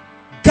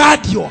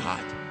 Guard your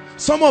heart.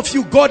 Some of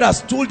you, God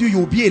has told you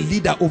you'll be a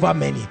leader over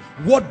many.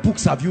 What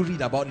books have you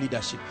read about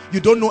leadership? You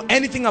don't know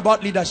anything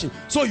about leadership.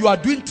 So you are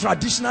doing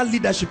traditional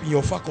leadership in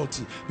your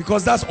faculty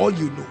because that's all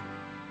you know.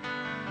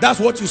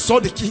 That's what you saw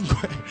the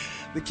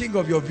king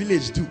of your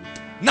village do.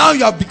 Now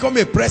you have become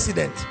a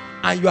president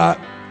and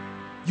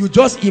you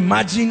just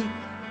imagine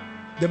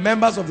the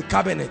members of the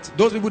cabinet,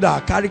 those people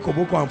that are carry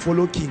koboko and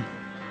follow king.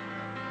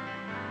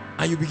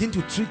 And you begin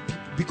to treat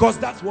people because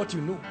that's what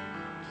you know.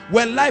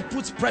 When life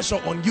puts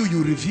pressure on you,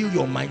 you reveal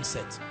your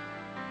mindset.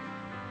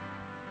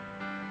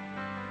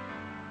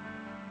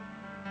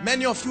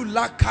 Many of you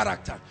lack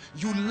character.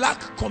 You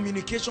lack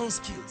communication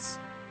skills.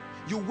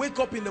 You wake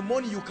up in the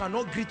morning, you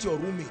cannot greet your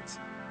roommate.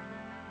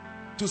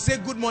 To say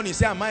good morning,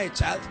 say, am I a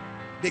child?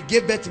 They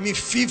gave birth to me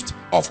 5th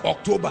of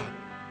October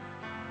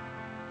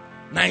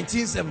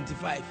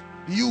 1975.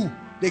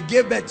 They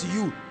gave birth to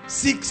you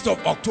 6th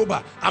of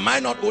October. Am I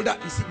not older?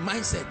 You see,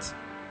 mindset.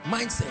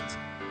 Mindset.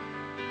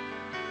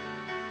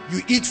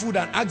 You eat food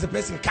and ask the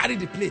person, carry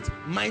the plate.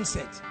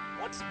 Mindset.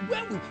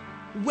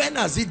 When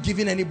has it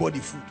given anybody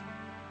food?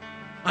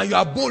 And you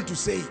are bold to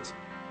say it.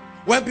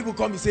 When people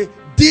come and say,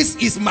 this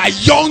is my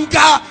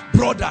younger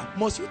brother,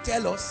 must you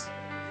tell us?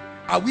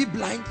 Are we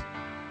blind?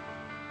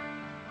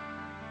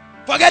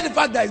 Forget the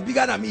fact that he's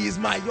bigger than me. He's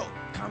my young.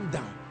 Calm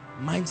down.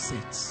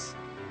 Mindsets.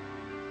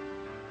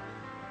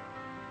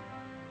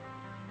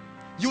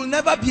 You'll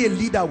never be a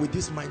leader with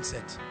this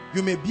mindset.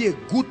 You may be a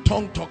good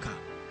tongue talker.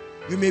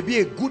 You may be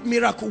a good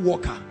miracle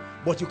worker,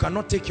 but you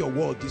cannot take your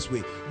world this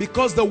way.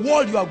 Because the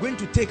world you are going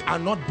to take are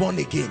not born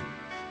again.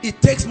 It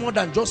takes more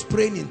than just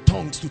praying in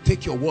tongues to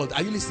take your world.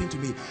 Are you listening to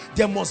me?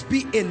 There must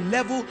be a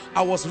level.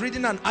 I was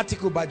reading an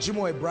article by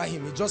Jimo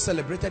Ibrahim. He just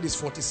celebrated his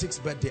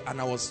 46th birthday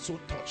and I was so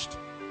touched.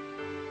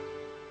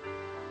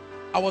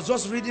 I was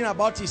just reading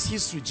about his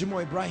history,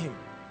 Jimo Ibrahim.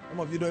 Some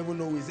of you don't even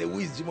know who he is. Who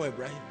is Jimo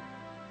Ibrahim?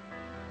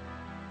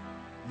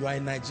 You are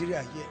in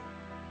Nigeria here.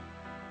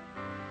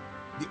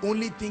 The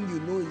only thing you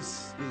know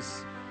is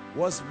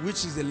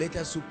which is the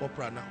latest soap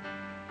opera now.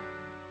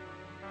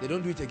 They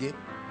don't do it again.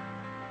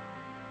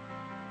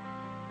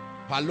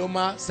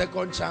 Paloma,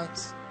 Second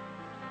Chance.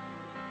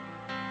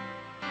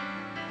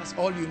 That's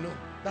all you know.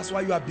 That's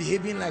why you are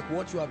behaving like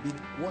what you have been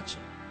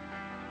watching.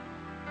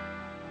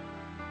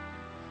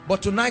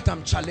 But tonight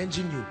I'm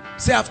challenging you.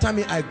 Say after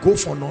me, I go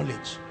for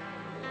knowledge.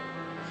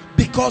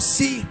 Because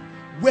see,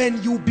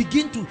 when you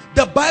begin to,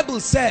 the Bible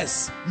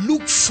says,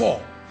 Luke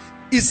 4,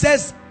 it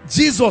says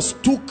Jesus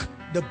took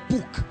the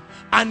book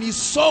and he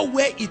saw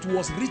where it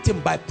was written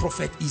by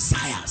prophet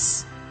Isaiah.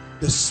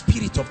 The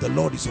Spirit of the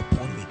Lord is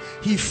upon me.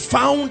 He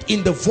found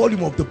in the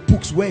volume of the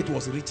books where it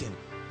was written.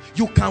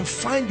 You can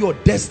find your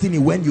destiny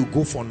when you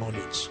go for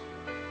knowledge.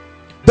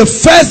 The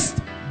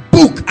first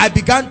book I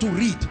began to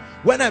read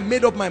when I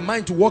made up my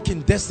mind to walk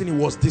in destiny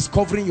was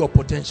Discovering Your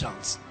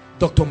Potentials.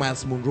 Dr.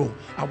 Miles Monroe.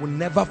 I will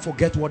never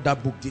forget what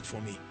that book did for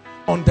me.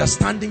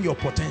 Understanding your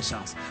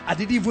potentials. I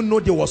didn't even know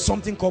there was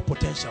something called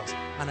potentials.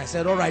 And I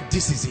said, all right,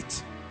 this is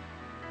it.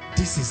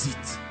 This is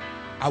it.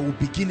 I will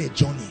begin a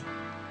journey.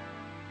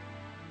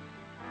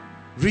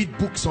 Read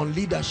books on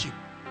leadership.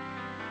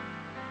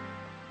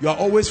 You are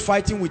always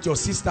fighting with your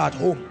sister at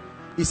home.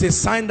 It's a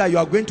sign that you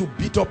are going to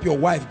beat up your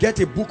wife. Get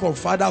a book on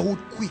fatherhood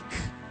quick.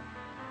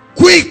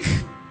 Quick!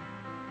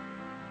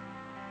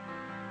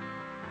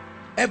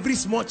 Every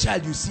small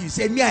child you see, you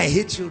say, me, I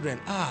hate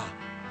children.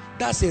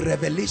 That's a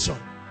revelation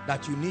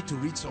that you need to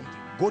read something.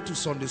 Go to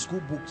Sunday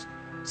school books,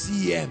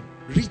 CEM,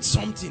 read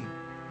something.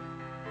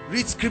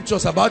 Read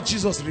scriptures about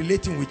Jesus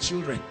relating with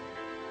children.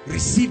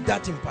 Receive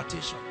that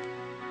impartation.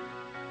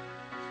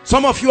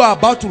 Some of you are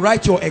about to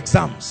write your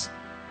exams.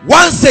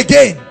 Once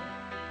again,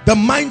 the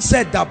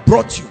mindset that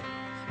brought you.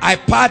 I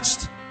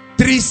patched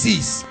 3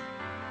 C's,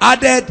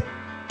 added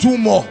 2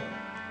 more,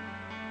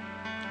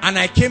 and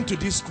I came to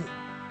this school.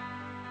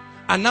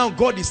 And now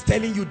God is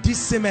telling you this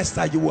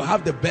semester you will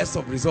have the best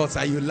of results,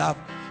 and you laugh.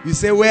 You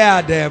say, where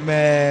are them?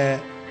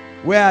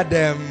 Where are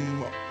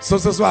them? So.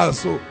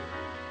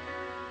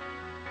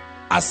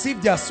 As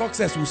if their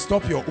success will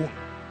stop your own.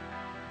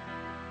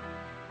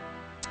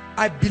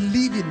 I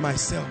believe in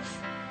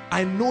myself.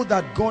 I know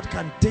that God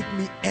can take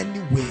me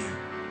anywhere.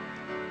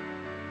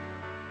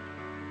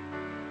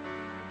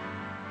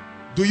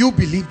 Do you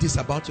believe this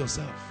about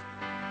yourself?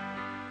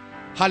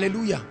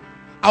 Hallelujah.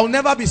 I'll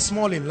never be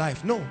small in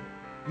life. No,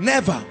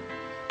 never.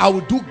 I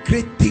will do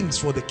great things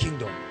for the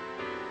kingdom.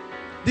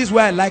 This is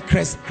why I like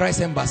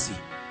Christ Embassy.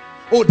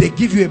 Oh, they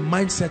give you a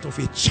mindset of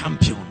a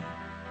champion.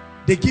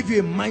 They give you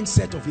a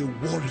mindset of a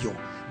warrior.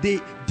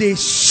 They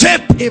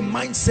shape a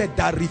mindset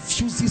that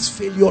refuses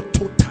failure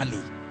totally.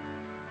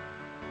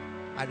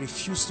 I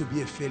refuse to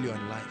be a failure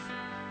in life.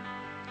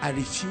 I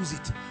refuse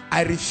it.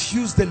 I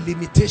refuse the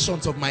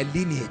limitations of my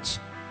lineage.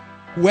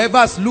 Whoever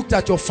has looked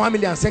at your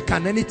family and said,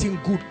 can anything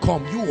good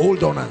come? You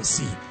hold on and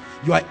see.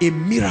 You are a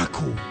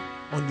miracle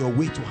on your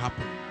way to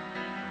happen.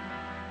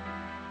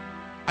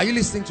 Are you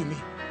listening to me?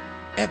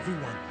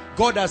 Everyone.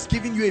 God has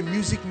given you a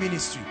music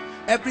ministry.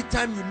 Every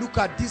time you look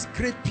at these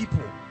great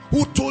people,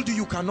 who told you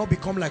you cannot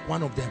become like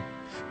one of them?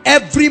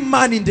 Every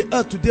man in the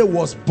earth today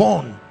was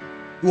born.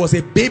 He was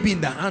a baby in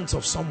the hands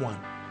of someone.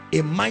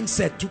 A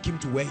mindset took him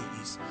to where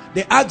he is.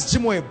 They asked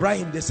Jimo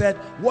Ibrahim, they said,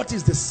 what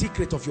is the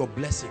secret of your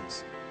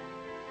blessings?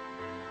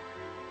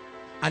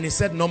 And he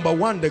said, number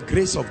one, the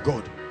grace of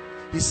God.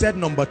 He said,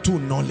 number two,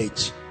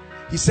 knowledge.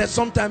 He said,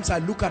 sometimes I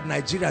look at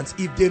Nigerians,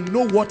 if they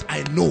know what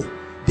I know,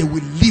 they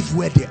will live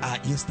where they are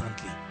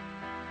instantly.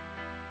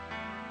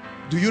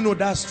 Do you know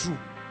that's true?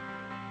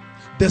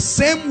 The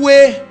same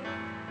way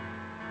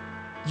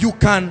you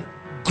can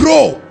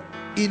grow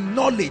in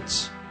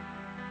knowledge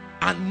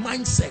and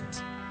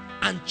mindset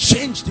and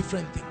change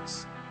different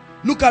things.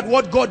 Look at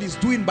what God is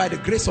doing by the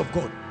grace of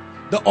God.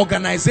 The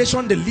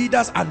organization, the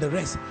leaders and the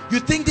rest. You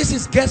think this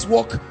is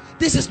guesswork?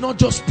 This is not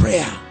just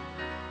prayer.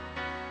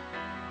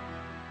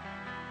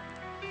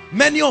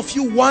 Many of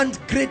you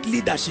want great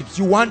leaderships.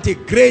 You want a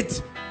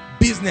great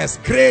business,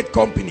 great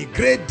company,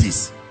 great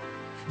this.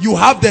 You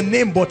have the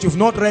name, but you've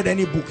not read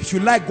any book. If you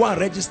like, go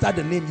and register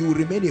the name. You will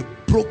remain a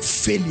broke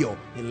failure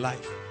in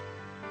life.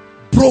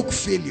 Broke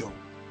failure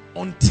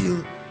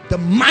until the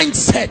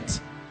mindset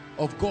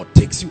of God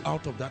takes you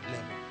out of that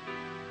level.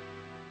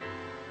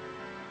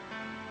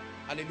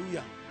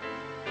 Hallelujah.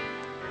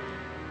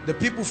 The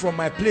people from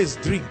my place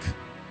drink.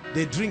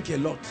 They drink a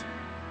lot.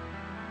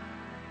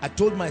 I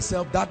told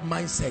myself that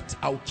mindset,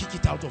 I'll kick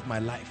it out of my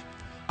life.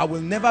 I will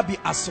never be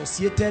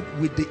associated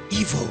with the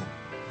evil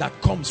that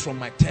comes from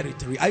my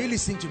territory. Are you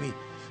listening to me?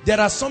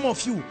 There are some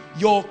of you,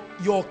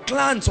 your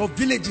clans or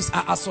villages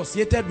are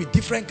associated with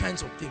different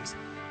kinds of things.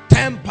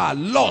 Temper,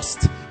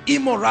 lust,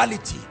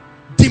 immorality,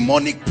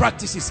 demonic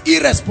practices,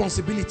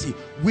 irresponsibility.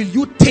 Will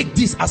you take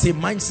this as a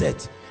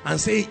mindset and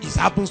say it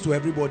happens to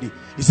everybody?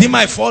 Is it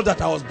my fault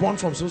that I was born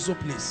from so-so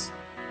place?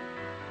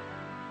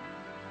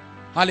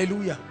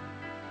 Hallelujah.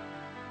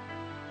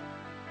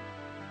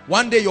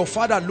 One day your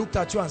father looked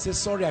at you and said,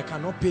 sorry, I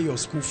cannot pay your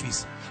school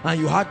fees. And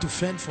you had to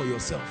fend for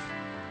yourself.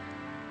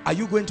 Are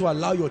you going to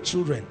allow your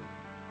children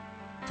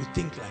to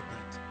think like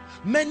that?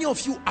 Many of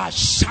you are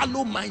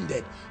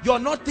shallow-minded. You're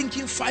not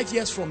thinking 5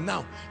 years from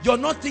now. You're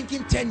not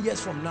thinking 10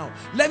 years from now.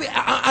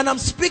 And I'm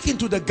speaking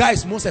to the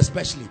guys most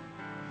especially.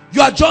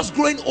 You are just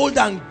growing old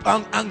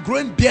and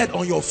growing beard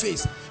on your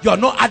face. You are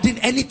not adding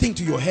anything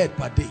to your head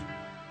per day.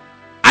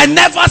 I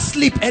never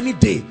sleep any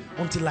day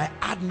until I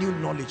add new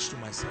knowledge to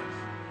myself.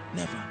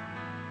 Never.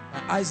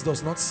 My eyes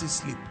does not see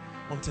sleep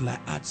until I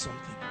add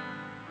something.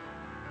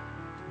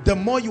 The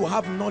more you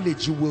have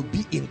knowledge, you will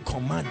be in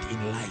command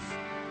in life.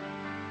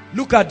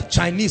 Look at the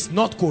Chinese,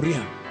 North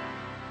Korea.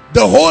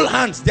 The whole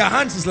hands, their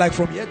hands is like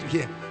from here to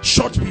here.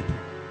 Short people.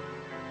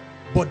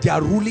 But they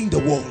are ruling the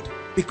world.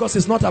 Because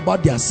it's not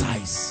about their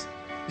size.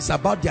 It's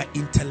about their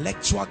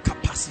intellectual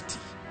capacity.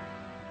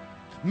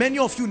 Many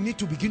of you need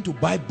to begin to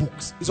buy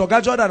books. Is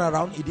Oga Jordan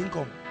around? He didn't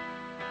come.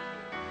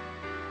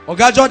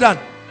 Oga Jordan,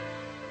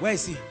 where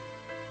is he?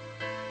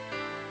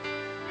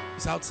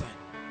 He's outside.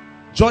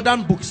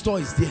 Jordan bookstore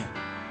is there.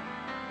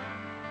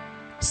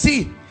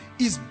 See,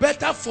 it's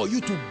better for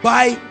you to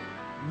buy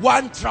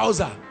one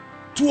trouser,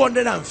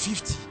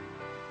 250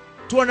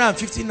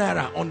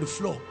 naira on the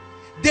floor.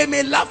 They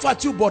may laugh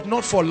at you, but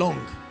not for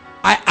long.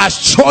 I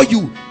assure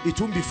you, it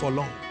won't be for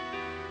long.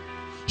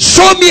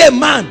 Show me a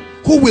man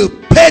who will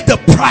pay the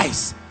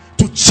price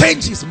to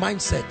change his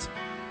mindset.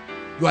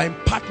 You are in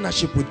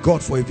partnership with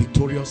God for a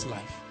victorious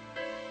life.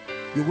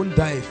 You won't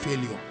die a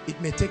failure.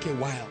 It may take a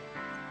while.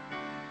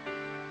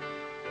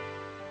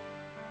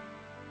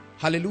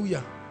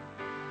 Hallelujah.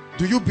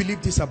 Do you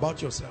believe this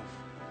about yourself?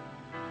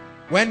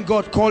 When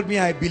God called me,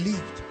 I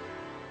believed.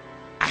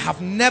 I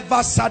have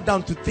never sat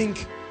down to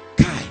think,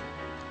 Kai,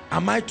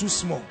 am I too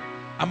small?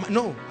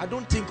 No, I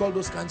don't think all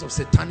those kinds of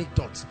satanic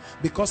thoughts.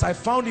 Because I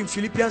found in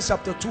Philippians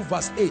chapter 2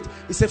 verse 8,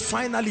 it said,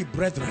 finally,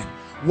 brethren,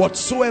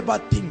 whatsoever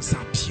things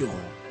are pure,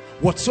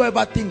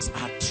 whatsoever things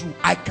are true,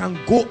 I can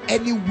go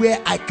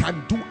anywhere, I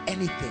can do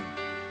anything.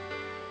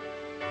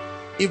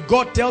 If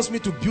God tells me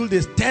to build a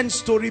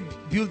 10-story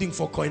building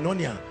for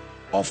Koinonia,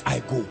 off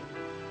I go.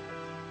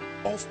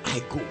 Off I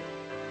go.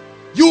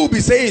 You will be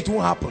saying it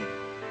won't happen.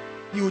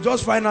 You will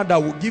just find out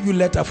that we'll give you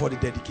letter for the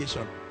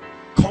dedication.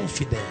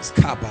 Confidence.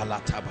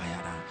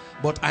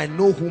 But I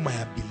know whom I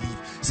have believed.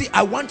 See,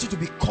 I want you to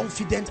be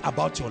confident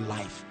about your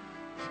life.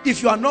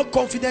 If you are not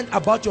confident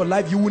about your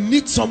life, you will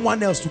need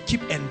someone else to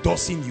keep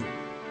endorsing you.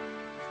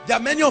 There are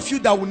many of you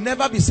that will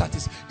never be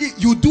satisfied.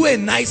 You do a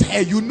nice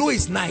hair, you know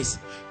it's nice.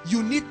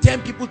 You need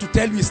 10 people to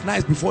tell you it's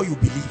nice before you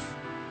believe.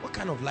 What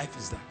kind of life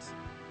is that?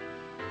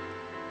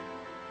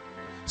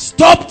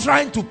 Stop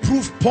trying to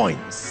prove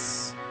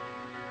points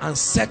and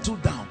settle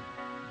down.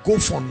 Go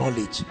for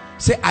knowledge.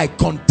 Say, I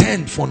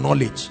contend for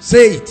knowledge.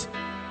 Say it.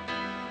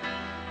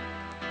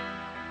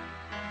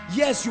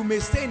 Yes, you may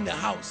stay in the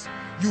house.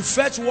 You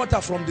fetch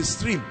water from the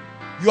stream.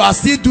 You are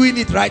still doing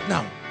it right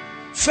now.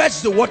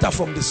 Fetch the water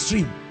from the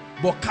stream,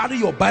 but carry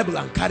your Bible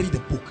and carry the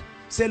book.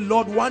 Say,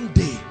 Lord, one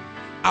day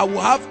I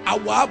will have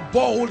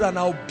boreholes, and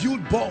I'll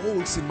build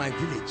boreholes in my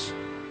village.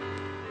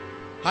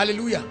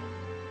 Hallelujah.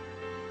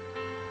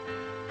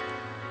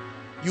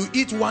 You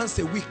eat once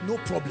a week, no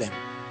problem.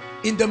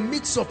 In the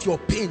midst of your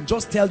pain,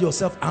 just tell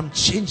yourself, I'm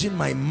changing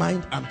my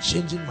mind, I'm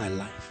changing my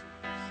life.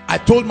 I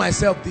told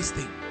myself this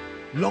thing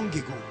long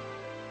ago.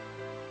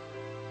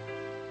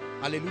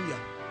 Hallelujah.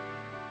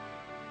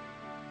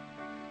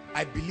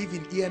 I believe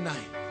in E&I.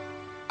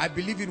 I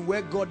believe in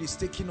where God is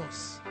taking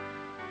us.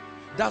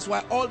 That's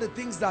why all the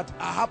things that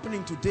are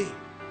happening today,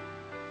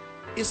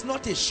 it's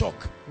not a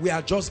shock. We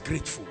are just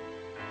grateful.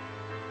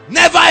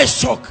 Never a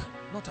shock.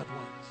 Not at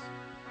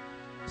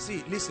once.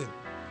 See, listen.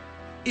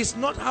 It's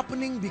not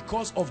happening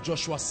because of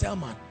Joshua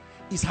Selman.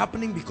 It's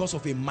happening because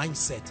of a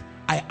mindset.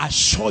 I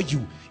assure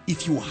you,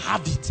 if you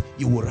have it,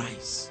 you will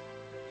rise.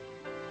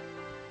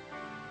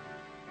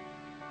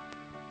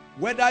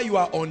 Whether you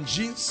are on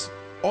jeans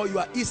or you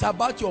are, it's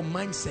about your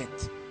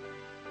mindset.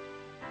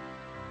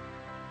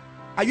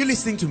 Are you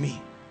listening to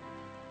me?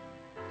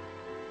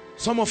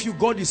 Some of you,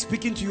 God is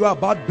speaking to you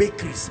about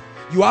bakeries.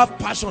 You have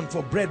passion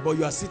for bread, but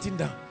you are sitting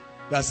down.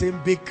 You are saying,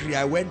 bakery,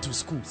 I went to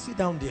school. Sit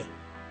down there.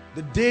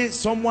 The day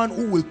someone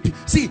who will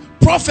see,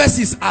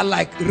 prophecies are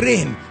like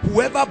rain.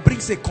 Whoever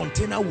brings a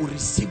container will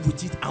receive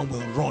with it and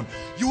will run.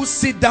 You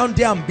sit down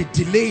there and be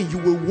delaying. You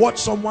will watch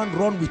someone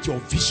run with your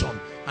vision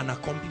and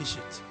accomplish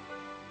it.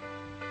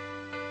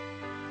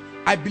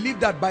 I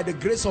believe that by the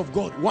grace of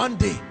God, one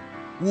day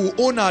we will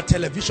own our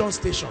television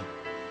station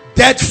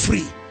debt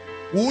free.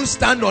 We won't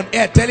stand on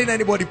air telling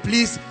anybody,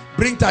 please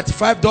bring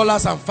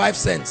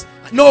 $35.05.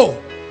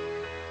 No.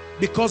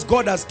 Because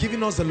God has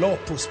given us the law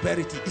of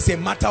prosperity. It's a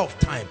matter of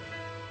time.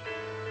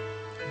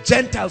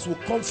 Gentiles will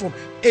come from,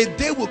 a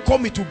day will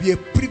come, it will be a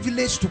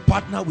privilege to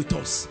partner with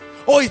us.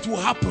 Oh, it will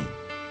happen.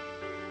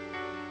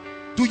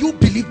 Do you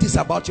believe this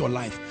about your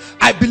life?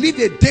 I believe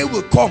a day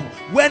will come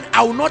when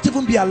I will not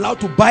even be allowed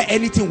to buy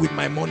anything with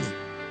my money.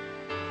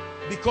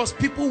 Because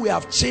people we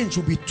have changed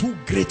will be too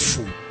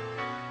grateful.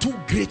 Too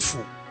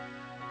grateful.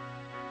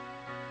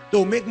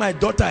 They'll make my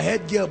daughter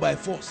head girl by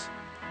force.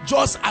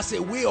 Just as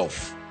a way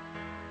of,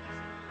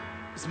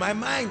 it's my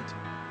mind.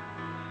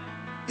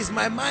 It's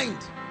my mind.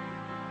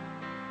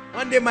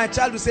 One day my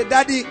child will say,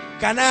 Daddy,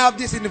 can I have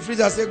this in the fridge?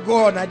 I say,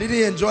 go on, I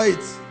didn't enjoy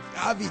it.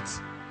 Have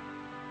it.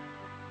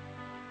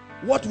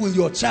 What will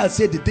your child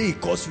say the day he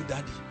calls you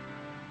daddy?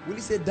 Will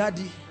he say,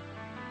 Daddy,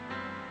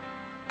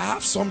 I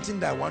have something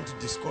that I want to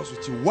discuss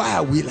with you. Why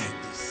are we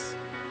like this?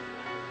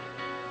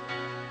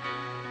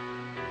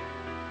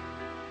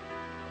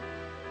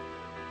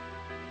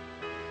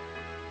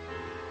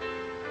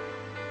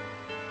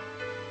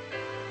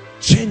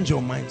 Change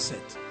your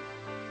mindset.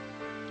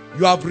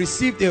 You have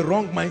received a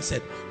wrong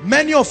mindset.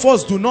 Many of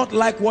us do not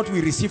like what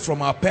we receive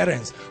from our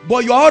parents,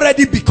 but you are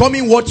already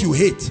becoming what you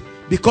hate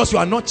because you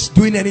are not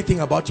doing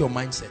anything about your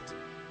mindset.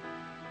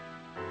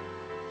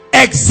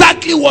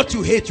 Exactly what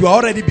you hate, you are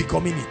already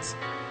becoming it.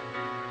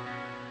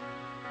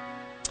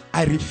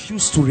 I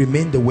refuse to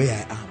remain the way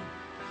I am.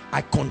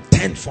 I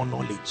contend for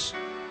knowledge.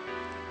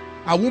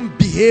 I won't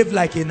behave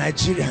like a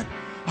Nigerian.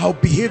 I'll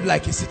behave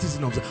like a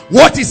citizen of the.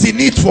 What is in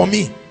it for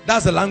me?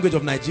 That's the language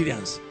of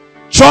Nigerians.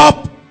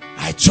 Chop,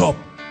 I chop.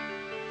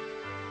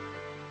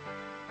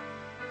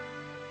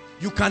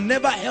 You can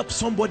never help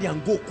somebody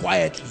and go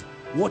quietly.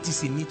 What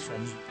is in it for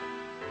me?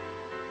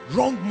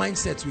 Wrong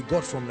mindsets we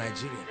got from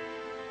Nigeria.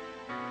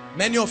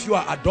 Many of you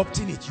are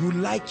adopting it. You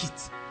like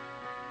it.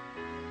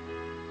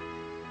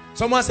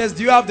 Someone says,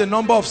 do you have the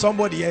number of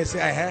somebody here?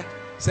 Say, I have.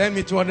 Send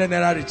me 200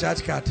 naira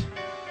recharge card.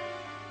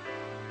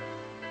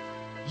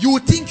 You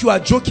think you are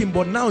joking,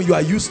 but now you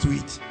are used to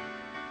it.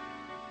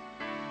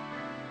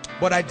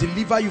 But I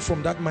deliver you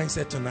from that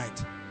mindset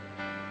tonight.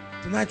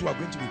 Tonight we are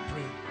going to be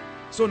praying.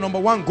 So number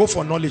one, go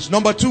for knowledge.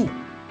 Number two,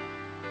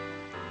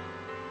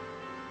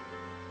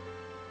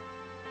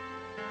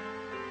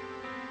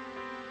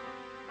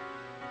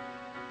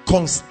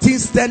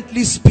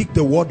 consistently speak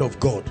the word of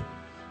God.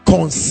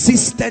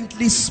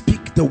 Consistently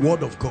speak the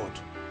word of God.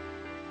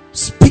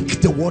 Speak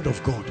the word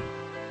of God.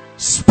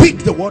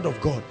 Speak the word of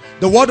God.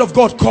 The word of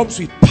God comes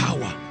with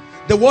power.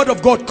 The word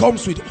of God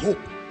comes with hope.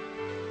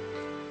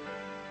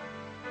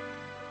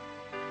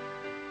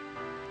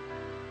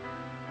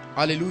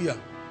 Hallelujah.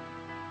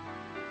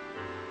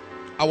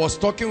 I was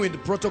talking with the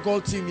protocol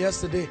team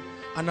yesterday,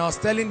 And I was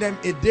telling them,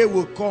 a day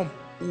will come,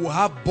 we will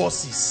have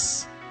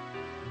bosses.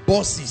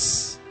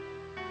 Bosses.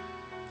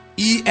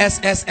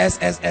 E-S-S-S-S-S-S-S-S.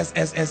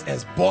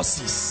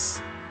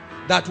 Bosses.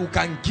 That we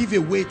can give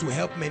away to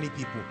help many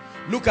people.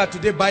 Look at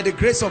today, by the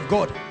grace of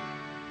God,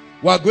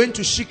 we are going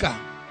to Shika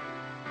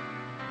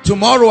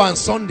tomorrow and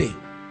Sunday.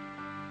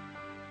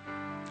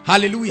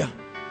 Hallelujah.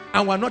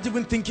 And we're not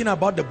even thinking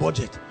about the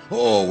budget.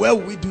 Oh, where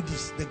will we do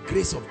this? The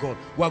grace of God.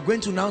 We are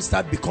going to now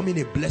start becoming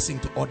a blessing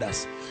to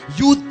others.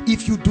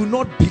 If you do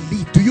not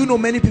believe, do you know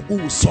many people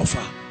will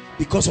suffer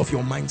because of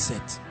your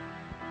mindset?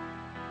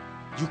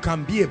 You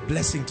can be a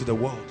blessing to the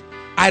world.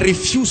 I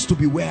refuse to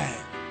be where I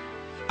am.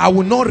 I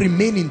will not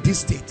remain in this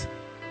state.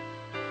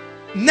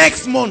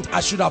 Next month,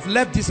 I should have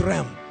left this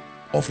realm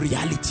of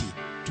reality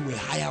to a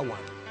higher one.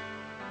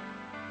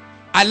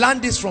 I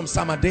learned this from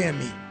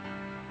Samadeyemi.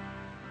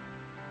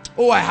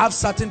 Oh, I have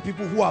certain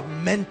people who have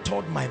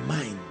mentored my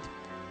mind.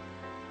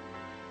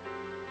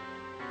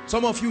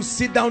 Some of you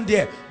sit down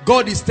there.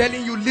 God is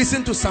telling you,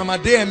 listen to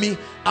Samadeyemi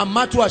and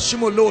Matu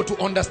Ashimolo to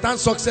understand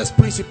success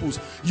principles.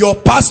 Your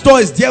pastor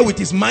is there with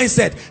his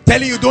mindset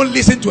telling you don't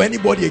listen to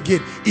anybody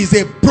again. He's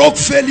a broke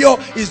failure.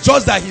 It's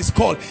just that he's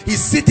called.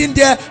 He's sitting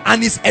there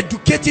and he's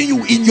educating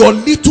you in your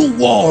little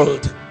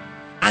world.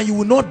 And you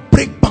will not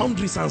break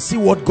boundaries and see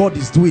what God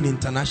is doing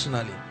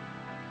internationally.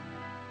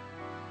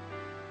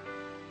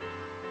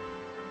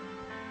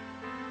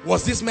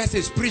 Was this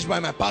message preached by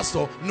my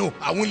pastor? No,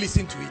 I won't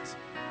listen to it.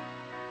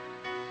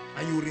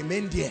 And you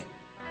remain there.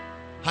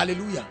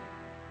 Hallelujah.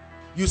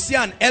 You see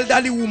an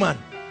elderly woman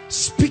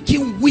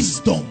speaking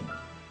wisdom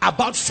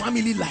about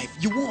family life.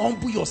 You won't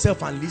humble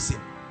yourself and listen.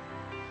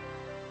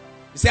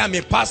 You say, I'm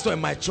a pastor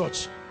in my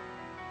church.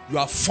 You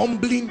are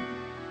fumbling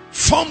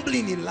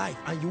in life,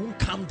 and you won't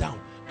calm down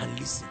and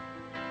listen.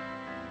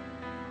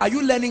 Are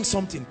you learning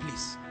something,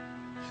 please?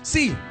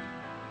 See,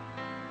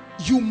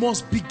 you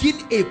must begin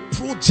a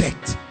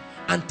project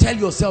and tell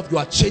yourself you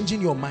are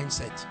changing your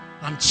mindset.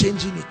 I'm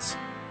changing it.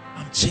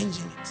 I'm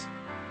changing it.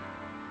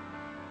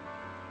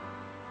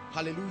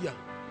 Hallelujah.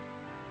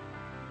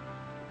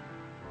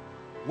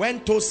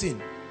 When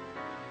Tosin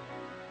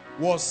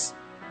was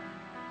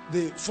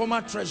the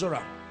former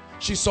treasurer,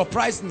 she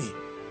surprised me.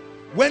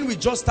 When we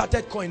just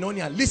started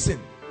Koinonia, listen,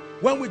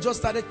 when we just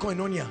started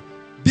Koinonia,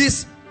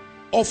 these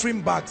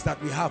offering bags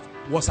that we have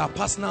was her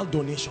personal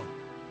donation.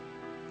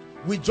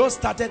 We just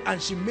started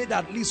and she made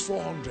at least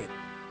 400.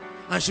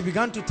 And she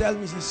began to tell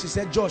me, she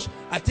said, Josh,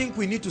 I think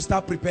we need to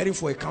start preparing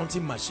for a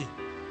counting machine.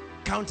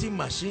 Counting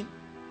machine?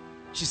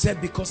 She said,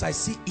 because I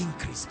see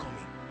increase coming.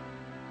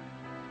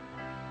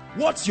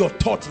 What's your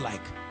thought like?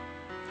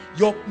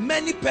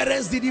 Many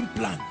parents didn't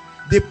plan.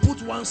 They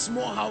put one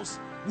small house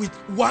with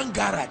one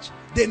garage.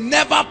 They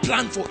never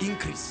planned for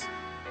increase.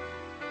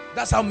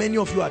 That's how many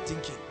of you are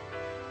thinking.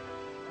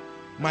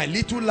 My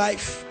little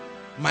life,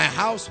 my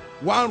house,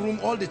 one room,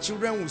 all the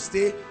children will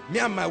stay. Me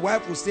and my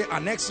wife will stay.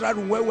 An extra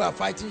room where we are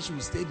fighting, she will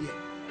stay there.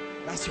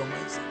 That's your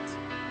mindset.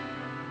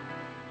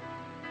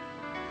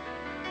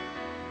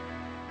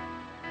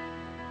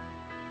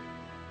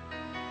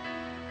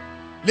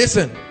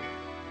 Listen.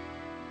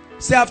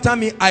 Say after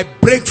me, I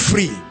break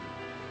free.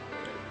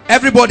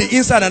 Everybody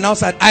inside and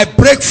outside, I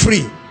break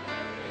free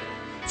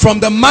from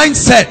the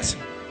mindset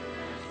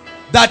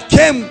that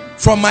came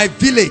from my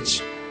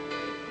village,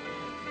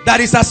 that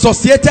is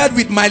associated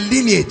with my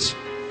lineage.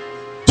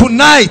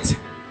 Tonight,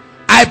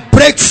 I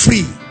break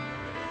free.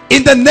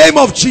 In the name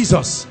of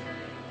Jesus,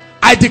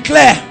 I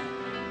declare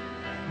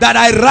that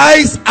I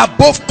rise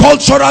above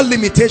cultural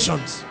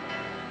limitations.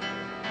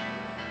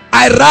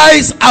 I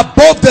rise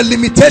above the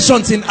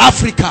limitations in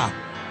Africa.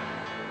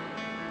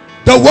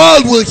 The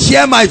world will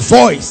hear my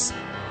voice.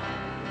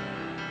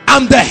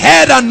 I'm the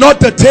head and not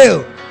the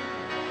tail.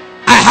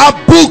 I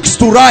have books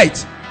to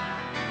write.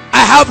 I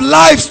have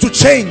lives to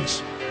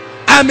change.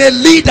 I'm a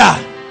leader.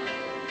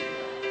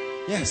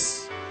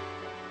 Yes.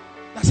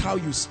 That's how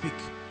you speak.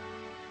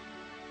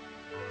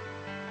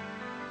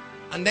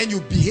 And then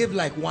you behave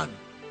like one.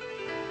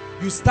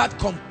 You start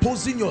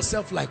composing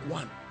yourself like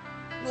one.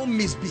 No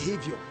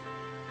misbehavior.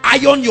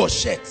 Iron your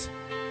shirt.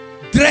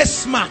 Dress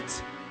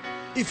smart.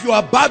 If you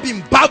are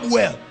babbing, bab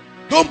well.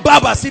 Don't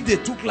bab as if they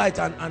took light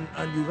and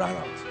you ran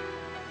out.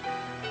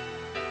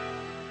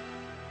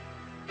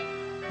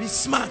 Be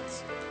smart.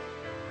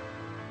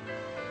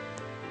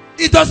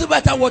 It doesn't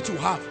matter what you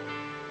have.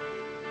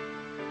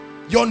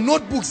 Your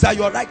notebooks that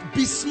you're writing,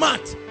 be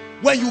smart.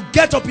 When you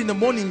get up in the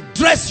morning,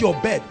 dress your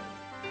bed.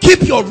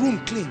 Keep your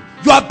room clean.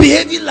 You are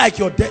behaving like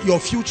your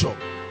future.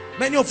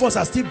 Many of us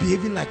are still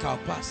behaving like our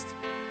past.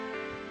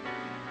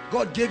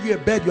 God gave you a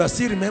bed. You are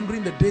still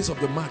remembering the days of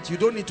the mat. You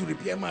don't need to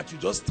repair mat. You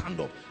just stand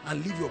up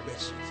and leave your bed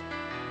sheet.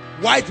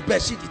 White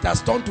bed sheet, it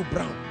has turned to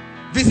brown.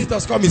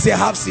 Visitors come and say,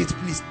 have seat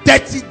please.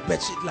 Dirty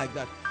bed sheet like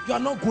that. You are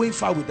not going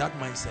far with that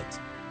mindset.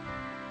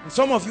 And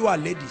some of you are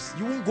ladies.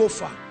 You won't go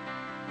far.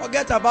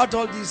 Forget about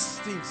all these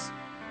things.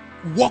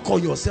 Work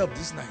on yourself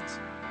this night.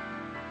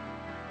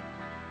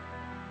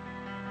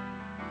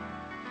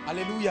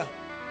 Hallelujah.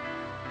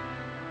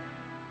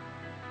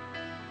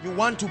 You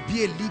want to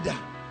be a leader.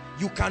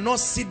 You cannot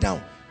sit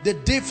down. The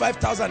day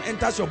 5,000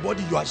 enters your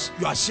body, you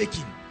are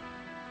shaking.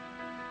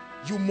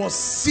 You must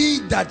see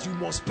that you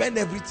must spend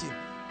everything.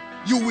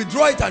 You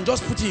withdraw it and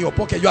just put it in your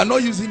pocket. You are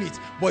not using it,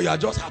 but you are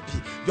just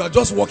happy. You are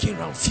just walking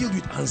around filled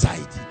with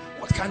anxiety.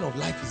 What kind of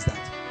life is that?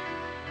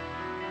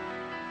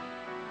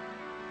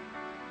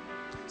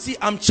 See,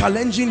 I'm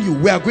challenging you.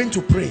 We are going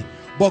to pray,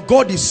 but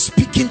God is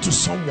speaking to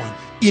someone.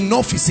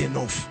 Enough is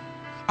enough.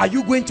 Are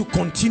you going to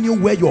continue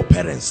where your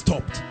parents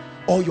stopped,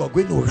 or you are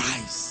going to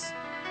rise?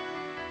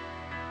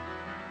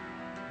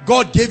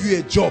 God gave you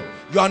a job.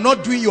 You are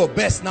not doing your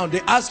best now.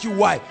 They ask you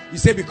why. You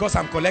say, because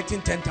I'm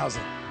collecting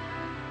 10,000.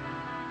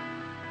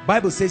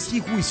 Bible says, he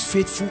who is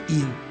faithful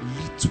in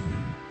little.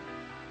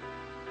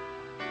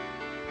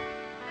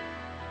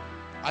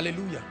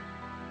 Hallelujah.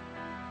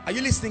 Are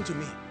you listening to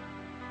me?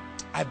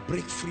 I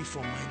break free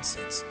from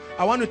mindsets.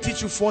 I want to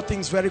teach you 4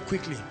 things very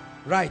quickly.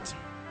 Right.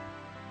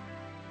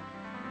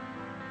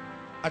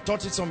 I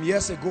taught it some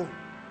years ago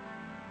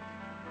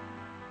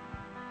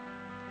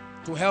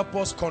to help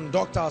us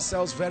conduct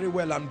ourselves very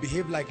well and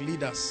behave like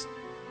leaders.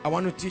 I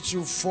want to teach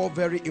you 4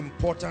 very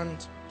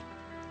important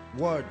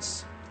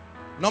words.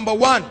 Number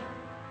 1,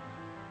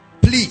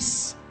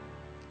 please.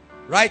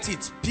 Write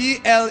it.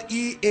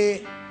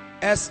 P-L-E-A-S-E.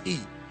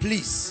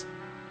 Please.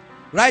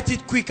 Write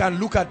it quick and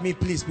look at me,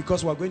 please,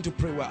 because we're going to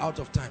pray. We're out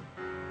of time.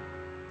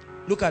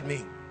 Look at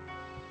me.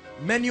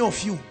 Many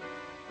of you,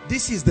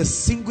 this is the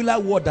singular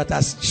word that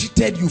has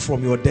cheated you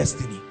from your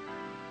destiny.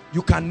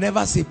 You can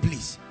never say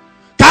please.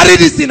 Carry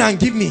this thing and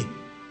give me.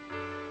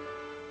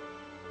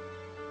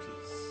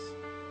 Please.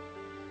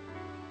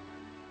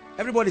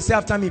 Everybody say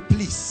after me,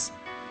 please.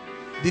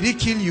 Did he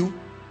kill you?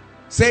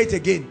 Say it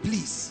again,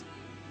 please.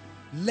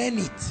 Learn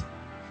it.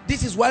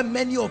 This is why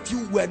many of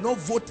you were not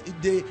voted.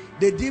 They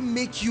didn't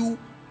make you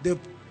the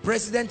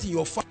president in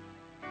your family.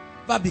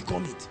 Never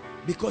become it,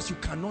 because you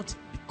cannot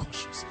be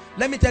cautious.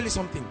 Let me tell you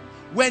something.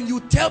 When you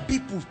tell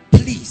people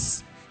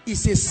please,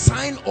 it's a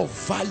sign of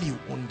value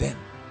on them,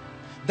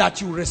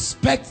 that you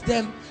respect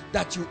them,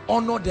 that you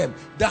honor them.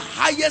 The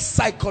highest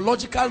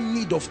psychological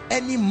need of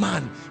any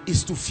man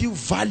is to feel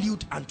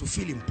valued and to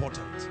feel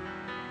important.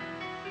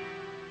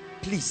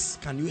 Please,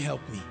 can you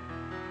help me?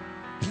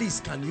 Please,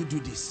 can you do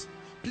this?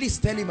 Please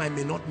tell him I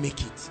may not make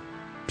it.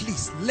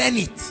 Please, learn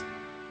it.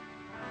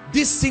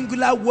 This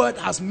singular word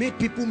has made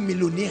people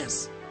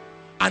millionaires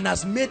and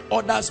has made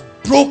others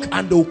broke,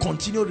 and they will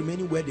continue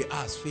remaining where they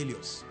are as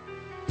failures.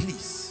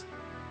 Please.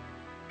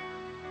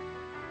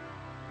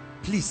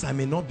 Please, I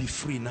may not be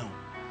free now.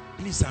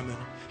 Please, I may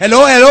not.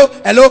 Hello, hello,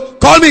 hello.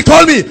 Call me,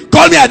 call me,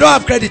 call me. I don't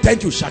have credit.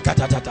 Thank you.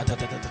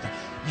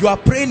 You are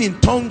praying in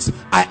tongues.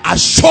 I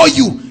assure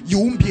you, you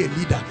won't be a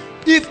leader.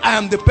 If I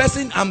am the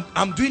person,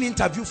 I'm doing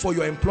interview for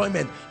your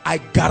employment, I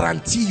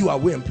guarantee you I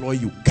will employ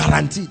you.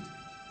 Guaranteed.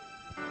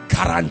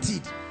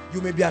 Guaranteed.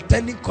 You may be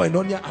attending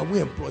Koinonia, I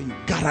will employ you.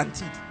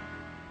 Guaranteed.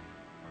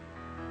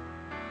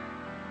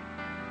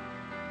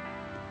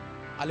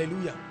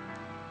 Hallelujah.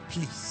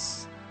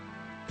 Please.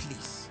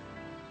 Please.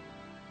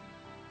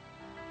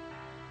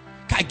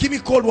 Give me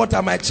cold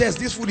water. My chest,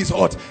 this food is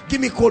hot.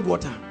 Give me cold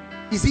water.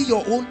 Is it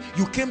your own?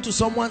 You came to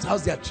someone's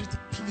house, they are treated.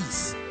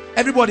 Please.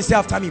 Everybody say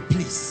after me,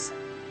 please.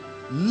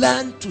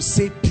 Learn to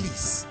say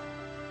please.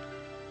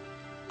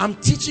 I'm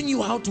teaching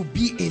you how to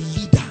be a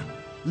leader.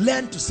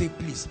 Learn to say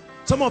please.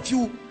 Some of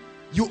you,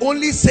 you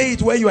only say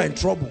it when you are in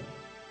trouble.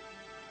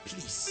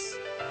 Please.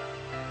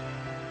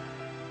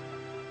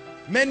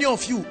 Many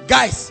of you,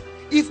 guys,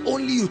 if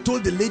only you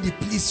told the lady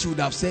please, she would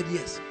have said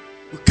yes.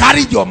 You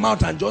carried your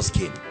mouth and just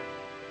came.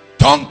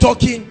 Tongue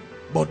talking,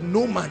 but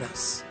no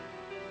manners.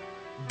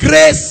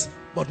 Grace,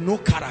 but no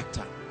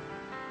character.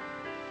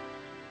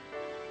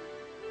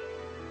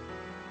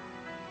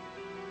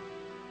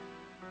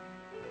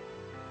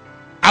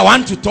 I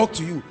want to talk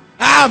to you.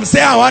 I'm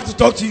saying I want to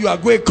talk to you. You are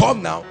going,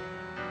 come now.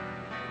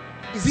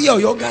 Is he your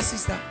younger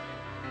sister?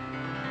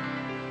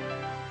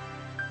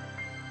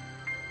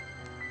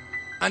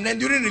 And then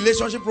during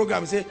relationship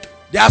program, say,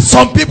 there are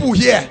some people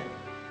here.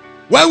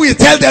 When we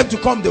tell them to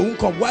come, they won't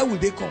come. Why will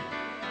they come?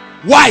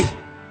 Why?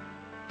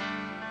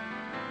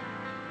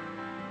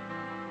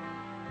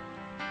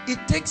 It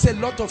takes a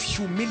lot of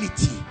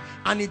humility,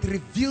 and it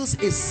reveals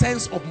a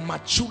sense of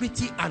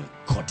maturity and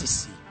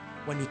courtesy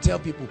when you tell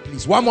people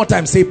please. One more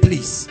time, say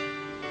please.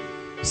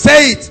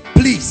 Say it,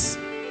 please.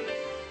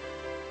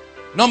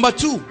 Number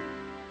 2,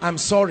 I'm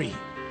sorry.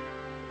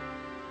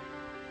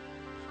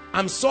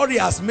 I'm sorry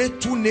has made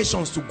 2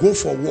 nations to go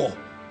for war.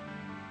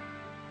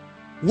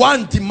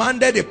 One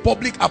demanded a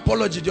public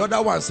apology. The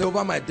other one said,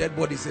 over my dead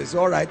body, says,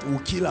 all right, we'll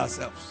kill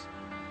ourselves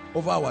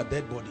over our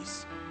dead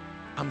bodies.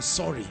 I'm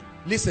sorry.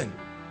 Listen,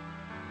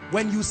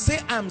 when you say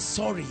I'm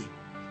sorry,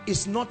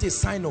 it's not a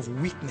sign of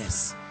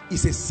weakness.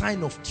 It's a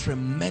sign of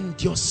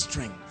tremendous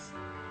strength.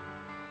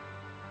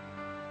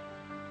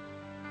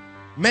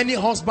 Many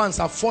husbands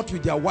have fought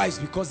with their wives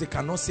because they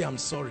cannot say I'm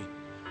sorry.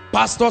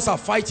 Pastors are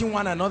fighting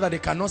one another. They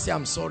cannot say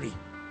I'm sorry.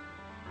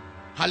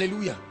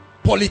 Hallelujah.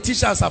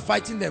 Politicians are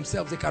fighting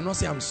themselves. They cannot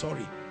say I'm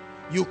sorry.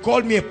 You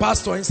called me a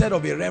pastor instead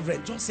of a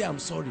reverend. Just say I'm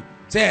sorry.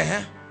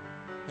 Say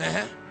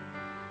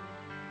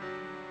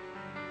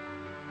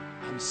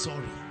I'm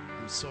sorry.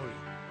 I'm sorry.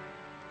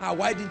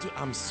 Why didn't you?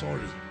 I'm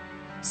sorry.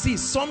 See,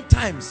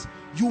 sometimes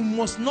you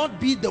must not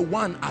be the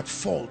one at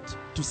fault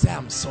to say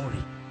I'm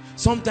sorry.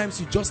 Sometimes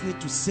you just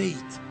need to say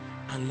it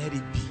and let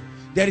it be.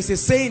 There is a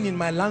saying in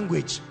my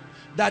language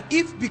that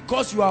if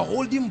because you are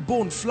holding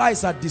bone,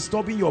 flies are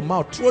disturbing your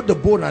mouth, throw the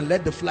bone and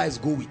let the flies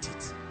go with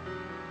it.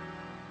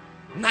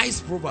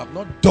 Nice proverb,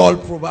 not dull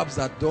proverbs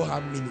that don't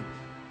have meaning.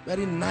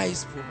 Very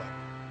nice proverb.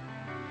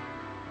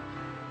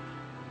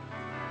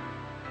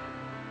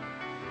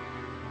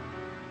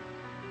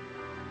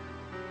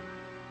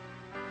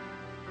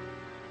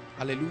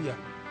 Hallelujah.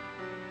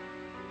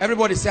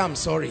 Everybody say I'm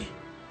sorry.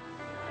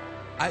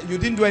 You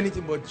didn't do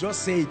anything but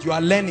just say it. You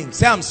are learning.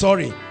 Say I'm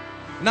sorry.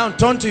 Now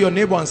turn to your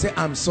neighbor and say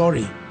I'm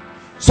sorry.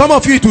 Some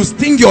of you, it will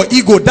sting your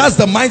ego. That's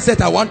the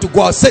mindset I want to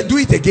go out. Say, do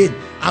it again.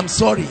 I'm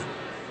sorry.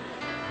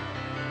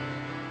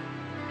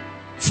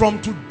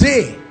 From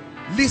today,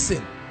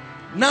 listen.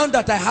 Now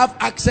that I have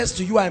access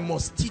to you, I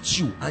must teach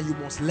you and you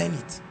must learn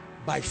it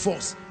by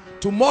force.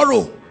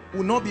 Tomorrow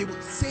will not be able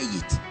to say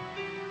it.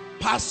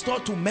 Pastor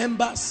to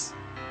members,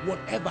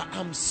 whatever,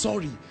 I'm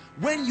sorry.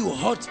 When you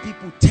hurt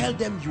people, tell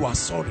them you are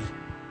sorry.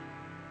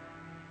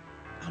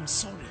 I'm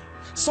sorry.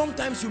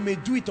 Sometimes you may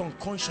do it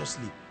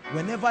unconsciously.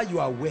 Whenever you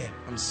are aware,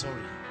 I'm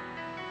sorry.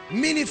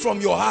 Mean it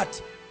from your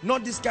heart.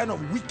 Not this kind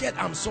of wicked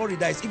I'm sorry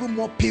that is even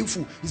more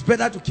painful. It's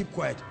better to keep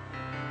quiet.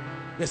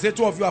 They say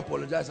two of you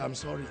apologize, I'm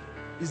sorry.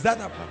 Is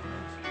that a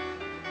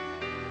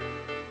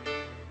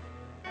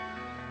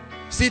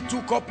See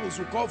two couples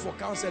who call for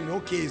counseling.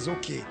 Okay, it's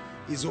okay.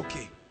 It's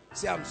okay.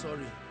 Say I'm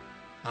sorry.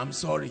 I'm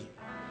sorry.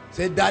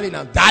 Say darling,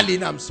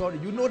 I'm sorry.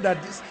 You know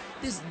that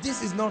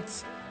this is not,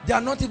 they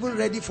are not even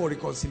ready for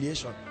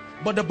reconciliation.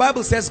 But the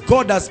Bible says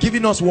God has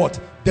given us what?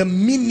 The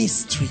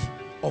ministry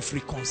of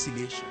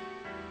reconciliation.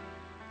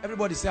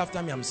 Everybody say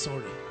after me, I'm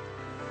sorry.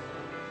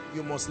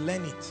 You must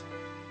learn it.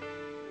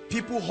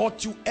 People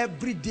hurt you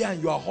every day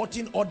and you are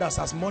hurting others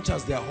as much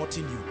as they are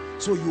hurting you.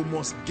 So you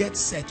must get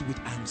set with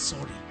I'm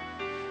sorry.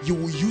 You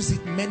will use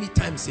it many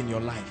times in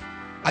your life.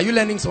 Are you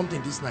learning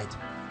something this night?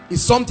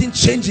 Is something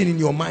changing in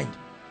your mind?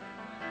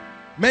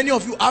 Many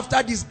of you,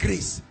 after this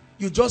grace,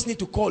 you just need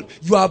to call.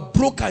 You are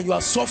broken, you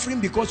are suffering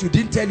because you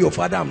didn't tell your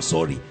father I'm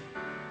sorry.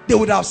 They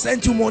would have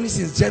sent you money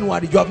since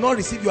January. You have not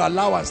received your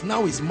allowance.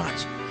 Now it's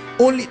March.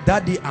 Only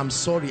that day, I'm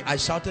sorry. I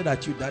shouted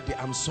at you that day,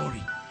 I'm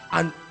sorry.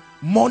 And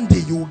Monday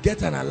you will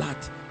get an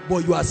alert,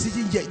 but you are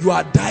sitting here, you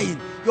are dying.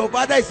 Your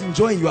father is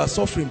enjoying, you are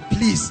suffering.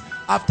 Please,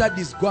 after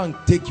this, go and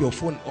take your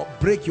phone or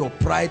break your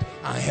pride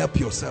and help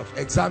yourself.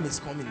 Exam is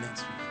coming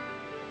next week.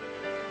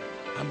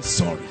 I'm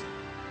sorry.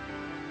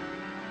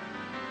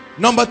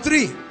 Number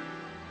 3,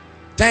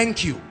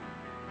 thank you.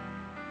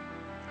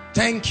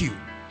 Thank you.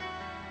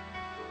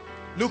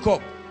 Look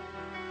up.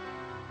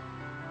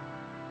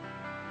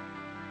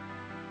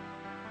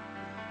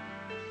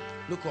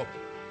 Look up.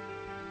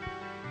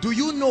 Do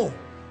you know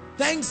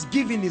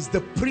thanksgiving is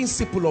the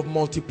principle of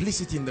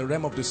multiplicity in the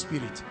realm of the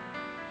spirit?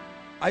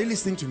 Are you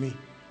listening to me?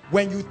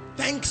 When you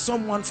thank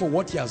someone for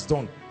what he has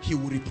done, he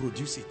will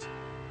reproduce it.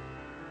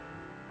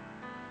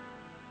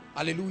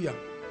 Hallelujah.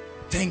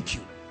 Thank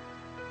you.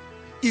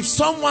 If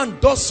someone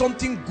does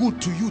something good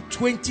to you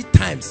 20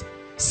 times,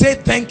 say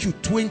thank you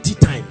 20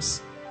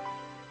 times.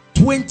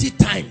 20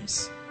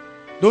 times.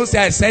 Don't say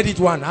I said it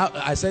one.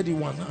 I said it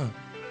one.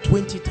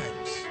 20 times.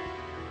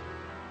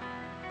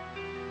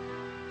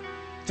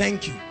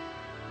 Thank you.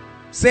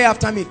 Say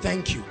after me,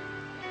 thank you.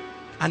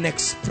 An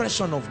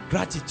expression of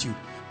gratitude,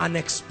 an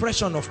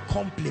expression of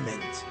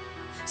compliment.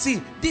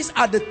 See, these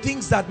are the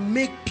things that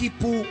make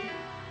people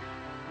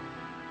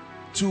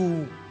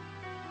to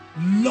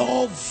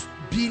love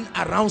being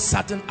around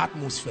certain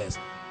atmospheres.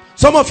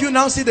 Some of you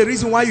now see the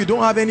reason why you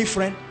don't have any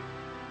friend.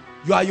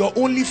 You are your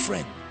only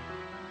friend.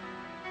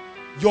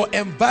 Your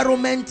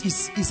environment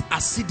is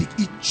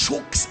acidic. It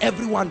chokes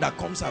everyone that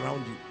comes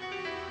around you.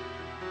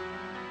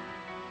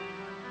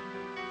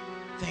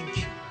 Thank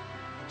you.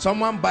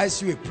 Someone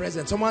buys you a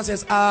present. Someone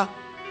says,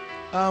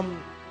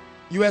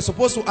 you were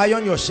supposed to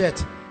iron your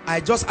shirt. I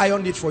just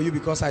ironed it for you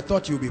because I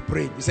thought you'd be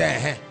praying. You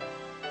say,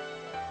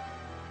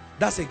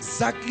 That's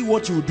exactly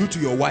what you would do to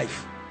your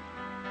wife.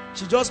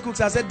 She just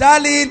cooks. I said,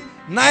 darling,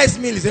 nice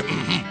meal. He said,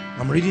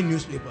 I'm reading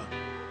newspaper.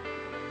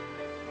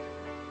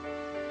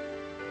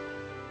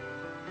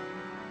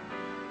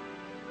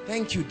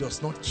 Thank you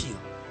does not kill.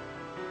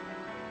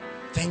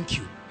 Thank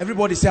you.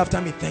 Everybody say after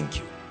me, thank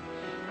you.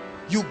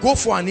 You go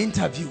for an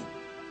interview.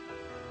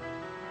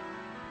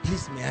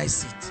 Please, may I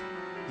sit?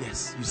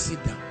 Yes, you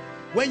sit down.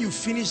 When you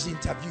finish the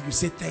interview, you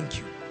say thank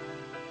you.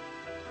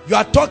 You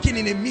are talking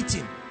in a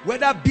meeting,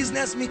 whether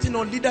business meeting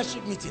or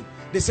leadership meeting.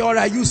 They say, all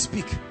right, you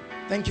speak.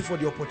 Thank you for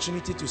the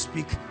opportunity to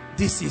speak.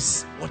 This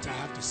is what I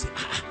have to say.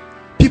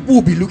 People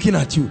will be looking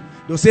at you.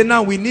 They'll say,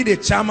 now we need a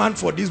chairman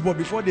for this, but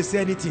before they say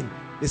anything,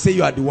 they say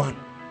you are the one.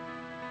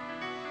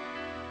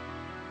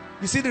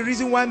 You see the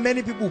reason why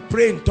many people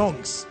pray in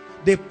tongues.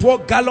 They pour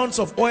gallons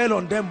of oil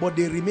on them, but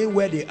they remain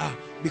where they are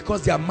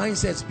because their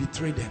mindsets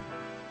betray them.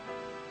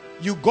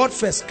 You got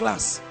first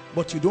class.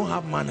 but you don't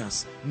have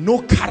manners,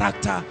 no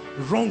character,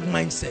 wrong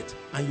mindset,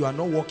 and you are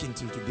not working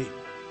till today.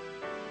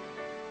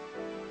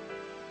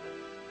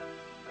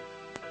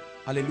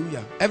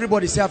 Hallelujah.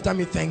 Everybody say after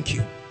me, thank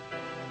you.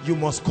 You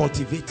must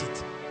cultivate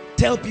it.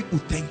 Tell people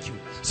thank you.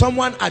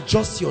 Someone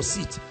adjusts your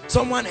seat,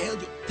 someone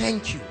held you,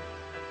 thank you.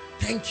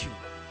 Thank you.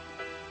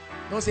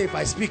 Don't say if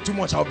I speak too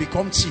much I'll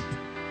become cheap.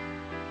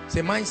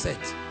 Say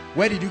mindset.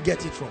 Where did you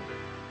get it from?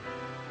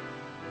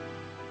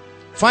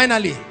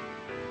 Finally,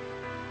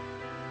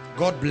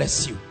 God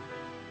bless you.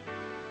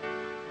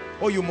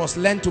 Oh, you must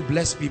learn to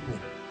bless people.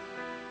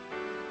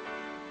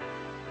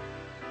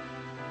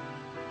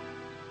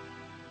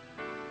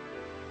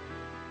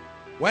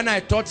 When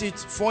I taught it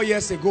 4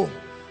 years ago,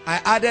 I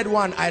added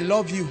one, I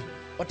love you.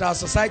 But our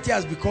society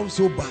has become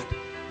so bad.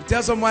 You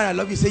tell someone I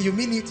love you, say you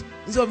mean it.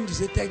 Instead of him to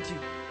say thank you.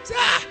 Say,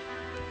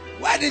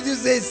 why did you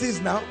say this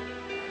now?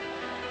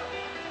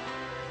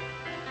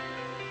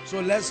 So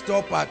let's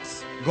stop at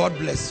God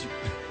bless you.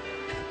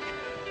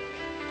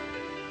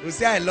 We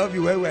say I love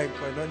you when we're in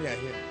Koinonia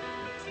here.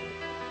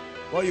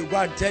 Or you go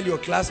and tell your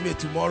classmate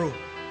tomorrow.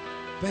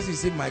 First you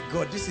say, my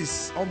God, this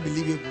is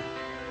unbelievable.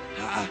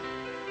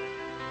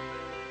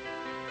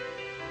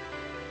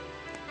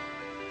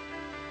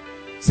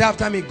 Say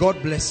after me,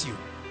 God bless you.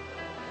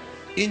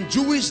 In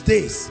Jewish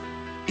days,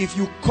 if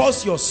you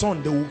curse your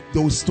son, they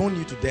will stone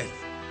you to death.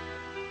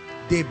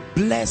 They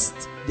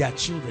blessed their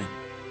children.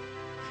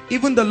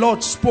 Even the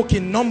Lord spoke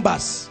in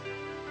Numbers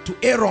to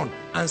Aaron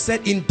and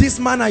said, in this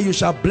manner you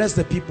shall bless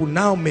the people.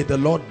 Now may the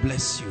Lord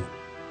bless you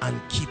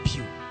and keep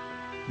you.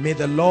 May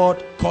the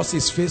Lord cause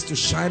his face to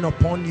shine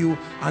upon you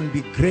and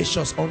be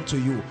gracious unto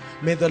you.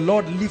 May the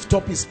Lord lift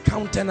up his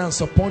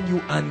countenance upon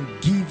you and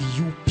give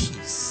you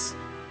peace.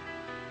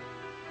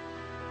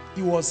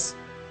 It was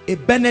a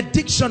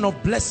benediction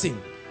of blessing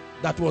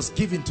that was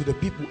given to the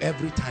people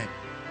every time.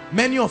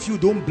 Many of you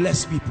don't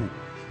bless people.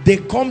 They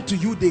come to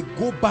you, they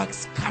go back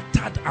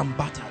scattered and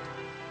battered.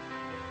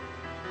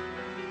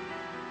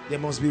 There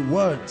must be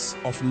words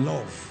of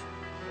love.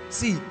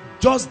 See,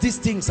 just these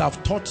things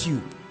I've taught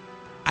you,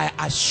 I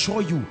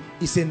assure you,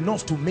 is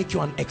enough to make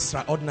you an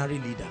extraordinary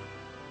leader.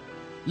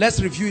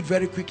 Let's review it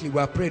very quickly.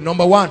 We are praying.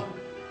 Number one.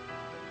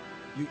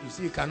 You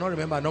see, you cannot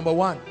remember. Number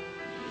one.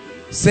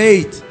 Say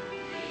it.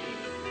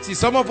 See,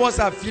 some of us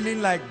are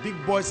feeling like big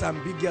boys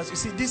and big girls. You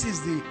see, this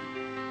is the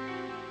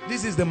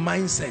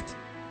mindset.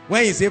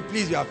 When you say,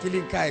 please, you are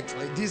feeling kind.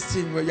 Like this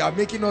thing where you are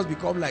making us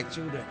become like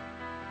children.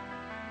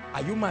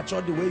 Are you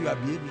mature the way you are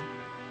behaving?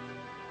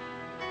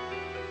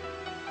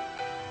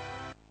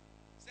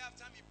 Say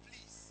after me,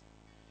 please.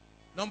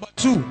 Number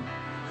two.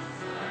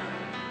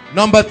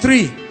 Number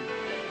three.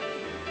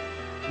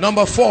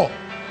 Number four.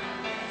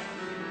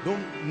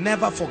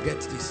 Never forget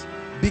this.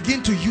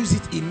 Begin to use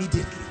it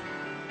immediately.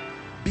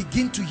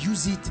 Begin to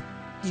use it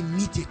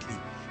immediately.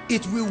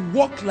 It will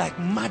work like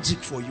magic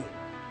for you.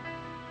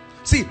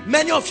 See,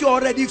 many of you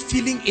are already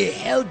feeling a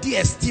healthy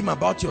esteem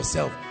about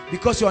yourself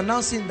because you are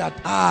now saying that,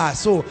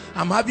 so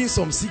I'm having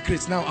some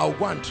secrets now, I'll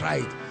go and try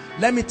it.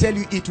 Let me tell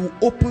you, it will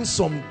open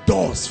some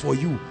doors for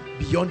you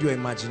beyond your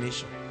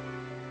imagination.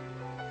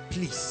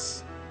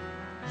 Please,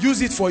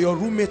 use it for your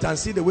roommate and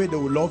see the way they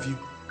will love you.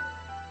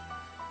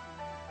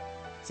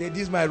 Say,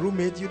 this is my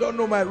roommate. You don't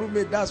know my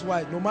roommate, that's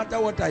why. No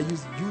matter what I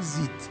use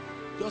it.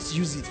 Just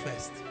use it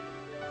first.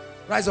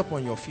 Rise up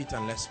on your feet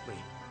and let's pray.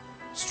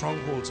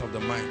 Strongholds of the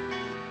mind.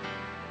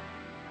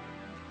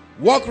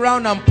 Walk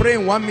around and pray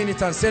in 1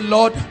 minute and say,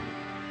 Lord,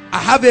 I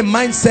have a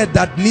mindset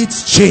that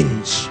needs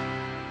change.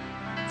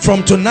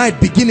 From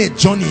tonight, begin a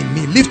journey in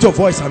me. Lift your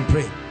voice and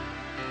pray.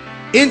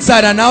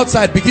 Inside and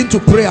outside, begin to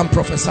pray and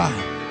prophesy.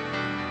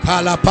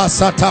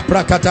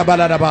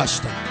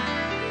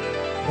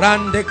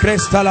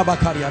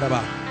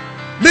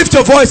 Lift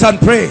your voice and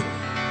pray.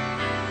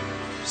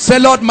 Say,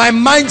 Lord, my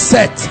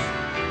mindset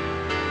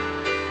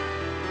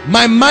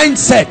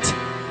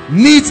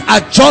needs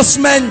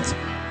adjustment,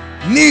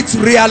 needs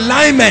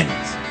realignment.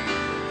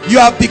 You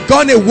have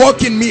begun a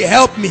work in me.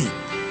 Help me.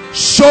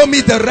 Show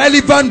me the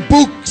relevant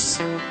books,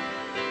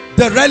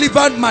 the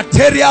relevant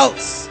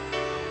materials,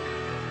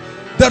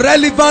 the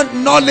relevant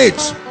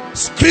knowledge,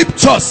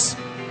 scriptures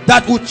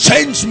that will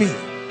change me.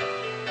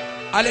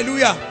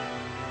 Hallelujah.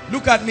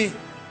 Look at me.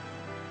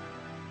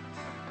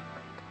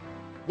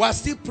 We are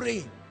still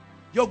praying.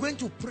 You're going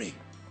to pray.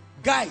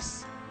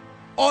 Guys,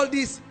 all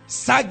this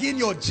sagging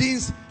your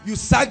jeans, you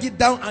sag it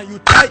down and you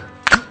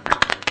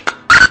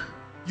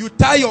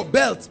tie your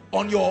belt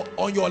on your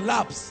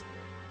laps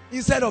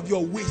instead of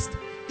your waist.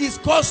 It's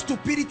called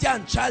stupidity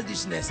and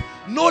childishness.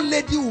 No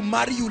lady will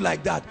marry you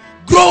like that.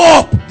 Grow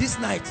up this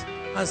night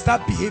and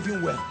start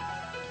behaving well.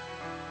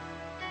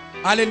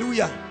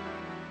 Hallelujah.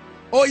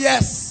 Oh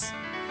yes.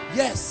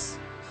 Yes.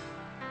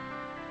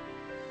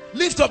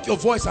 Lift up your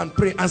voice and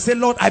pray and say,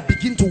 Lord, I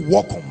begin to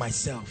work on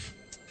myself.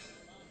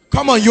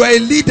 Come on, you are a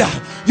leader.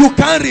 You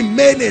can't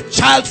remain a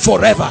child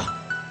forever.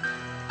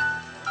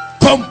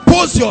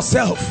 Compose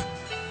yourself.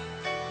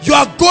 You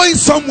are going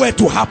somewhere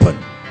to happen.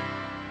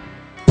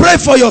 Pray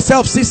for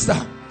yourself,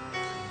 sister.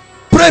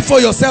 Pray for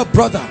yourself,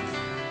 brother.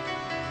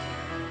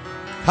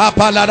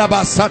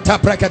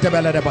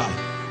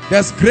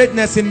 There's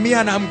greatness in me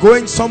and I'm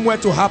going somewhere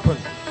to happen.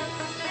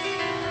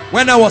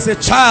 When I was a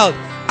child,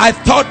 I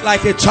thought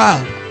like a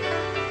child.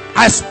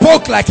 I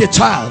spoke like a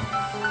child.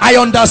 I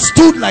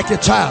understood like a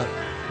child.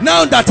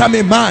 Now that I'm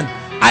a man,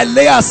 I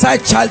lay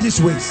aside childish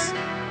ways.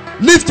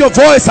 Lift your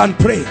voice and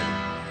pray.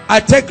 I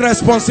take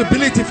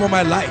responsibility for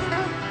my life.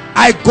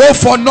 I go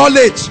for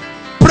knowledge.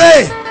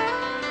 Pray.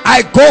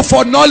 I go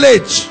for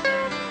knowledge.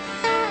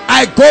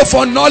 I go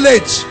for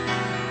knowledge.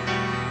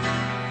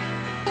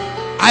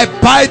 I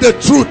buy the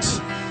truth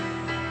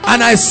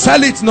and I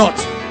sell it not.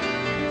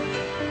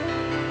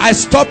 I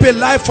stop a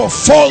life for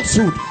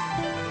falsehood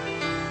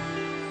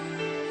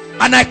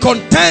and I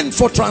contend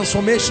for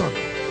transformation.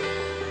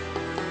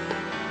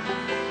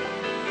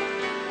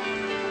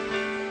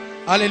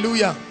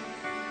 Hallelujah.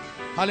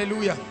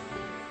 Hallelujah.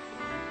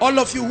 All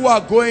of you who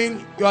are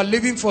going, you are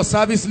leaving for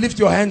service, lift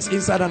your hands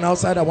inside and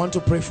outside. I want to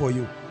pray for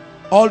you.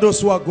 All those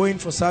who are going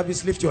for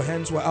service, lift your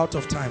hands. We're out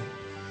of time.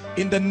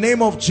 In the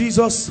name of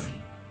Jesus,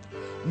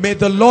 may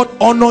the Lord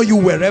honor you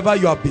wherever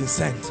you have been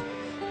sent.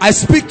 I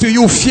speak to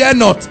you, fear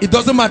not. It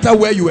doesn't matter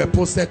where you were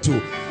posted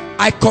to.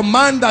 I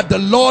command that the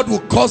Lord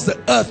will cause the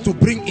earth to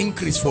bring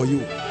increase for you.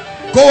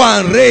 Go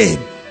and reign.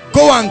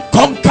 Go and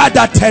conquer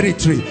that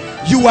territory.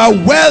 You are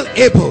well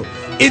able.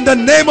 In the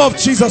name of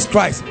Jesus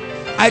Christ,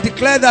 I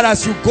declare that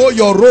as you go,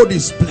 your road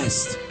is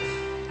blessed.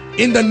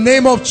 In the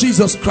name of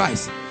Jesus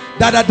Christ,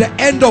 that at the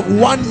end of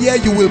 1 year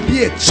you will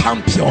be a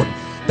champion.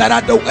 That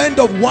at the end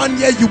of 1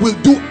 year you will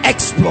do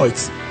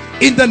exploits.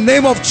 In the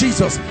name of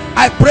Jesus,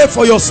 I pray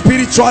for your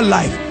spiritual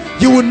life.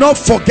 You will not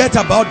forget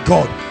about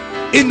God.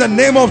 In the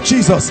name of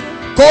Jesus,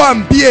 go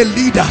and be a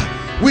leader.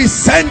 We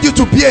send you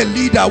to be a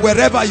leader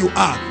wherever you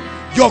are.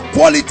 Your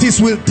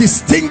qualities will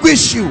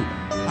distinguish you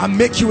and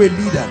make you a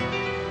leader.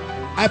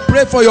 I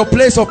pray for your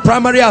place of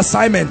primary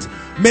assignment.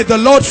 May the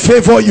Lord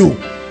favor you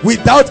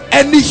without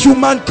any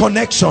human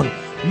connection.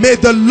 May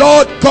the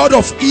Lord God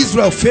of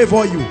Israel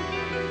favor you.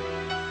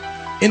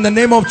 In the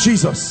name of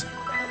Jesus.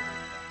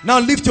 Now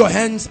lift your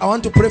hands. I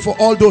want to pray for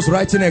all those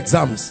writing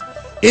exams,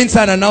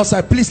 inside and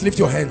outside. Please lift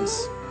your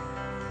hands.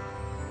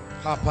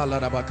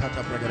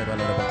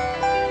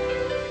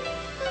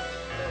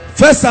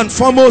 First and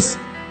foremost,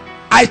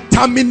 I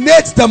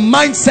terminate the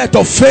mindset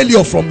of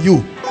failure from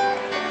you.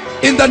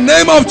 In the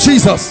name of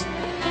Jesus,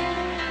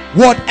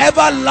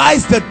 whatever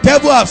lies the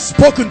devil has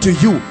spoken to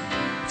you,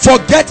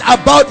 forget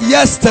about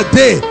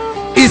yesterday.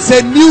 It's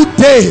a new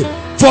day.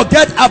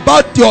 Forget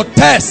about your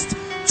test.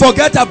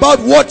 Forget about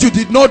what you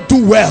did not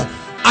do well.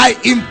 I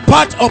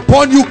impart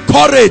upon you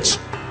courage.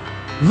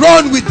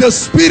 Run with the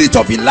spirit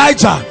of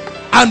Elijah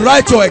and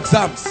write your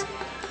exams.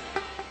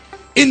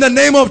 In the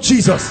name of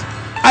Jesus,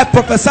 I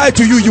prophesy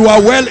to you, you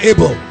are well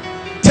able.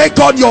 Take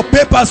on your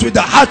papers with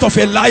the heart of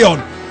a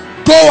lion.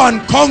 Go and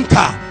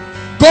conquer.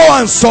 Go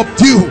and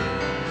subdue.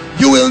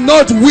 You will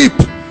not weep.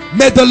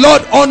 May the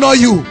Lord honor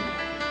you.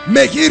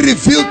 May he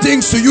reveal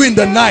things to you in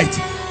the night.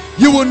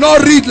 You will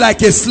not read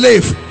like a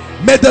slave.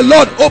 May the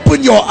Lord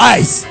open your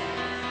eyes.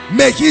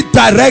 May he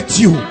direct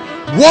you.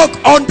 Walk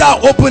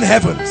under open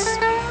heavens.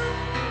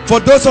 For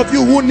those of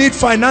you who need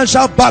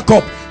financial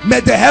backup,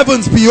 may the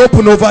heavens be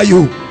open over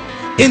you.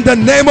 In the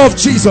name of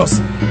Jesus,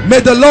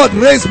 may the Lord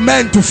raise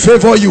men to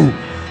favor you.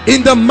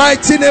 In the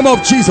mighty name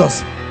of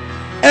Jesus,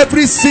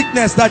 every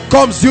sickness that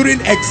comes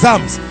during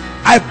exams,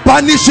 I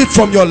banish it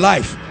from your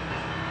life.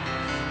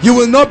 You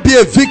will not be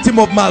a victim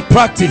of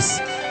malpractice.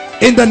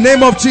 In the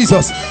name of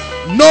Jesus,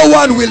 no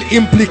one will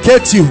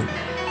implicate you.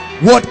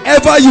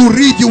 Whatever you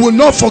read, you will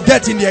not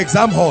forget in the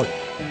exam hall.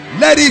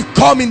 Let it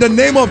come in the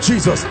name of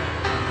Jesus.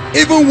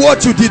 Even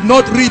what you did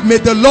not read, may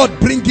the Lord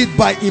bring it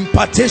by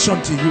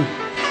impartation to you.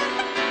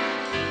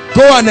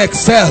 Go and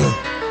excel.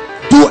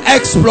 Do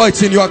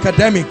exploits in your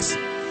academics.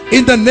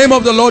 In the name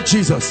of the Lord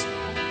Jesus.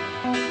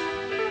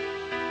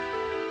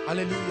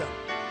 Hallelujah.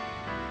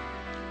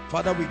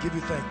 Father, we give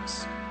you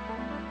thanks.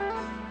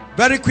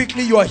 Very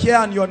quickly, you are here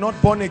and you are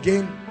not born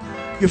again.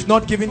 You've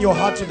not given your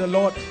heart to the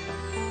Lord.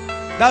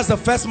 That's the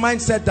first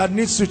mindset that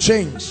needs to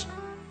change.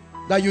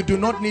 That you do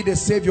not need a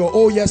savior.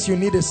 Oh yes, you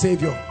need a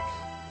savior.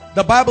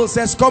 The Bible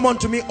says, come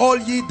unto me all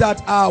ye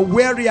that are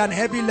weary and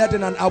heavy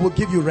laden, and I will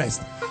give you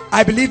rest.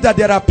 I believe that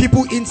there are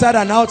people inside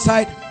and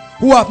outside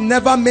who have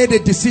never made a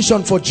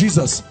decision for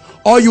Jesus.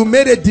 Or you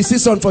made a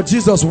decision for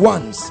Jesus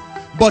once,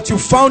 but you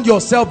found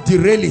yourself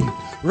derailing.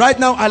 Right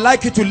now, I'd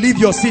like you to leave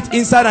your seat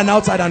inside and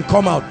outside and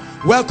come out.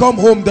 Welcome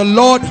home. The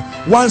Lord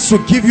wants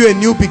to give you a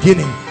new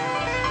beginning.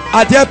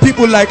 Are there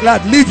people like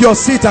that? Leave your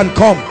seat and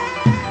come.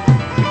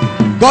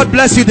 God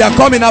bless you. They are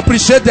coming.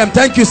 Appreciate them.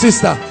 Thank you,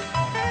 sister.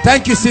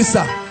 Thank you,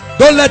 sister.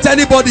 Don't let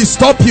anybody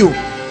stop you.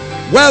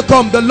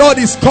 Welcome. The Lord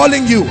is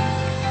calling you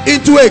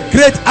into a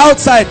great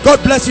outside.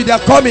 God bless you. They are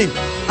coming.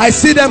 I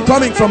see them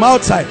coming from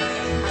outside.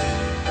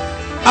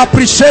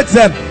 Appreciate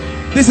them.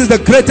 This is the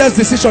greatest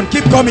decision.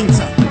 Keep coming,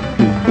 sir.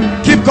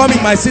 Keep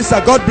coming, my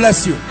sister. God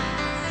bless you.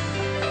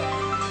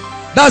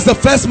 That's the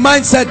first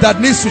mindset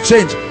that needs to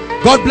change.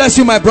 God bless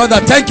you, my brother.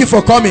 Thank you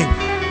for coming.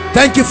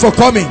 Thank you for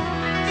coming.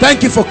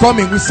 Thank you for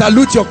coming. We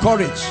salute your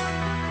courage.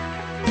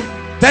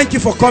 Thank you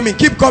for coming.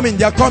 Keep coming.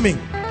 They are coming.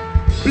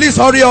 Please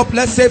hurry up.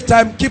 Let's save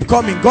time. Keep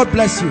coming. God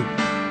bless you.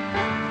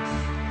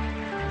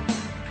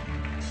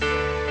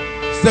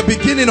 It's the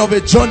beginning of a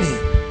journey.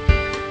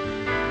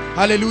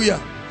 Hallelujah.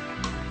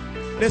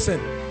 Listen,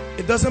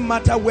 it doesn't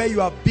matter where you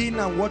have been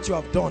and what you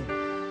have done.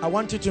 I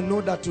want you to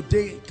know that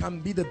today can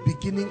be the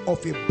beginning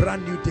of a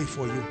brand new day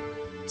for you.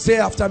 Say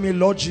after me,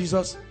 Lord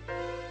Jesus,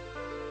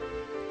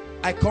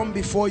 I come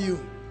before you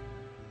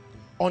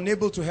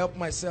unable to help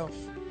myself,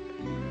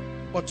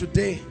 but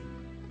today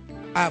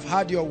I have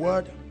heard your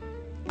word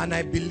and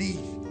I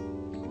believe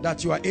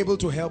that you are able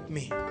to help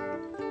me.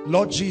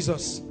 Lord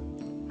Jesus,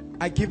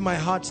 I give my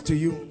heart to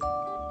you.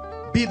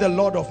 Be the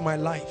Lord of my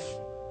life.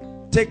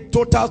 Take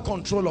total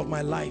control of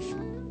my life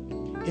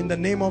in the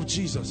name of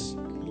Jesus.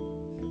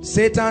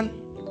 Satan,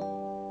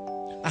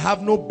 I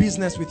have no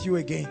business with you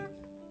again.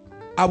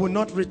 I will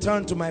not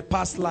return to my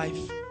past life.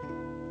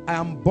 I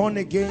am born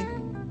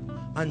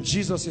again and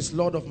Jesus is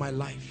Lord of my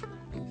life.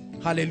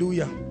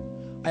 Hallelujah.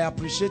 I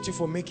appreciate you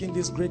for making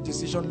this great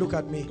decision. Look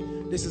at me.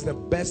 This is the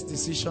best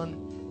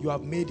decision you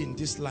have made in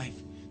this life.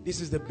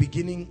 This is the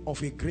beginning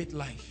of a great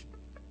life.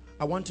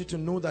 I want you to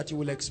know that you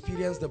will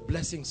experience the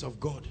blessings of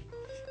God.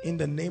 In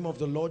the name of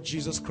the Lord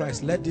Jesus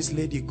Christ, let this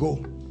lady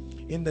go.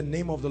 In the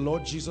name of the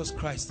Lord Jesus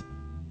Christ.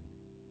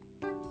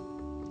 Come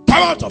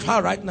out of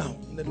her right now.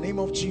 In the name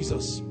of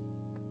Jesus.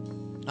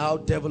 Our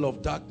devil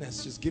of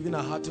darkness, she's giving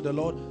her heart to the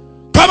Lord.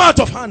 Come out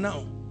of her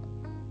now.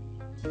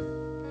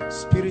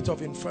 Spirit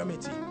of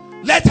infirmity,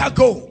 let her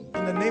go.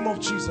 In the name of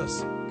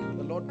Jesus.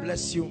 The Lord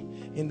bless you.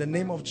 In the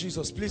name of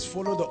Jesus. Please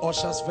follow the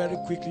ushers very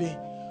quickly.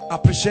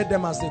 Appreciate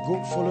them as they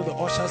go. Follow the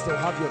ushers. They'll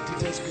have your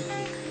details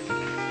quickly.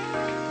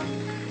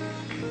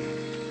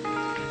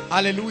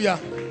 Hallelujah.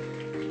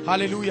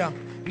 Hallelujah.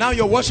 Now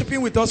you're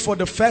worshiping with us for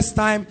the first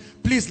time.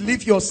 Please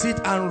leave your seat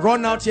and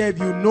run out here if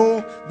you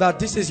know that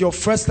this is your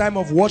first time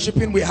of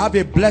worshiping. We have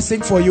a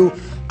blessing for you.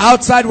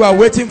 Outside we are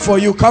waiting for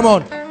you. Come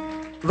on.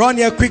 Run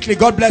here quickly.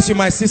 God bless you,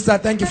 my sister.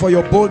 Thank you for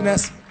your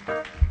boldness.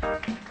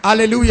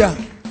 Hallelujah.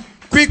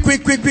 Quick,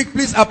 quick, quick, quick.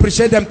 Please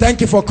appreciate them.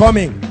 Thank you for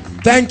coming.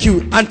 Thank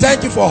you. And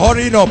thank you for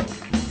hurrying up.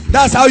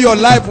 That's how your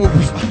life will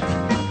be.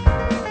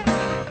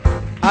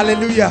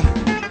 Hallelujah.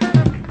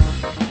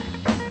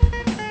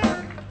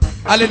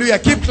 Hallelujah.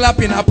 Keep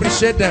clapping.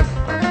 Appreciate them.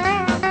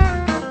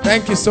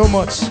 Thank you so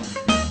much.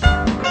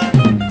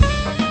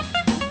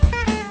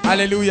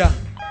 Hallelujah.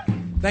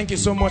 Thank you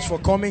so much for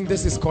coming.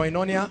 This is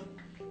Koinonia,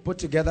 put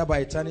together by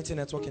Eternity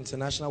Network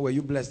International. Were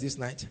you blessed this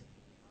night?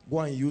 Go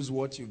and use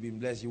what you've been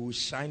blessed. You will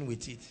shine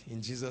with it in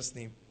Jesus'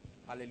 name.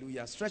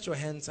 Hallelujah. Stretch your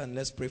hands and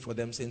let's pray for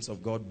them, saints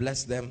of God.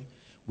 Bless them.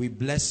 We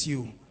bless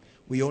you.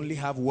 We only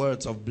have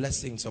words of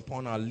blessings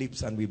upon our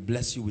lips and we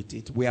bless you with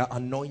it. We are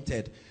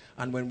anointed.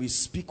 And when we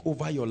speak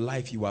over your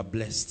life, you are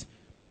blessed.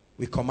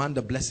 We command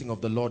the blessing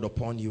of the Lord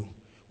upon you.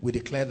 We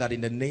declare that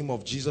in the name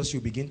of Jesus,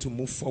 you begin to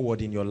move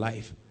forward in your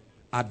life.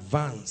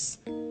 Advance.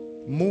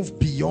 Move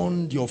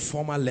beyond your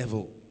former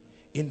level.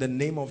 In the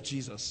name of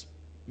Jesus.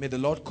 May the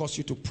Lord cause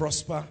you to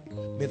prosper.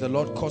 May the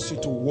Lord cause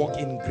you to walk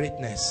in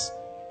greatness.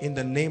 In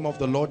the name of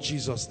the Lord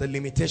Jesus. The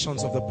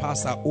limitations of the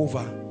past are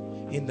over.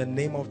 In the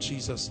name of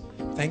Jesus.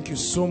 Thank you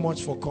so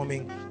much for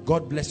coming.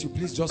 God bless you.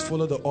 Please just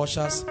follow the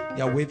ushers.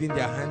 They are waving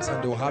their hands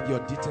and they'll have your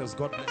details.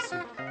 God bless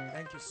you.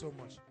 Thank you so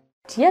much.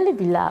 Dearly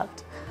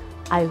beloved,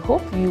 I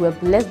hope you were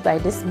blessed by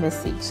this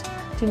message.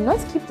 Do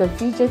not keep the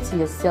video to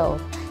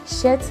yourself.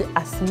 Share to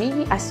as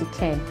many as you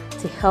can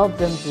to help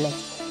them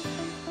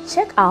bless.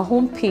 Check our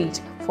homepage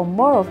for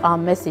more of our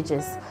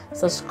messages.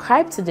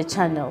 Subscribe to the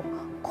channel.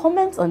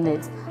 Comment on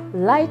it.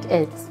 Like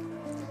it.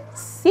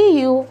 See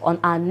you on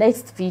our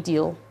next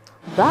video.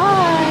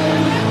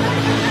 Bye.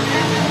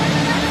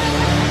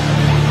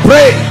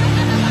 Pray,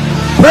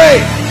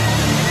 pray,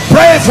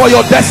 pray for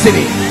your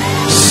destiny.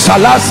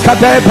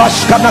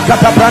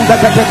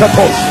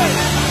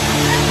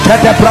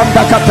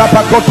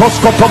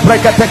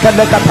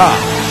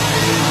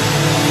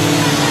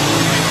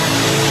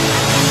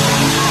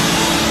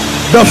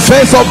 The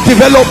phase of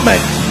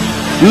development.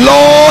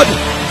 Lord,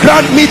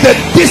 grant me the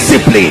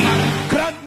discipline